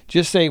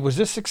 Just say, was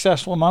this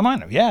successful in my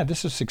mind? Yeah,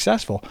 this is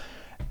successful.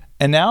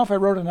 And now if I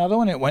wrote another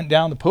one, it went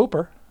down the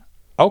pooper,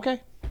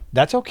 okay,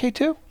 that's okay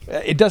too.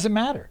 It doesn't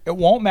matter. It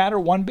won't matter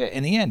one bit.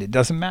 In the end, it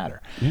doesn't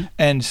matter. Mm-hmm.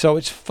 And so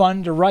it's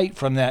fun to write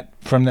from that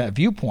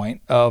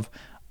viewpoint of,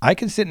 I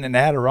can sit in an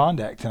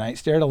Adirondack tonight,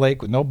 stare at a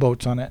lake with no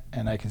boats on it,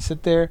 and I can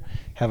sit there,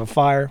 have a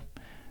fire,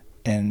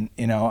 and,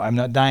 I'm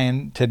not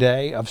dying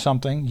today of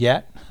something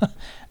yet.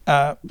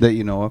 That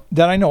you know of?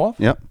 That I know of.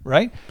 Yep.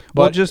 Right?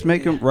 But just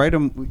write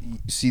them.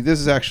 See, this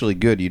is actually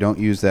good. You don't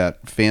use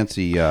that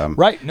fancy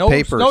right. No,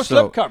 paper. No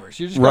slip covers.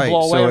 You're just going to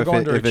blow away or go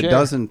under a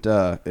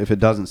chair. If it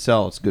doesn't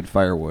sell, it's good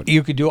firewood.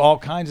 You could do all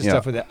kinds of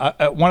stuff with it.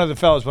 One of the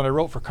fellows, when I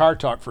wrote for Car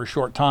Talk for a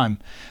short time,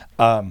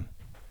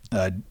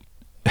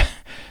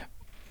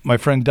 my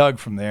friend Doug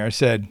from there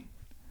said,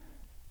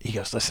 he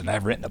goes, listen,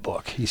 I've written a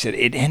book. He said,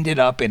 it ended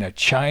up in a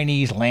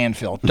Chinese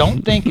landfill.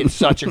 Don't think it's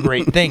such a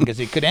great thing because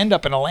it could end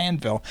up in a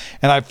landfill.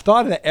 And I've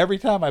thought of that every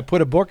time I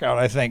put a book out.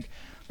 I think,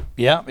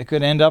 yeah, it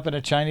could end up in a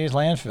Chinese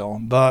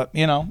landfill. But,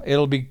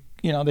 it'll be,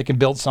 they can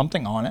build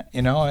something on it,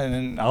 and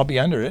I'll be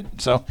under it.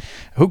 So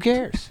who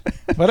cares?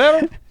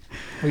 Whatever.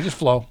 We just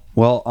flow.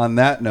 Well, on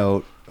that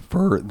note,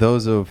 for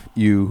those of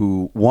you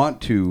who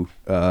want to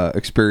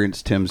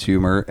experience Tim's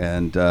humor,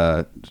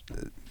 and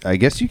I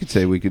guess you could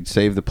say we could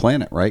save the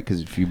planet, right?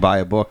 Because if you buy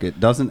a book, it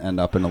doesn't end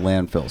up in a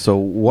landfill. So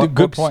what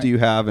books do you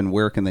have, and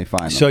where can they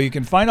find them? So you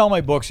can find all my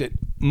books at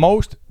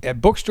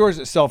bookstores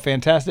that sell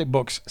fantastic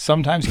books.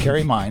 Sometimes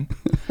carry mine.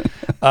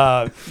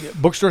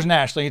 Bookstores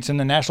nationally. It's in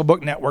the National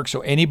Book Network, so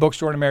any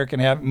bookstore in America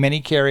can have.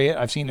 Many carry it.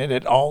 I've seen it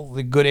at all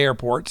the good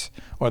airports,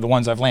 or the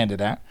ones I've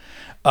landed at.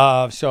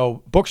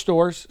 So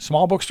bookstores,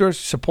 small bookstores,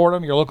 support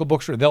them. Your local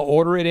bookstore, they'll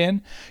order it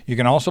in. You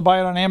can also buy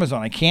it on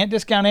Amazon. I can't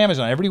discount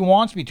Amazon. Everybody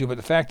wants me to, but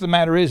the fact of the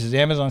matter is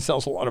Amazon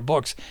sells a lot of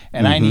books,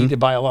 and I need to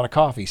buy a lot of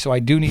coffee. So I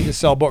do need to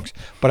sell books,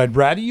 but I'd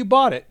rather you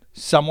bought it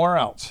somewhere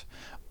else.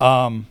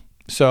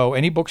 So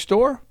any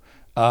bookstore,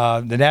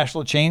 the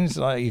national chains,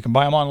 you can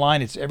buy them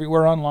online. It's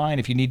everywhere online.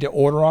 If you need to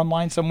order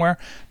online somewhere,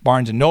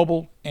 Barnes &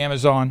 Noble,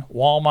 Amazon,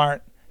 Walmart,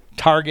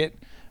 Target,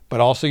 but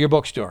also your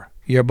bookstore.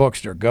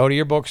 Go to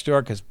your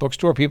bookstore, because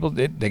bookstore people,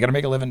 they got to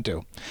make a living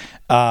too.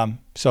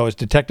 So it's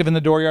Detective in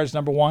the Dooryard is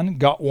number 1.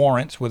 Got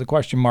Warrants with a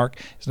question mark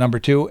is number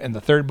 2. And the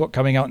third book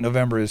coming out in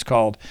November is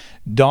called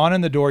Dawn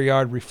in the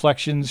Dooryard,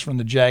 Reflections from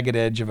the Jagged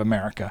Edge of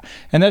America.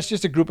 And that's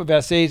just a group of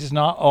essays. It's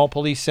not all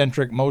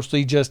police-centric,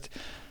 mostly just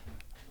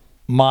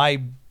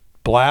my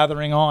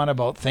blathering on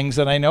about things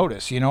that I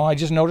notice. I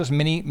just notice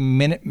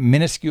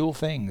minuscule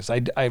things.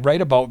 I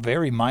write about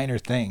very minor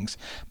things,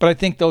 but I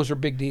think those are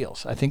big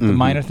deals. I think the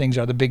minor things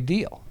are the big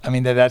deal. I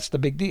mean, that's the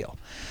big deal.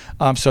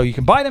 So you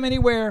can buy them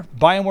anywhere,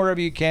 buy them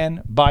wherever you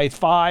can, buy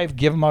 5,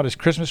 give them out as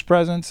Christmas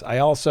presents. I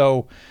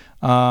also,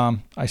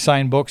 I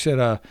sign books at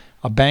a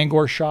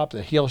Bangor shop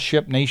that he'll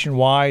ship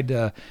nationwide,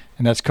 and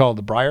that's called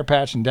the Briar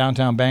Patch in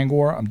downtown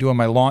Bangor. I'm doing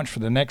my launch for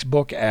the next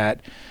book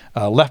at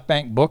Left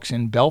Bank Books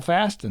in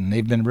Belfast, and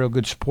they've been real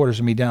good supporters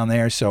of me down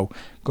there. So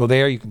go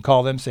there. You can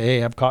call them, say, hey,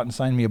 have Cotton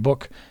sign me a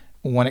book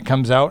when it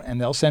comes out, and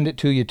they'll send it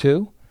to you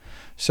too.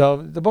 So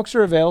the books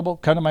are available.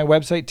 Come to my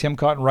website,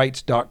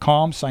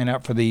 timcottonwrites.com. Sign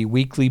up for the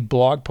weekly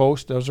blog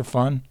post. Those are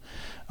fun.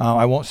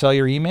 I won't sell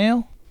your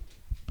email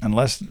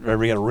unless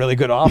we get a really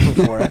good offer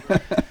for it.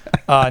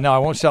 No, I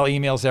won't sell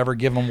emails ever.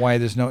 Give them away.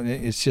 There's no.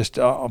 It's just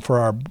for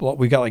our.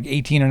 We got like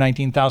 18 or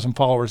 19,000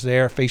 followers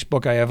there.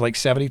 Facebook, I have like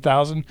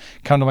 70,000.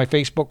 Come to my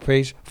Facebook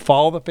page.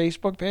 Follow the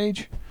Facebook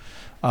page.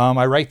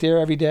 I write there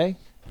every day.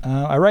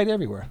 I write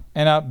everywhere.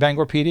 And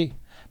Bangor PD,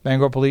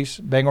 Bangor Police,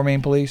 Bangor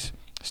Maine Police.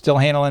 Still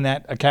handling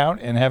that account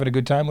and having a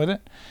good time with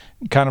it.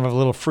 Kind of a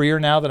little freer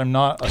now that I'm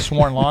not a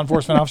sworn law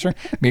enforcement officer.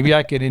 Maybe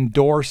I could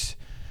endorse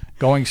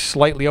going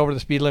slightly over the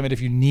speed limit if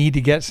you need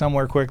to get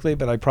somewhere quickly,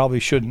 but I probably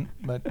shouldn't.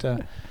 But, I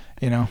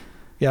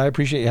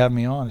appreciate you having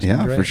me on. It's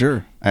been great. For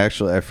sure. I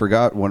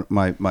forgot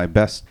my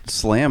best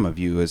slam of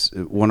you is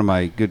one of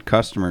my good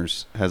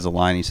customers has a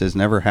line. He says,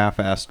 "Never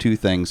half-ass two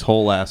things,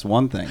 whole-ass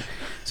one thing."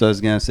 So I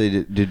was going to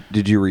say,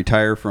 did you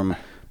retire from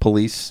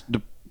police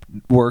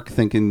work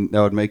thinking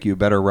that would make you a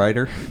better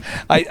writer?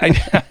 I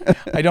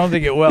don't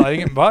think it will. I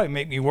think it probably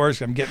make me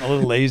worse. I'm getting a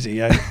little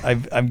lazy.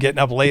 I'm getting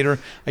up later.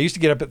 I used to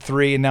get up at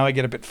 3 and now I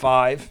get up at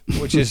 5,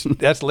 which is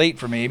that's late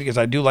for me because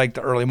I do like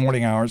the early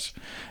morning hours.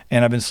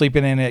 And I've been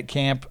sleeping in at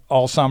camp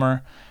all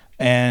summer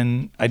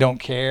and I don't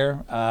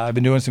care. I've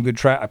been doing some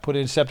good I put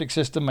in a septic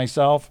system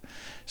myself,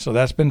 so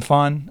that's been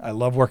fun. I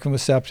love working with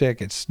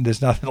septic.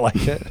 There's nothing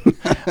like it.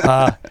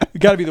 It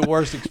got to be the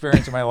worst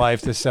experience of my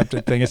life, this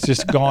septic thing. It's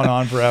just gone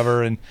on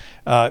forever, and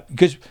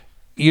because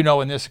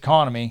in this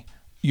economy,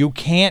 you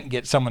can't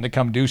get someone to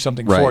come do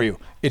something for you.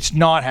 It's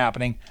not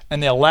happening,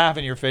 and they'll laugh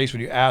in your face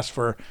when you ask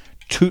for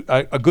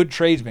a good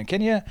tradesman.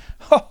 Can you?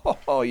 No,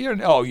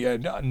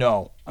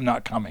 I'm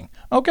not coming.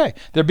 Okay,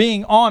 they're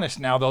being honest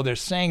now, though. They're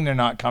saying they're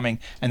not coming,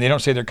 and they don't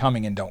say they're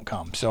coming and don't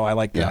come. So I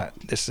like that.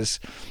 This is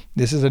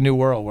a new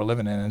world we're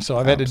living in, and so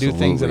I've had to do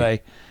things that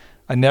I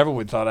never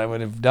would thought I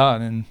would have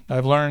done, and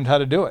I've learned how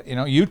to do it.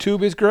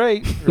 YouTube is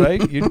great,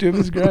 right? YouTube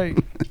is great.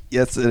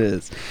 Yes, it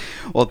is.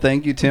 Well,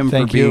 thank you, Tim,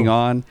 for being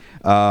on.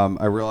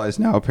 I realize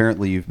now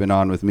apparently you've been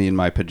on with me in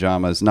my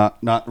pajamas. Not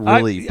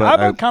really, but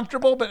I'm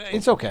uncomfortable, but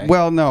it's okay.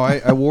 Well, no,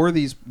 I wore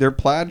these. They're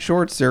plaid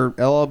shorts. They're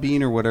LL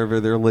Bean or whatever.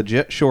 They're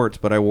legit shorts,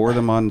 but I wore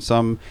them on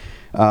some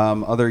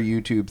other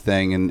YouTube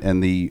thing,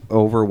 and the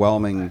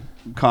overwhelming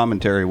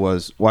commentary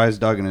was, "Why is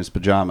Doug in his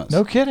pajamas?"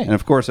 No kidding. And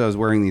of course, I was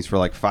wearing these for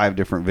like 5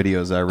 different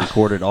videos I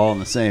recorded all in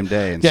the same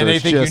day. And yeah, so they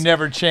think you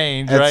never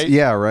change, right?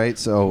 Yeah, right.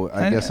 So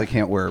I guess I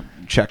can't wear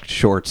checked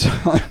shorts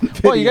on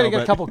video, well, you got to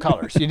get a couple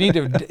colors. You need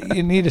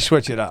to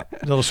switch it up.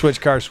 A little switch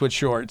car, switch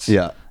shorts.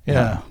 Yeah.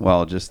 Yeah.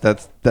 Well, just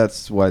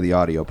that's why the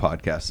audio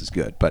podcast is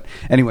good. But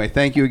anyway,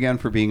 thank you again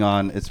for being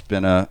on. It's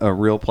been a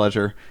real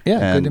pleasure. Yeah,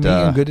 and, good to meet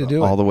you and good to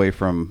do it. All the way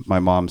from my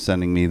mom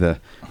sending me the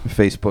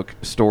Facebook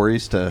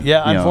stories to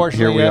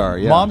unfortunately, here we are.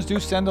 Yeah. Moms do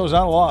send those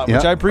out a lot,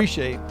 which I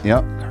appreciate.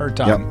 Yep. Her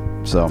time.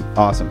 Yep. So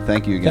awesome.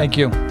 Thank you again. Thank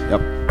you.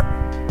 Yep.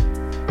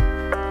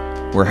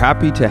 We're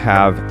happy to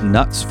have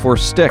Nuts for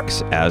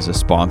Sticks as a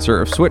sponsor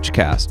of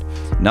Switchcast.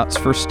 Nuts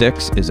for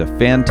Sticks is a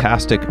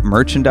fantastic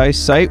merchandise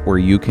site where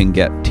you can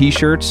get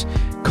t-shirts,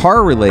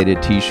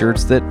 car-related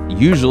t-shirts that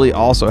usually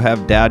also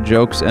have dad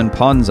jokes and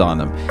puns on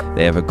them.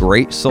 They have a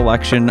great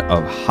selection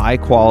of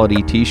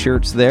high-quality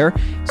t-shirts there,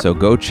 so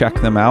go check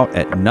them out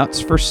at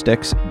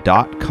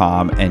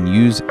nutsforsticks.com and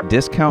use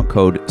discount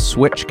code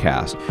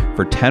SWITCHCAST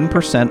for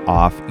 10%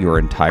 off your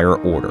entire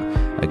order.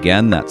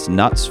 Again, that's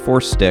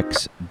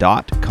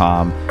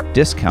nutsforsticks.com,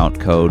 discount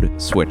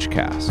code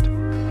SWITCHCAST.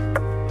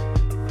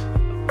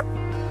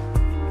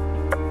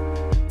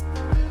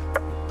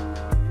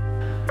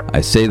 I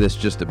say this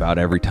just about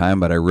every time,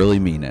 but I really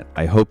mean it.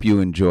 I hope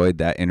you enjoyed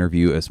that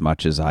interview as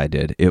much as I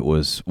did. It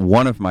was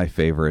one of my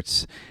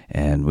favorites,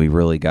 and we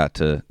really got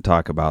to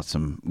talk about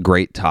some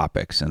great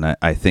topics. And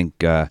I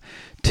think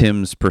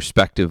Tim's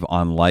perspective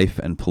on life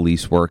and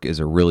police work is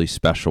a really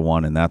special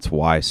one, and that's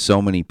why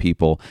so many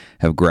people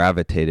have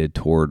gravitated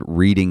toward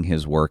reading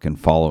his work and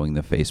following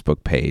the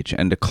Facebook page.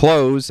 And to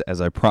close,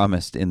 as I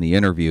promised in the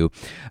interview,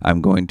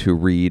 I'm going to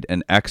read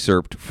an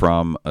excerpt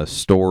from a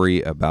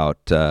story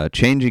about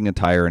changing a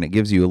tire, and it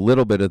gives you a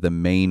little bit of the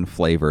Maine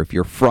flavor. If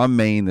you're from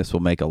Maine, this will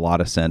make a lot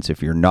of sense.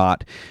 If you're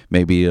not,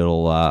 maybe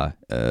it'll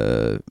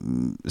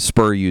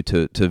spur you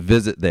to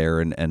visit there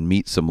and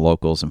meet some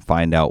locals and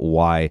find out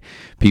why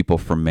people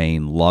from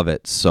Maine love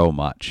it so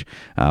much.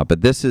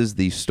 But this is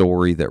the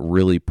story that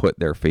really put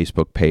their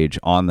Facebook page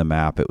on the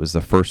map. It was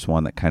the first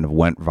one that kind of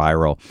went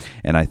viral,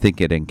 and I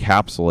think it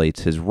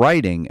encapsulates his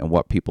writing and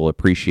what people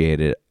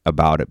appreciated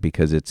about it,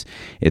 because it's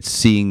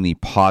seeing the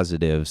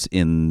positives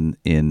in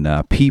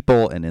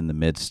people and in the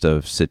midst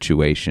of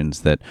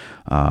situations that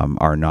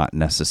are not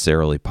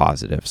necessarily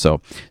positive.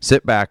 So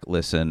sit back,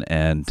 listen,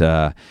 and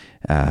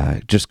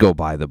just go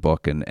buy the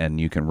book,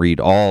 and you can read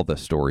all the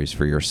stories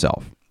for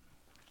yourself.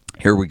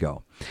 Here we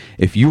go.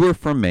 If you are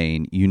from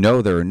Maine, you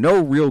know there are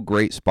no real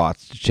great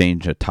spots to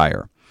change a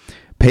tire.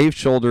 Paved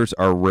shoulders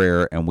are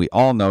rare, and we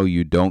all know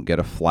you don't get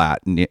a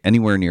flat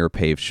anywhere near a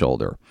paved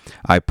shoulder.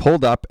 I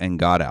pulled up and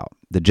got out.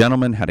 The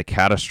gentleman had a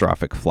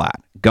catastrophic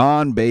flat.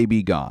 Gone,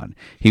 baby, gone.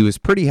 He was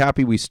pretty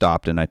happy we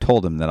stopped, and I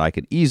told him that I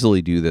could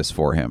easily do this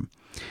for him.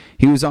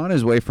 He was on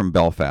his way from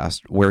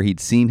Belfast, where he'd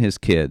seen his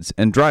kids,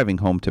 and driving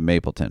home to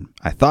Mapleton.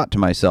 I thought to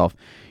myself,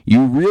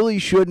 you really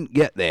shouldn't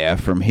get there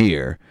from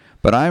here.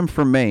 But I'm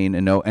from Maine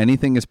and know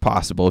anything is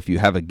possible if you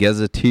have a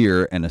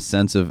gazetteer and a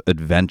sense of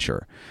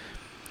adventure.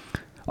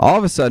 All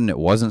of a sudden, it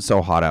wasn't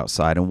so hot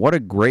outside, and what a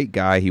great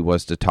guy he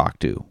was to talk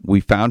to. We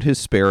found his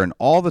spare and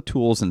all the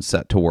tools and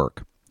set to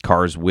work.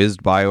 Cars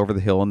whizzed by over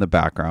the hill in the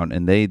background,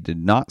 and they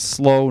did not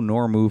slow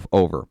nor move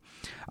over.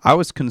 I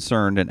was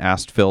concerned and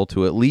asked Phil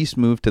to at least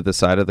move to the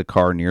side of the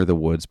car near the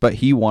woods, but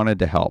he wanted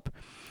to help.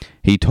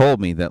 He told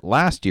me that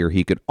last year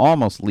he could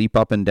almost leap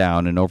up and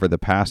down, and over the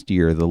past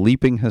year the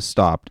leaping has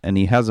stopped and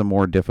he has a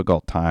more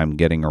difficult time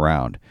getting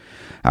around.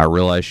 I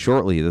realized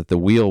shortly that the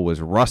wheel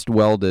was rust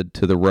welded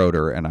to the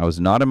rotor and I was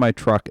not in my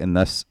truck and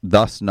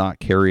thus not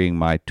carrying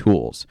my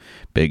tools.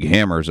 Big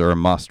hammers are a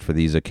must for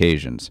these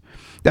occasions.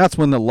 That's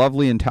when the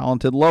lovely and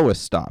talented Lois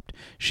stopped.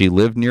 She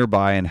lived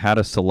nearby and had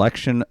a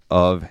selection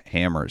of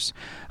hammers.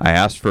 I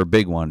asked for a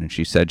big one, and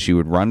she said she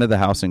would run to the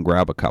house and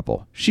grab a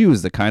couple. She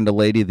was the kind of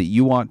lady that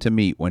you want to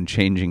meet when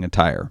changing a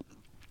tire.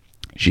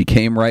 She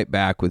came right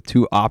back with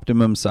 2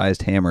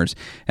 optimum-sized hammers,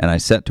 and I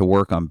set to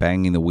work on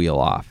banging the wheel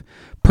off.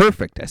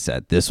 Perfect, I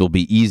said. This will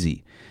be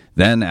easy.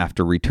 Then,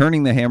 after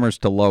returning the hammers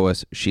to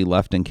Lois, she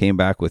left and came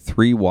back with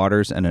 3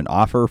 waters and an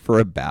offer for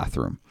a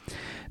bathroom.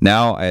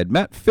 Now, I had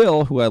met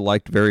Phil, who I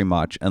liked very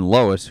much, and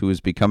Lois, who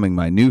was becoming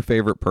my new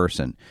favorite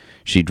person.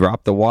 She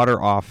dropped the water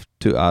off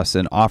to us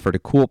and offered a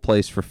cool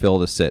place for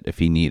Phil to sit if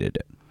he needed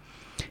it.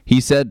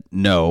 He said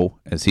no,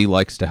 as he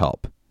likes to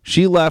help.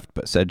 She left,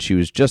 but said she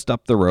was just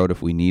up the road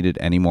if we needed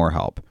any more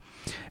help.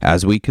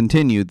 As we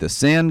continued, the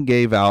sand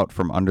gave out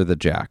from under the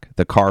jack.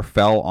 The car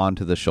fell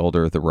onto the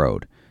shoulder of the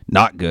road.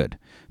 Not good.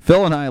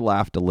 Phil and I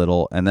laughed a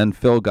little, and then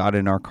Phil got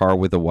in our car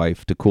with the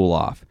wife to cool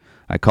off.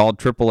 I called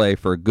AAA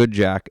for a good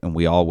jack, and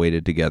we all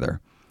waited together.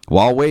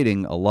 While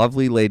waiting, a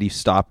lovely lady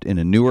stopped in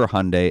a newer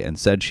Hyundai and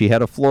said she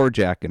had a floor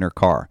jack in her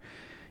car.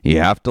 You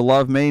have to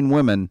love Maine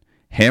women,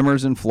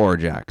 hammers and floor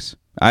jacks.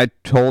 I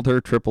told her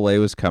AAA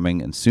was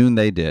coming, and soon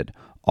they did.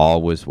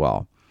 All was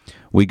well.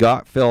 We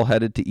got Phil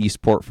headed to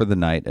Eastport for the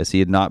night, as he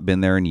had not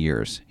been there in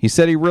years. He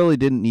said he really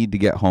didn't need to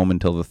get home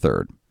until the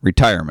 3rd.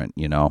 Retirement,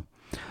 you know.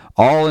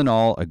 All in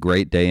all, a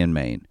great day in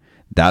Maine.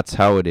 That's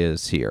how it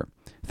is here.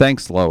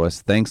 Thanks,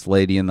 Lois. Thanks,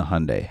 lady in the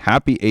Hyundai.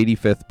 Happy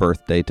 85th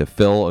birthday to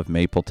Phil of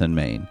Mapleton,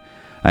 Maine.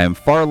 I am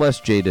far less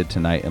jaded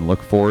tonight and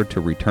look forward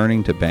to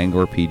returning to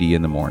Bangor PD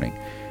in the morning.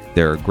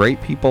 There are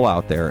great people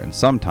out there, and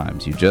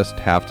sometimes you just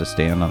have to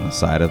stand on the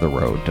side of the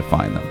road to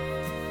find them.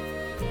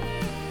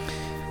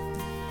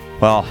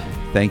 Well,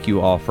 thank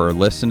you all for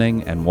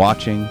listening and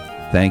watching.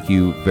 Thank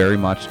you very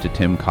much to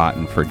Tim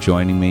Cotton for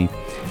joining me.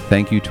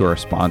 Thank you to our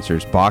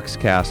sponsors,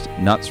 Boxcast,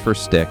 Nuts for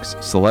Sticks,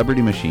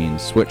 Celebrity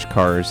Machines, Switch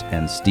Cars,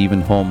 and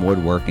Stephen Holm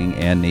Woodworking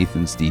and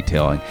Nathan's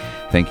Detailing.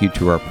 Thank you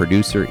to our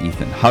producer,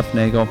 Ethan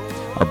Huffnagel.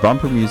 Our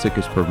bumper music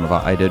is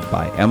provided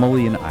by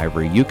Emily and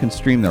Ivory. You can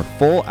stream their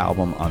full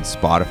album on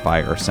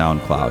Spotify or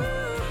SoundCloud.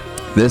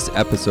 This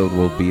episode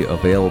will be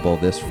available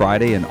this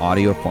Friday in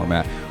audio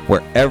format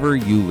wherever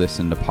you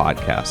listen to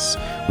podcasts.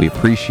 We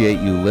appreciate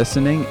you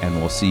listening, and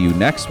we'll see you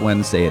next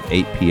Wednesday at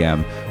 8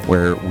 p.m.,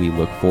 where we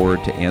look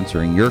forward to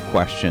answering your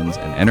questions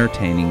and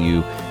entertaining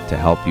you to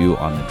help you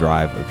on the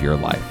drive of your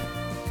life.